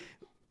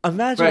how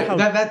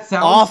that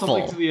sounds awful.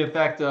 Something to the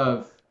effect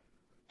of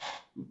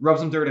rub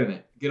some dirt in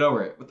it. Get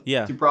over it. What's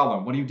your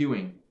problem? What are you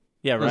doing?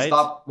 Yeah, right.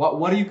 Stop.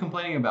 What are you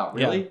complaining about?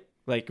 Really? Yeah.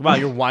 Like, wow,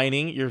 you're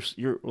whining. You're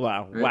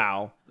wow, right.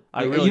 Wow.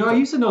 I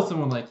used to know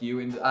someone like you,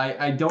 and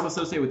I don't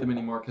associate with them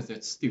anymore because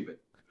they're stupid.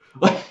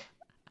 Like,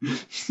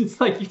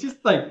 it's like you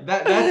just like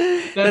that.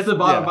 That's the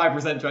bottom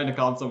 5% trying to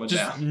calm someone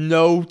just down.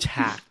 No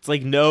tact,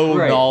 like no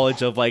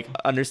knowledge of like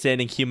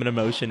understanding human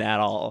emotion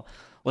at all.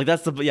 Like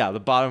that's the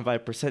bottom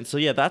 5%. So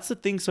yeah, that's the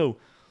thing. So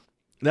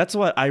that's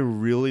what I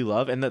really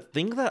love, and the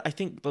thing that I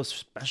think the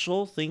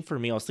special thing for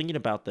me, I was thinking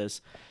about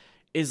this,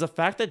 is the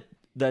fact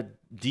that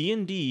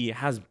D&D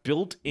has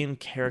built-in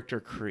character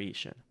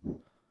creation.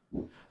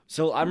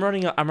 So I'm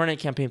running a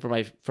campaign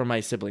for my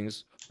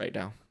siblings right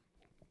now.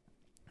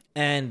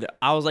 And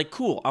I was like,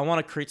 cool, I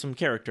want to create some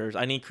characters.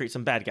 I need to create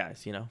some bad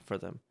guys, for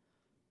them.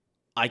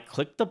 I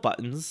clicked the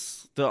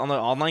buttons on the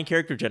online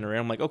character generator.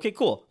 I'm like, okay,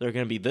 cool. They're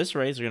going to be this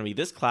race. They're going to be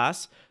this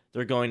class.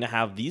 They're going to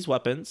have these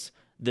weapons.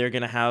 They're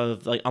going to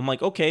have, I'm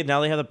like, okay, now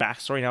they have the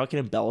backstory. Now I can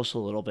embellish a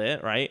little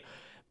bit, right?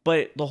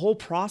 But the whole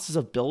process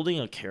of building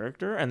a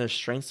character and their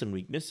strengths and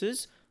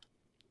weaknesses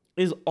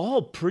is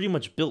all pretty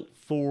much built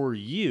for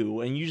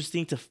you. And you just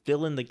need to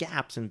fill in the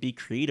gaps and be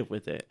creative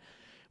with it.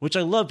 Which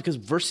I love, because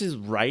versus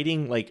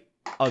writing like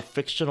a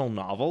fictional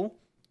novel,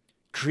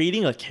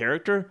 creating a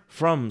character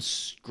from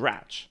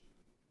scratch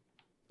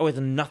with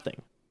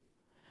nothing,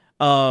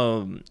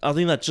 I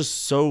think that's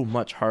just so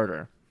much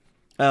harder.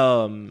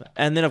 And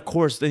then of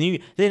course,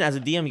 then as a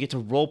DM, you get to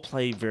role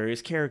play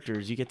various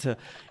characters. You get to,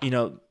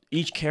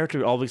 each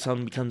character all of a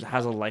sudden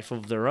has a life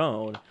of their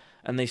own,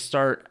 and they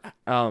start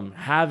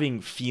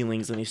having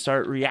feelings, and they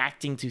start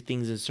reacting to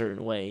things in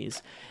certain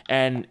ways.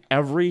 And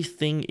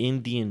everything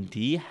in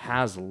D&D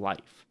has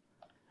life,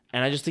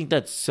 and I just think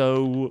that's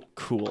so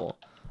cool.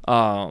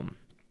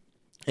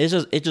 It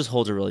just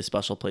holds a really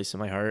special place in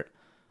my heart.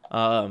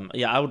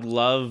 I would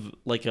love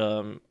like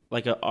an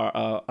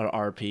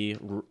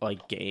RP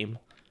like game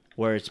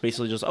where it's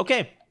basically just,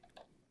 okay,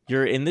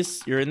 You're in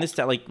this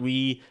that like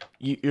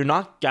you're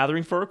not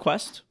gathering for a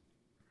quest.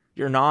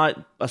 You're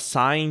not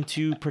assigned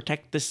to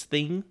protect this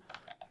thing.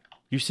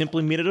 You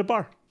simply meet at a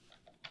bar.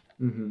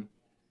 Mm-hmm.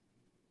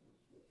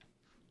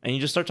 And you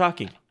just start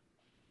talking,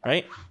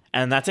 right?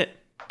 And that's it.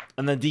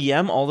 And the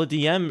DM, all the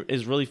DM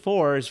is really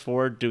is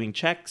for doing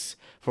checks,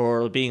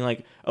 for being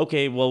like,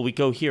 okay, well, we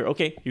go here.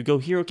 Okay, you go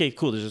here. Okay,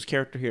 cool. There's this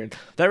character here. And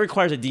that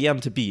requires a DM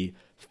to be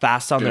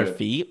fast on their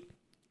feet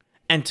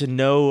and to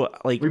know,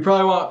 like... We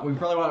probably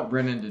want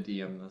Brennan to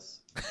DM this.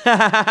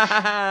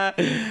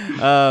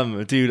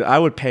 Dude, I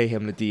would pay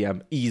him to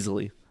DM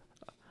easily.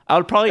 I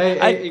would probably...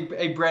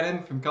 Hey,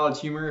 Brennan from College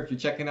Humor, if you're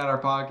checking out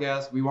our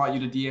podcast, we want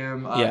you to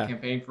DM a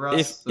campaign for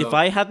us. If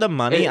I had the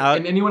money...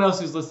 And anyone else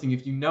who's listening,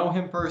 if you know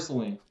him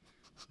personally,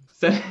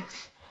 send...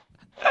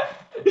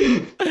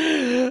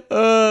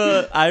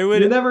 I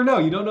would... You never know.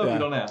 You don't know if you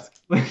don't ask.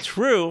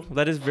 True.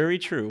 That is very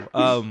true.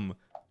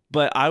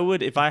 But I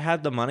would... If I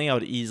had the money, I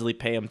would easily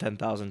pay him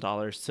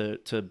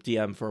 $10,000 to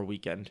DM for a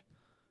weekend.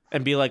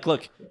 And be like,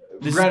 look...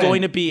 This Brennan, is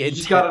going to be... You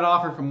just got an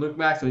offer from Luke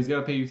Maxwell. He's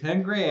going to pay you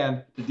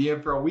 $10,000 to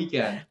DM for a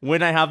weekend.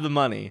 When I have the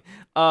money.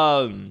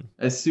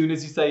 As soon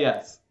as you say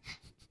yes.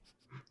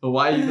 But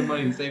why use the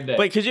money the same day?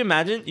 But could you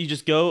imagine? You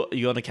go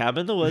on a cabin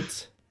in the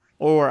woods.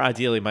 Or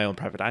ideally my own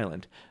private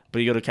island. But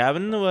you go to a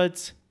cabin in the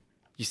woods.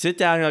 You sit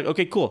down. You're like,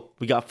 okay, cool.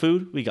 We got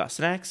food. We got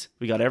snacks.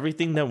 We got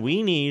everything that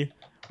we need.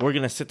 We're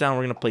going to sit down.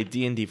 We're going to play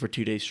D&D for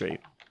 2 days straight.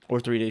 Or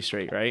 3 days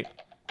straight, right?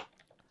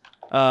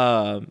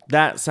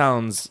 That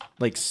sounds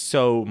like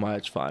so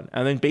much fun.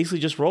 And then basically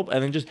just roll,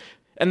 and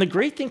the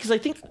great thing, because I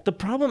think the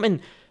problem, and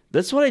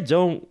that's what I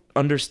don't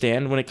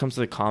understand when it comes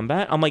to the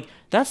combat. I'm like,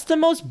 that's the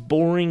most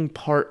boring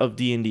part of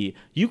D&D.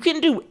 You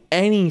can do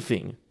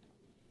anything.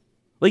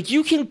 Like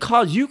you can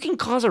cause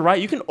a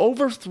riot. You can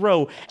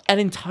overthrow an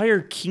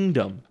entire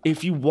kingdom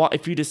if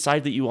you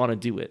decide that you want to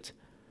do it,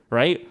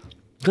 right?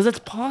 Because it's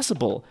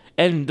possible.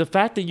 And the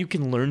fact that you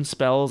can learn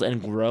spells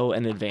and grow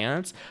and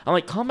advance, I'm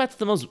like, combat's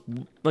the most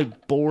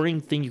like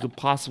boring thing you could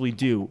possibly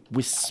do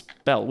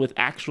with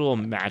actual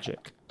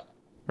magic,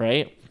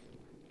 right?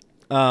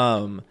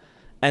 And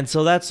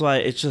so that's why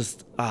it's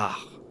just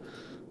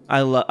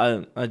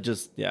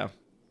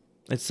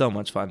it's so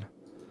much fun.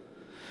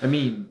 I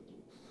mean,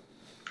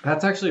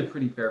 that's actually a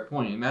pretty fair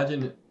point.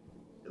 Imagine,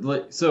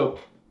 so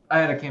I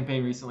had a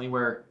campaign recently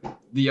where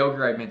the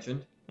ogre I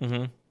mentioned,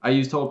 I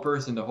used Hold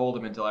Person to hold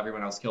him until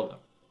everyone else killed him.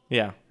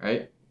 Yeah.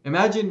 Right?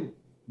 Imagine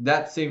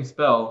that same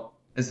spell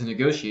as a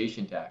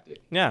negotiation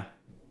tactic. Yeah.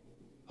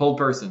 Hold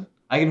Person.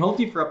 I can hold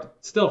you for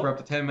up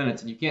to 10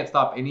 minutes, and you can't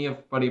stop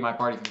anybody in my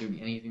party from doing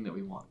anything that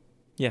we want.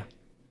 Yeah.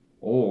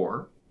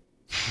 Or...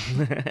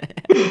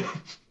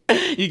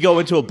 you go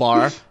into a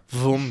bar,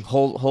 boom,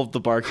 hold the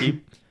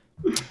barkeep.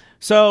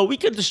 So we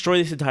could destroy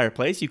this entire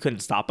place. You couldn't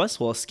stop us.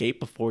 We'll escape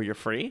before you're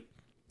free.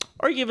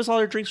 Or you give us all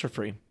your drinks for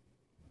free.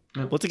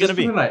 What's it going to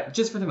be?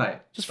 Just for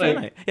tonight. Just for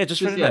tonight. Yeah, just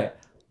for tonight.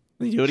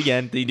 Then you do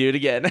it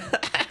again.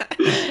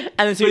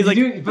 And then so he's like...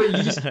 you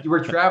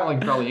were traveling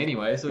probably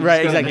anyway. So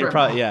right, exactly.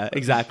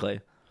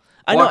 Exactly.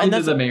 I know, and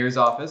that's the mayor's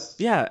office.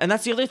 Yeah, and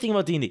that's the other thing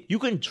about D&D. You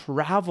can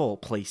travel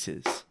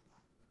places.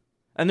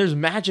 And there's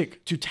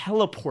magic to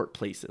teleport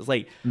places.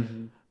 Like,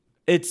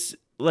 it's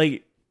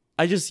like...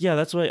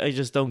 that's what I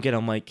just don't get.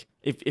 I'm like,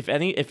 if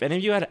any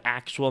of you had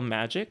actual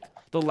magic,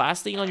 the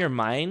last thing on your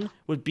mind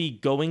would be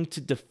going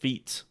to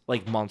defeat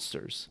like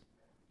monsters.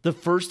 The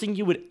first thing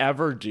you would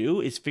ever do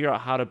is figure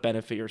out how to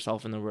benefit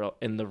yourself in the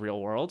real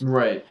world.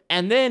 Right.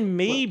 And then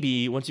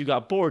maybe once you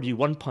got bored, you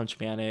one punch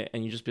man it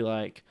and you just be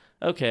like,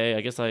 okay,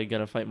 I guess I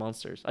gotta fight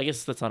monsters. I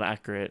guess that's not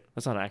accurate.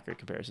 That's not an accurate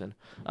comparison.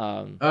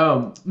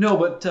 No,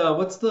 but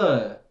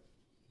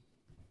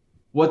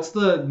what's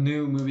the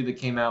new movie that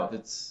came out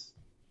that's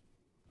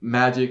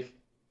magic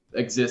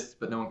exists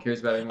but no one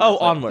cares about it anymore? Oh,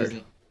 Onward.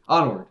 Disney.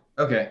 Onward.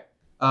 Okay.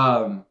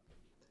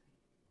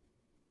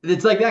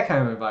 It's like that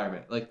kind of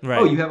environment. Like,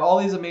 oh, you have all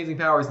these amazing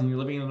powers and you're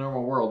living in a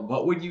normal world.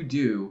 What would you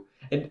do?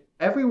 And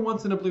every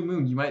once in a blue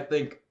moon, you might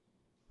think,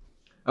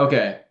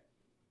 okay,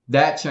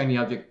 that shiny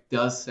object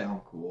does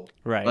sound cool.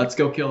 Right. Let's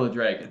go kill a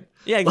dragon.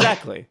 Yeah,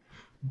 exactly.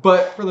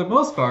 But for the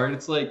most part,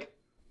 it's like,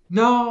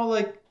 no,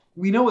 like,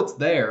 we know it's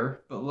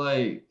there, but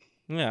like...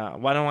 Yeah,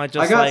 why don't I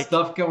just, I got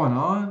stuff going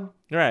on.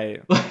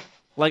 Right.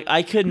 Like,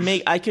 I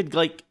could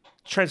like,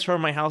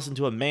 transform my house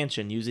into a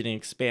mansion using an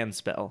expand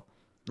spell.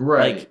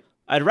 Right. Like,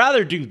 I'd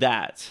rather do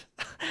that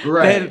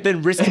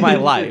than risk my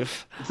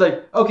life. It's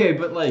like, okay,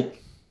 but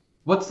like,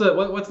 what's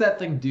that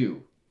thing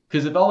do?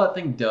 Because if all that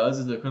thing does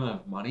is equivalent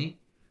of money,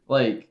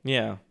 like,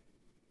 yeah,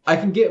 I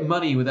can get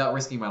money without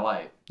risking my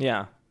life.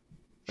 Yeah,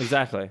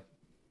 exactly.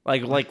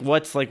 Like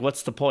what's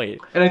the point?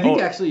 And I think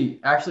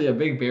actually a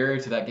big barrier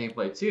to that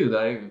gameplay too that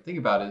I didn't even think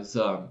about is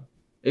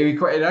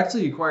it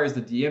actually requires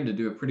the DM to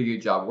do a pretty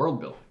good job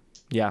world building.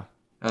 Yeah.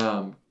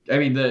 I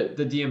mean the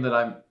DM that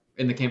I'm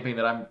in the campaign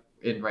that I'm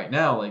in right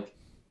now, like,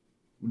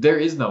 there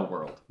is no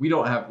world. We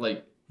don't have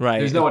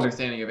there's no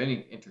understanding of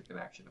any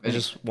interconnection. It's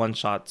just one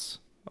shots,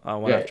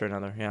 one after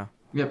another. Yeah.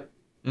 Yep.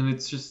 And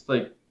it's just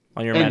like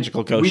on your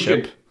magical ghost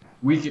ship.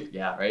 We could,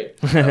 yeah, right.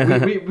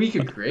 We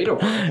could create a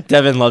world.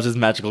 Devin loves his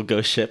magical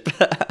ghost ship.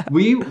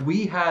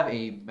 We have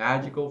a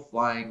magical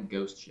flying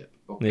ghost ship.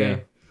 Okay, Yeah.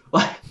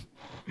 like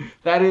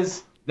that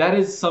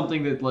is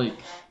something that like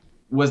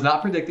was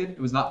not predicted. It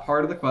was not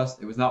part of the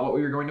quest. It was not what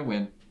we were going to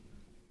win.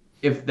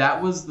 If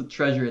that was the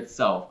treasure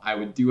itself, I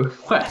would do a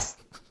quest.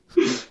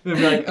 It'd be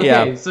like, okay,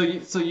 Yeah.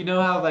 so you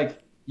know how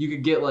like you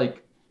could get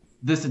like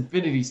this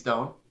infinity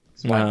stone,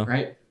 Wow.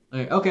 right?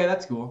 Like, okay,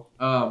 that's cool.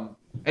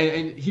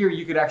 And here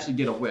you could actually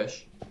get a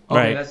wish. Okay,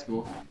 Right. that's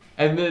cool.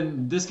 And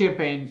then this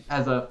campaign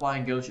has a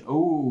flying ghost ship.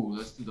 Oh,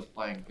 let's do the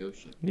flying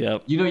ghost ship.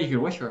 Yep. You know you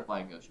can wish for a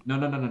flying ghost ship. No.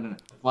 I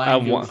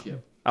Flying want- ghost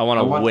ship. I want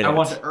to win it. I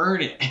want to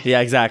earn it. Yeah,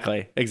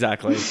 exactly.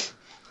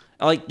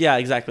 Yeah,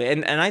 exactly.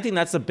 And I think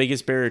that's the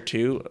biggest barrier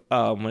too,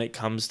 when it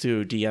comes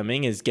to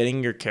DMing, is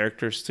getting your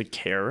characters to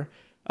care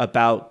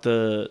about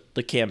the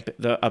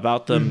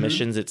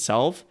missions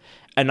itself,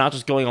 and not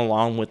just going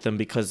along with them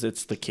because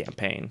it's the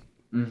campaign.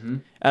 Mm-hmm.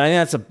 And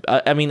I think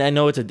I mean, I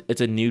know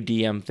it's a new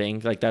DM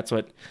thing. Like that's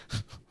what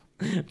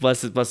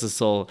bless his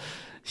soul.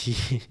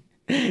 He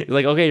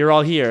like, okay, you're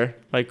all here,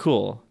 like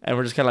cool, and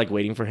we're just kind of like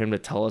waiting for him to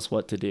tell us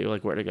what to do,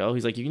 like where to go.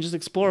 He's like, you can just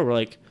explore. We're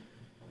like,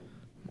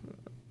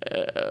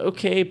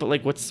 okay, but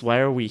like, why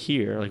are we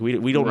here? Like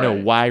we don't know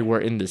Right. why we're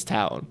in this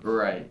town.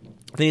 Right.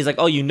 Then he's like,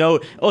 oh,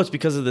 it's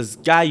because of this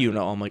guy, you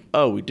know. I'm like,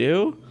 oh, we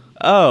do?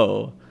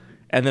 Oh.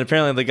 And then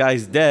apparently the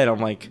guy's dead. I'm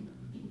like,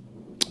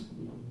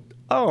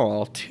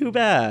 oh, too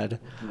bad.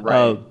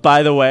 Right.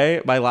 By the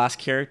way, my last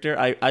character,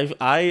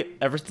 I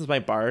ever since my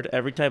bard,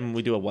 every time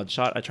we do a one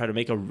shot, I try to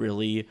make a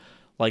really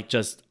like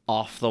just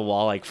off the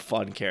wall, like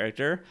fun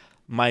character.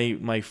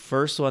 My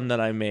first one that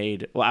I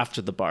made, well,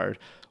 after the bard,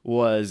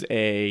 was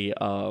a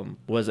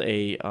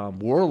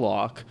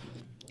warlock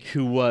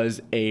who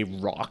was a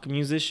rock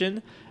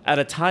musician at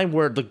a time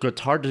where the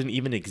guitar didn't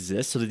even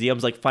exist. So the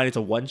DM's like, fine, it's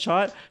a one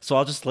shot, so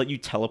I'll just let you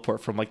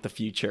teleport from like the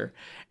future.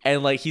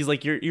 And like he's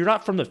like, you're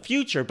not from the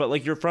future, but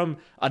like you're from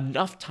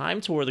enough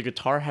time to where the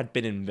guitar had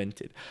been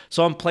invented.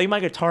 So I'm playing my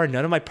guitar and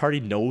none of my party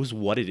knows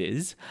what it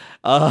is.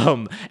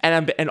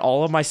 And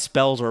all of my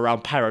spells are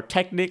around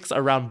pyrotechnics,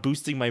 around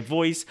boosting my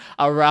voice,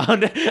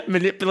 around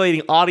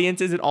manipulating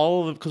audiences, and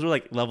all of them, because we're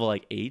like level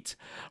like 8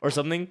 or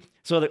something.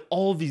 So like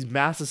all of these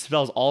massive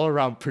spells all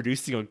around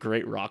producing a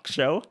great rock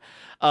show.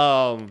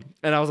 And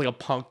I was like a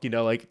punk, you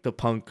know, like the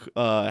punk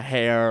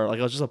hair, like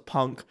I was just a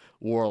punk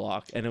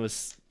warlock, and it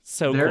was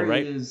so cool,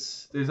 right?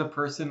 There's a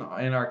person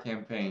in our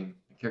campaign,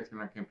 a character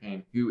in our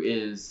campaign, who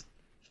is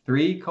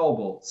 3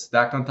 kobolds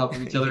stacked on top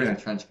of each other in a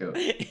trench coat.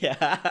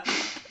 Yeah.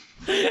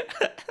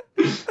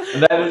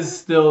 That is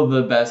still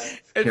the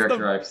best It's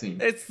character I've seen.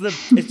 It's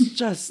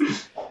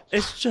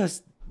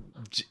just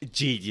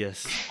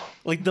genius.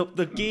 Like the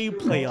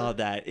gameplay on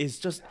that is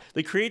just,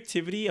 the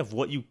creativity of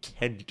what you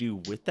can do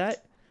with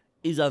that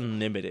is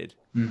unlimited.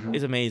 Mhm.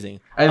 It's amazing.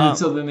 And then,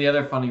 so then the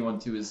other funny one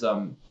too is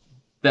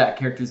that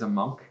character's a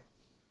monk.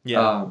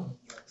 Yeah.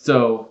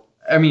 So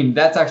I mean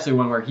that's actually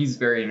one where he's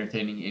very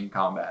entertaining in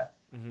combat,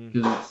 Mhm.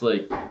 because it's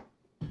like,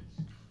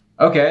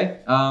 okay,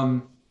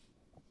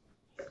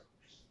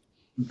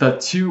 the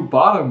 2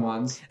 bottom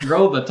ones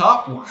throw the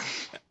top one.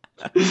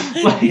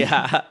 Like,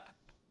 Yeah.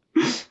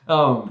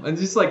 and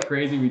just like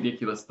crazy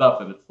ridiculous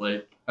stuff, and it's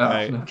like,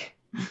 Right. okay.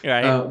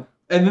 Right.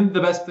 And then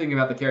the best thing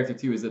about the character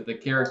too is that the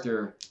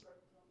character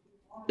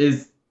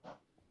is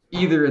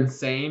either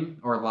insane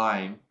or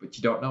lying, but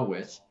you don't know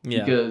which.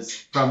 Yeah. Because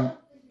from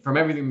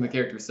everything the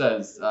character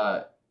says,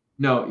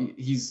 no,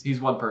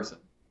 he's one person.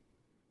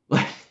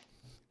 Like,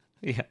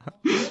 Yeah.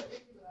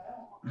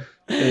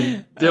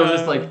 and they'll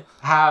just like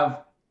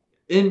have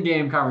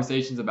in-game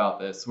conversations about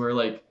this, where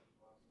like,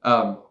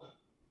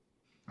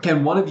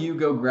 can one of you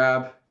go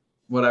grab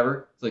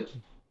whatever? It's like,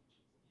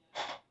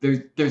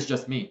 there's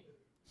just me.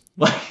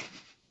 Like,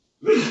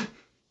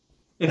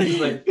 and he's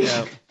like,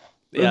 Yeah.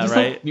 Yeah, just,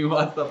 right. like,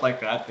 nuanced stuff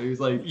like that.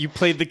 He's like, You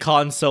played the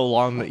con so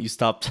long that you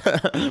stopped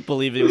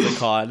believing it was a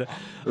con.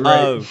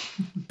 Right.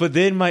 But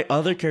then my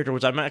other character,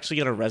 which I'm actually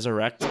going to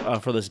resurrect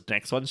for this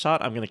next one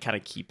shot, I'm going to kind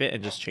of keep it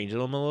and just change him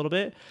a little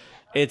bit.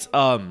 It's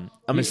a you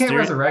can't mysterious.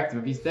 resurrect him.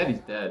 If he's dead, he's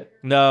dead.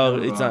 No,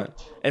 Never it's mind.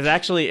 not. It's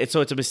actually it's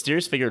a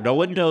mysterious figure. No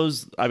one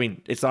knows. I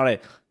mean, it's not a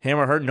him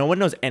or her. No one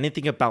knows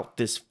anything about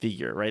this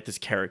figure, right? This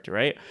character,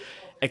 right?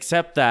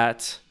 Except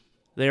that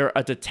they're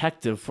a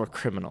detective for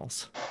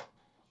criminals.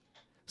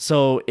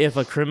 So if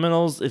a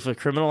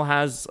criminal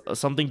has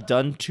something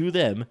done to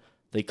them,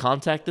 they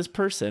contact this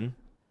person,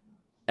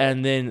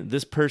 and then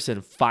this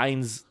person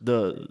finds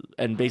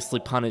and basically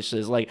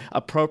punishes, like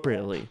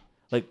appropriately,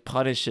 like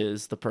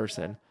punishes the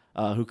person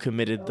who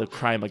committed the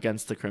crime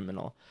against the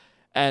criminal.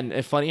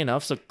 And funny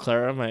enough, so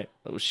Clara,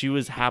 she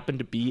happened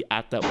to be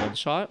at that one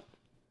shot,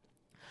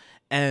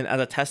 and as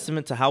a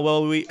testament to how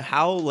well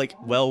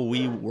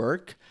we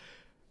work.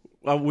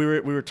 I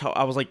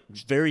was like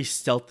very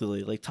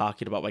stealthily like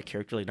talking about my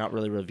character, like not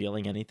really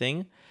revealing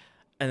anything,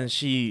 and then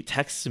she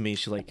texts me.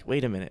 She's like,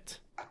 "Wait a minute,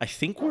 I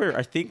think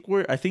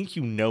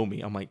you know me."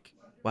 I'm like,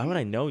 why would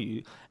I know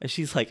you? And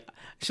she's like,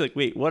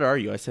 wait, what are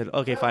you? I said,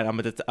 okay, fine,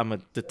 I'm a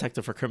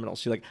detective for criminals.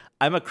 She's like,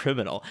 I'm a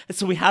criminal. And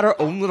so we had our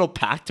own little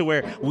pact to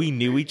where we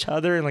knew each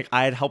other, and like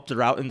I had helped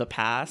her out in the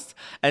past.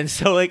 And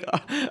so like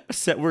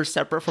we're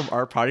separate from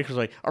our party because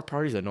like our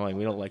party's annoying.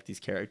 We don't like these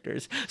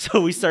characters.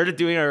 So we started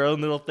doing our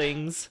own little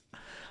things.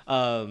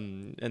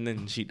 And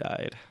then she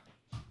died.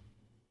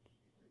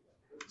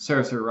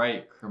 Serves her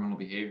right. Criminal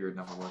behavior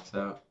never works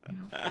out. You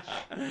know?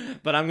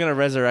 But I'm gonna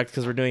resurrect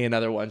because we're doing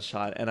another one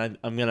shot, and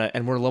I'm gonna,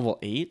 and we're level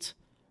 8,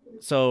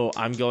 so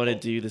I'm going to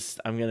do this.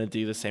 I'm gonna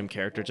do the same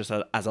character just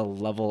as a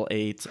level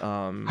 8.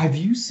 Have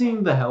you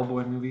seen the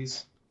Hellboy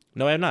movies?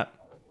 No, I have not.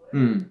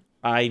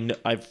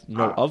 I've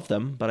know of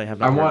them, but I have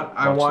not.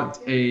 I want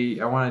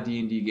a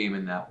D&D game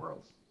in that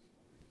world.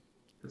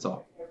 That's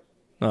all.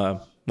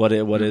 What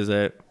is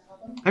it?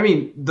 I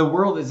mean, the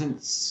world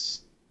isn't.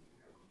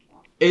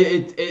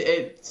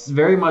 It's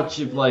very much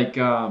of like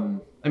I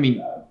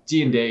mean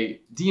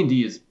D&D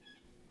is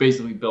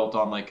basically built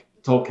on like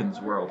Tolkien's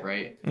world,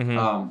 right?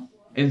 Mm-hmm.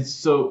 And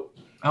so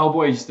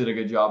Hellboy just did a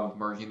good job of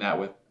merging that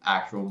with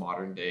actual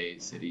modern day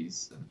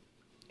cities.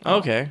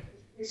 Okay.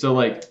 So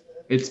like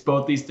it's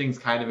both these things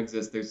kind of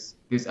exist. There's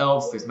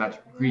elves, there's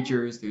magical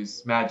creatures,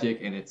 there's magic,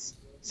 and it's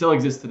still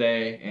exists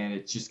today, and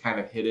it's just kind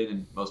of hidden,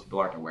 and most people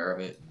aren't aware of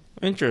it.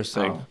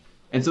 Interesting.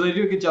 And so they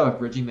do a good job of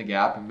bridging the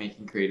gap and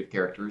making creative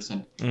characters.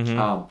 And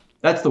Mm-hmm.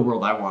 That's the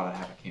world I want to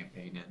have a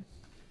campaign in.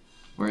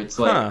 Where it's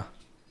like...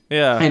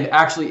 Yeah. And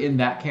actually in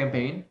that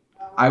campaign,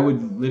 I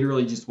would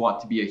literally just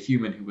want to be a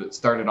human who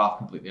started off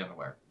completely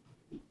unaware.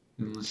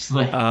 And just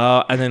like...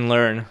 and then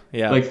learn.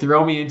 Yeah. Like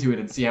throw me into it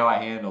and see how I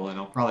handle, and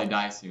I'll probably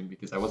die soon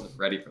because I wasn't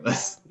ready for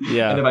this.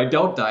 Yeah. And if I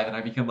don't die, then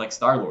I become like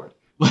Star-Lord.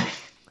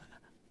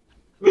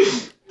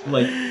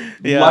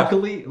 Yeah.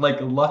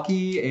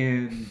 Lucky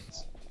and...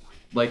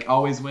 like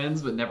always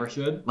wins but never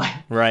should. Like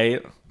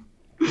right.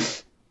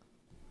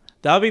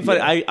 That would be funny.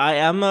 Yeah.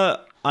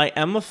 I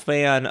am a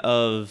fan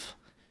of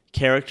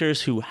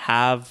characters who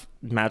have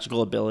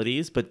magical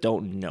abilities but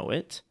don't know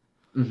it.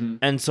 Mm-hmm.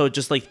 And so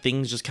just like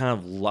things just kind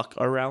of luck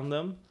around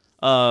them.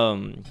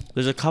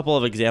 There's a couple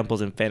of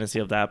examples in fantasy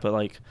of that, but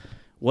like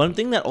one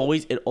thing that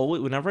always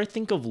whenever I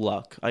think of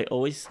luck, I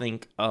always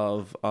think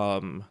of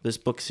this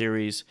book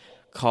series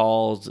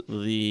called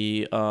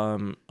the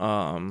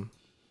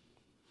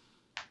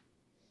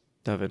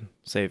Devin,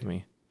 save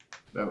me.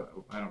 I don't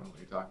know what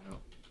you're talking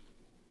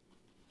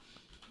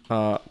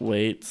about.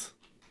 Wait.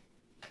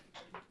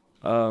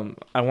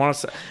 I want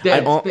to say.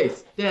 Dead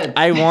space. Dead.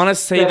 I want to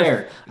say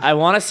the. I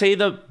want to say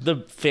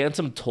the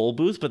Phantom Toll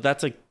Booth, but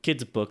that's a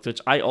kid's book,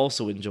 which I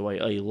also enjoy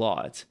a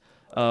lot.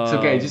 It's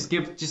okay. Just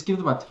give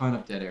them a ton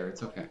of dead air.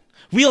 It's okay.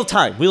 Wheel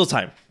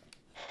Time.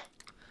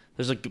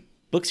 There's a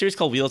book series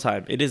called Wheel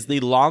Time. It is the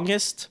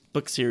longest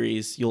book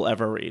series you'll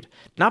ever read.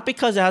 Not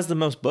because it has the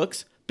most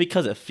books,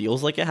 because it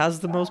feels like it has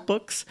the most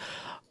books.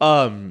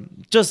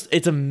 Just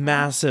it's a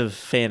massive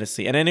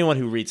fantasy, and anyone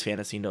who reads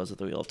fantasy knows of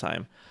the Wheel of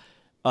Time.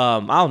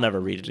 I'll never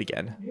read it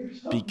again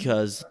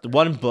because the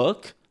one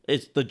book,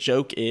 the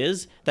joke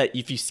is that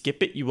if you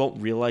skip it, you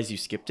won't realize you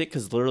skipped it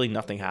because literally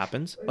nothing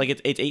happens. Like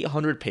it's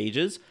 800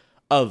 pages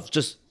of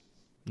just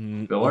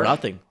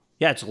nothing.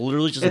 Yeah, it's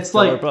literally just a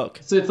filler book.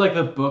 So it's like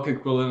the book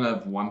equivalent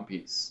of One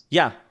Piece.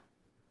 Yeah.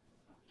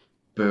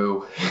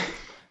 Boo.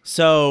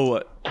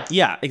 So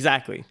yeah,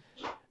 exactly.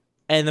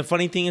 And the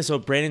funny thing is, so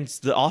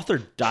the author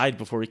died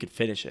before he could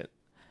finish it.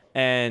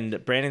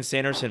 And Brandon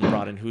Sanderson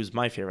brought in, who's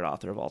my favorite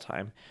author of all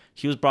time.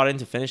 He was brought in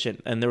to finish it,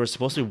 and there was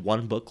supposed to be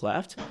one book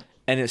left,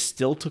 and it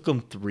still took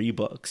him 3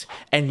 books.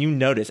 And you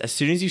notice, as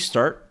soon as you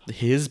start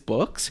his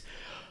books,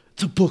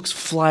 the books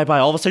fly by.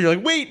 All of a sudden, you're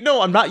like, wait,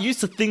 no, I'm not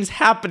used to things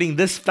happening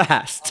this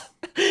fast.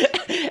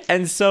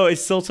 And so it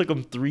still took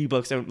him 3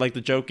 books. And like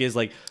the joke is,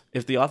 like,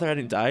 if the author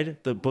hadn't died,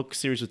 the book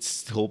series would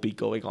still be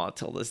going on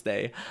till this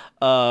day.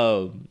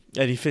 And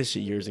he finished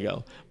it years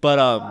ago.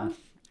 But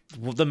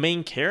the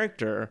main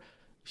character...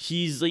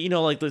 he's, you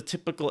know, like the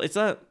typical. It's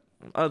not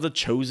the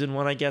chosen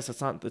one, I guess.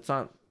 It's not.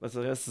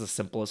 That's the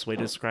simplest way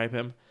to describe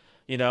him.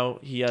 You know,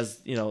 he has,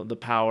 you know, the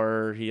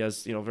power. He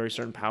has, you know, very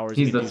certain powers.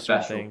 He's the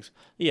special. Things.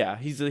 Yeah,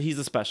 he's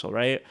a special,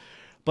 right?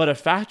 But a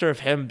factor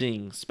of him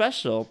being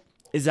special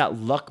is that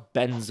luck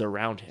bends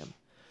around him,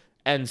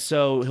 and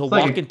so he'll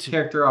walk into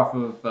character off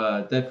of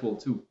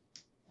Deadpool 2.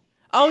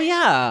 Oh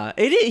yeah,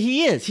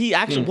 he is. He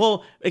actually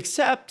well,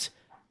 except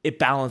it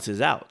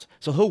balances out.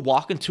 So he'll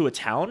walk into a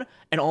town,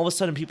 and all of a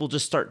sudden, people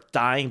just start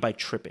dying by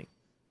tripping.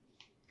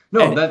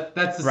 No, and,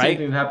 that's the same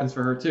thing that happens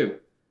for her too.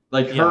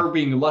 Like her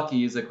being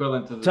lucky is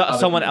equivalent to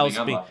someone else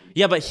being.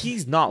 Yeah, but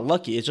he's not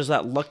lucky. It's just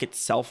that luck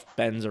itself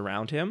bends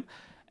around him,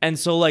 and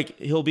so like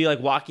he'll be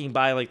like walking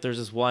by. Like there's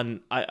this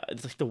one.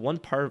 It's like the one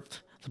part of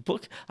the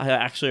book I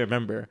actually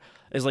remember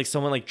is like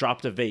someone like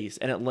dropped a vase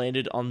and it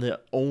landed on the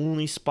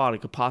only spot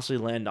it could possibly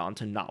land on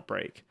to not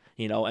break.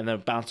 You know, and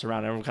then bounce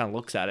around. Everyone kind of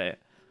looks at it.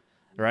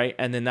 Right,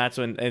 and then that's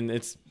when, and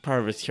it's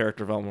part of his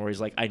character development where he's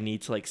like, I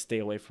need to like stay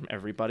away from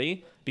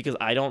everybody because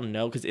I don't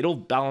know, because it'll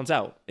balance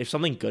out. If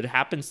something good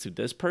happens to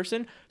this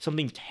person,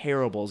 something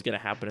terrible is gonna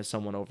happen to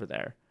someone over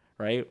there,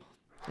 right?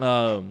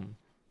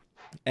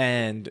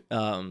 And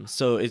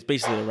so it's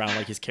basically around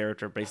like his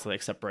character basically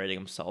like separating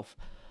himself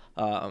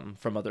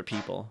from other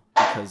people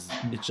because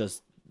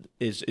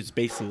it's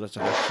basically such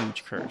a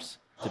huge curse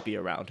to be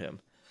around him,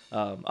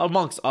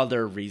 amongst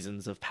other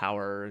reasons of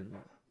power and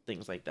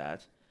things like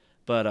that.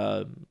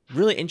 But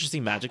really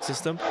interesting magic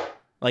system.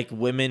 Like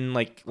women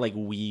like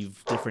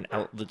weave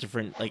the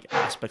different like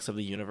aspects of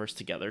the universe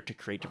together to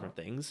create different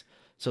things.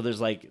 So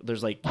there's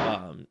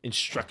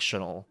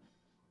instructional,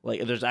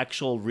 like there's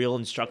actual real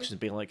instructions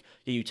being like,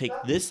 yeah, you take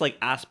this like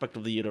aspect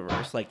of the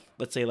universe, like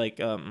let's say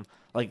like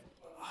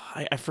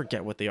I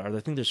forget what they are. I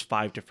think there's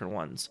 5 different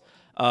ones.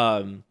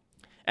 And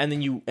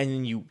then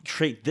you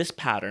create this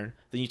pattern.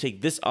 Then you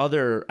take this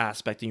other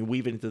aspect and you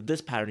weave it into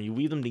this pattern. You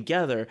weave them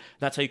together.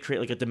 That's how you create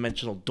like a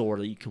dimensional door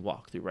that you can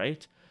walk through,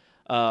 right?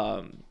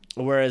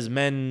 Whereas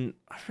men,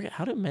 I forget,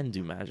 how do men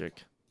do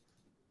magic?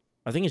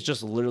 I think it's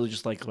just literally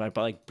just like by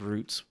like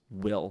brute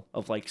will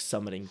of like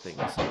summoning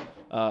things.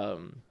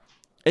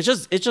 It's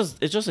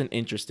just an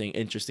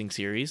interesting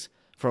series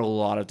for a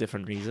lot of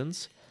different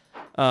reasons.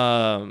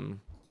 And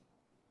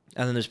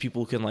then there's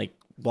people who can like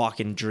walk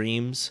in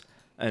dreams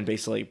and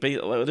basically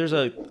there's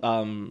a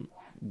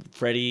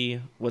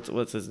Freddy,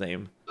 what's his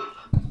name?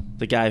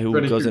 The guy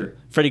who goes in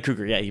Freddy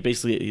Krueger. Yeah, he's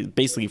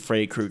basically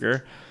Freddy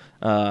Krueger.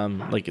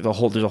 Like there's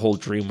a whole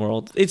dream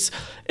world. It's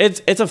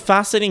a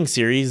fascinating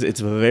series. It's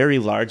very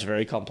large,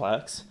 very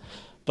complex.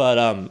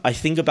 But I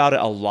think about it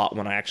a lot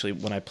when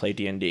I play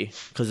D&D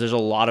because there's a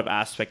lot of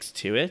aspects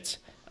to it.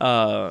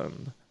 That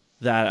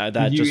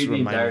Did you just read the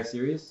remind entire me.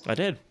 series? I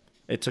did.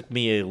 It took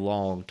me a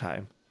long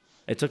time.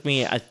 It took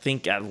me, I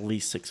think, at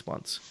least 6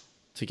 months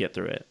to get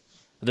through it.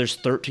 There's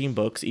 13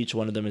 books. Each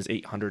one of them is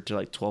 800 to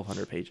like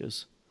 1,200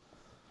 pages.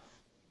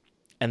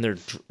 And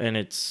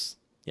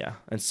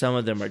and some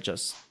of them are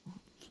just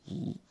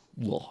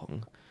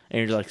long.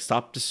 And you're like,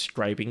 stop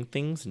describing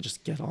things and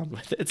just get on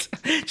with it.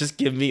 Just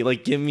give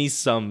me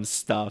some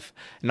stuff,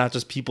 not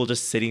just people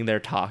just sitting there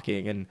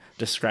talking and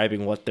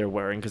describing what they're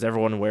wearing, because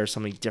everyone wears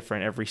something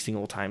different every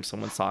single time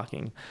someone's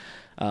talking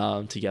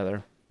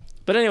together.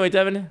 But anyway,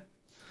 Devin,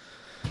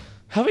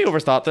 have we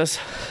overthought this?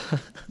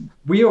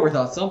 We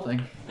overthought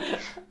something.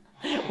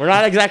 We're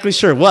not exactly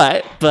sure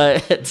what,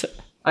 but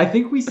I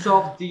think we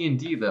solved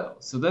D&D though,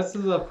 so this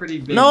is a pretty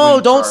big. No,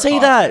 win don't for say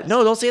our that. podcast.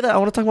 No, don't say that. I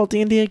want to talk about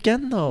D&D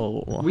again,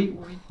 though.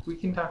 We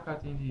can talk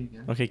about D&D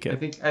again. Okay,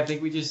 good. I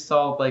think we just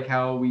solved like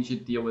how we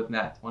should deal with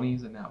nat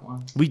 20s and nat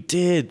 1s. We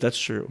did. That's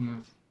true. Yeah.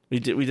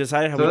 We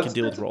decided how So we could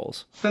deal with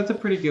roles. That's a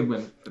pretty good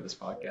win for this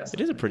podcast.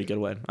 It is a pretty good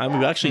win. I mean,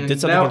 we actually And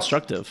did something now-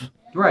 constructive.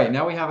 Right,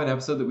 now we have an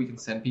episode that we can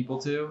send people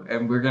to,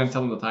 and we're going to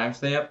tell them the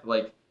timestamp,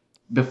 like,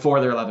 before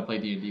they're allowed to play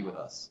D&D with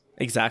us.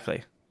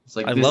 Exactly. It's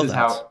like, I this love is that.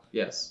 how,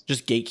 yes.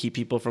 Just gatekeep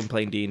people from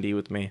playing D&D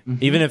with me.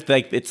 Mhm. Even if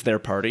like it's their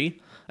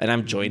party and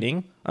I'm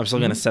joining, I'm still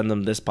going to send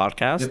them this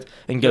podcast Yep.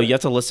 and go, Yep. you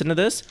have to listen to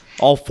this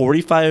all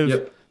 45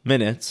 Yep.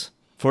 minutes,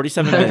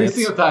 47 Every minutes.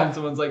 single time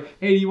someone's like,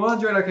 hey, do you want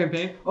to join our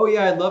campaign? Oh,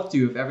 yeah, I'd love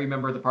to if every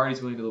member of the party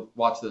is willing to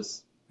watch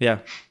this. Yeah.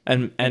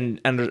 And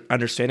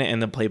understand it and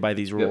then play by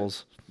these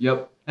rules.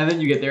 Yep. And then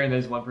you get there and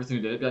there's one person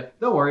who did it. Be like,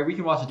 don't worry, we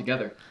can watch it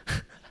together.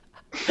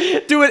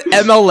 Do an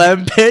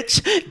MLM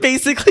pitch.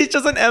 Basically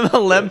just an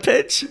MLM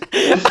pitch.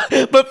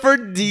 But for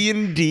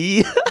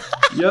D&D.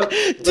 Yep.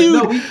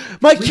 Dude, Like, no,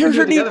 my we can do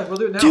character it together. We'll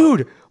do it now.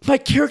 Dude, my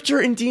character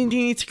in D&D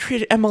needs to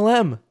create an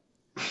MLM.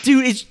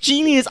 Dude, it's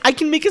genius. I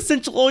can make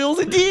essential oils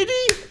in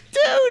D&D.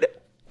 Dude.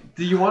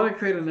 Do you want to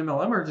create an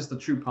MLM or just a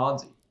true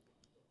Ponzi?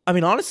 I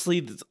mean,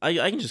 honestly, I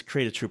can just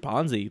create a true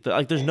Ponzi.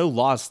 Like, there's no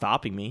laws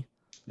stopping me.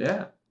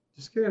 Yeah.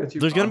 Just create a true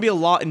There's Ponzi. going to be a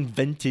law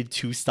invented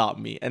to stop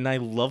me, and I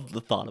love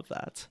the thought of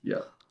that.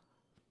 Yeah.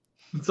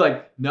 It's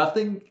like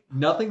nothing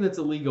that's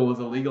illegal was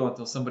illegal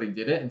until somebody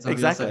did it, and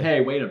somebody else Exactly. said,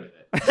 "Hey, wait a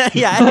minute."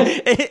 Yeah,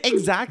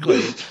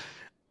 exactly.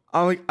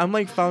 I'm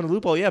like found a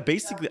loophole. Yeah,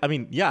 basically, I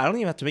mean, yeah, I don't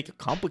even have to make it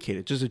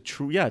complicated. Just a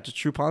true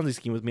Ponzi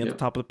scheme with me at Yep. the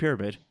top of the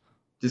pyramid.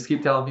 Just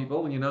keep telling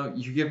people, you know,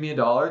 you give me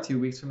 $1, 2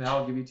 weeks from now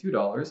I'll give you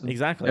 $2. And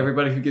Exactly.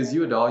 everybody who gives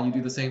you $1, you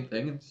do the same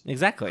thing. And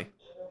Exactly.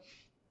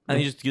 And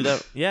you just do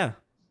that. Yeah.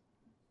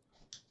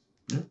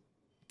 Yeah.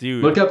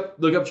 Dude. look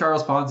up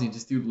Charles Ponzi and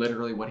just do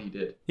literally what he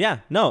did. Yeah.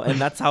 No, and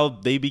that's how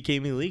they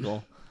became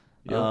illegal.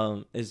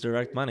 Yep. Is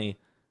direct money.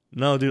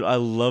 No, dude, I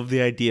love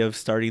the idea of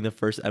starting the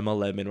first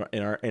MLM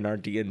in our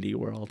D&D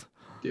world.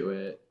 Do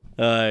it.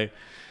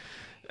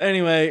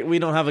 Anyway, we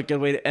don't have a good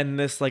way to end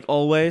this like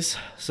always.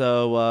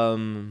 So,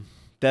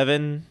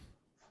 Devin,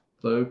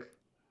 Luke.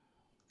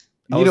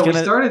 I You was know, gonna-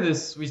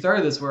 we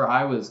started this where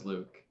I was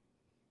Luke.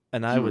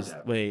 and I You were was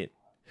Devin. wait,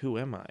 who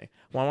am I?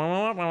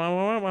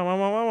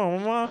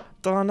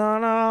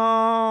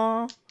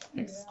 Da-na-na.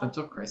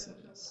 Existential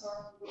crisis.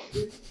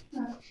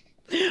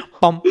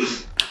 Bum.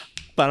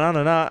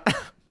 Ba-na-na-na.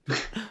 Is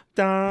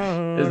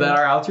that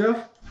our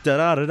outro?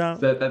 Da-da-da-da.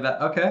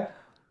 That okay.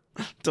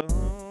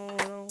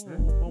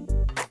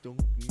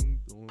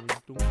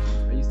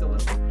 Are you still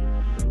listening?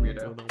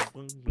 Weirdo.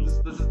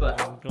 This is the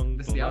outro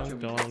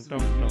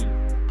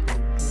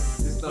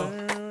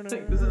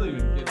music. This isn't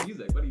even good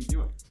music. What are you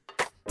doing?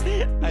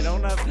 I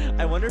don't have.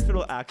 I wonder if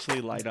it'll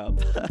actually light up.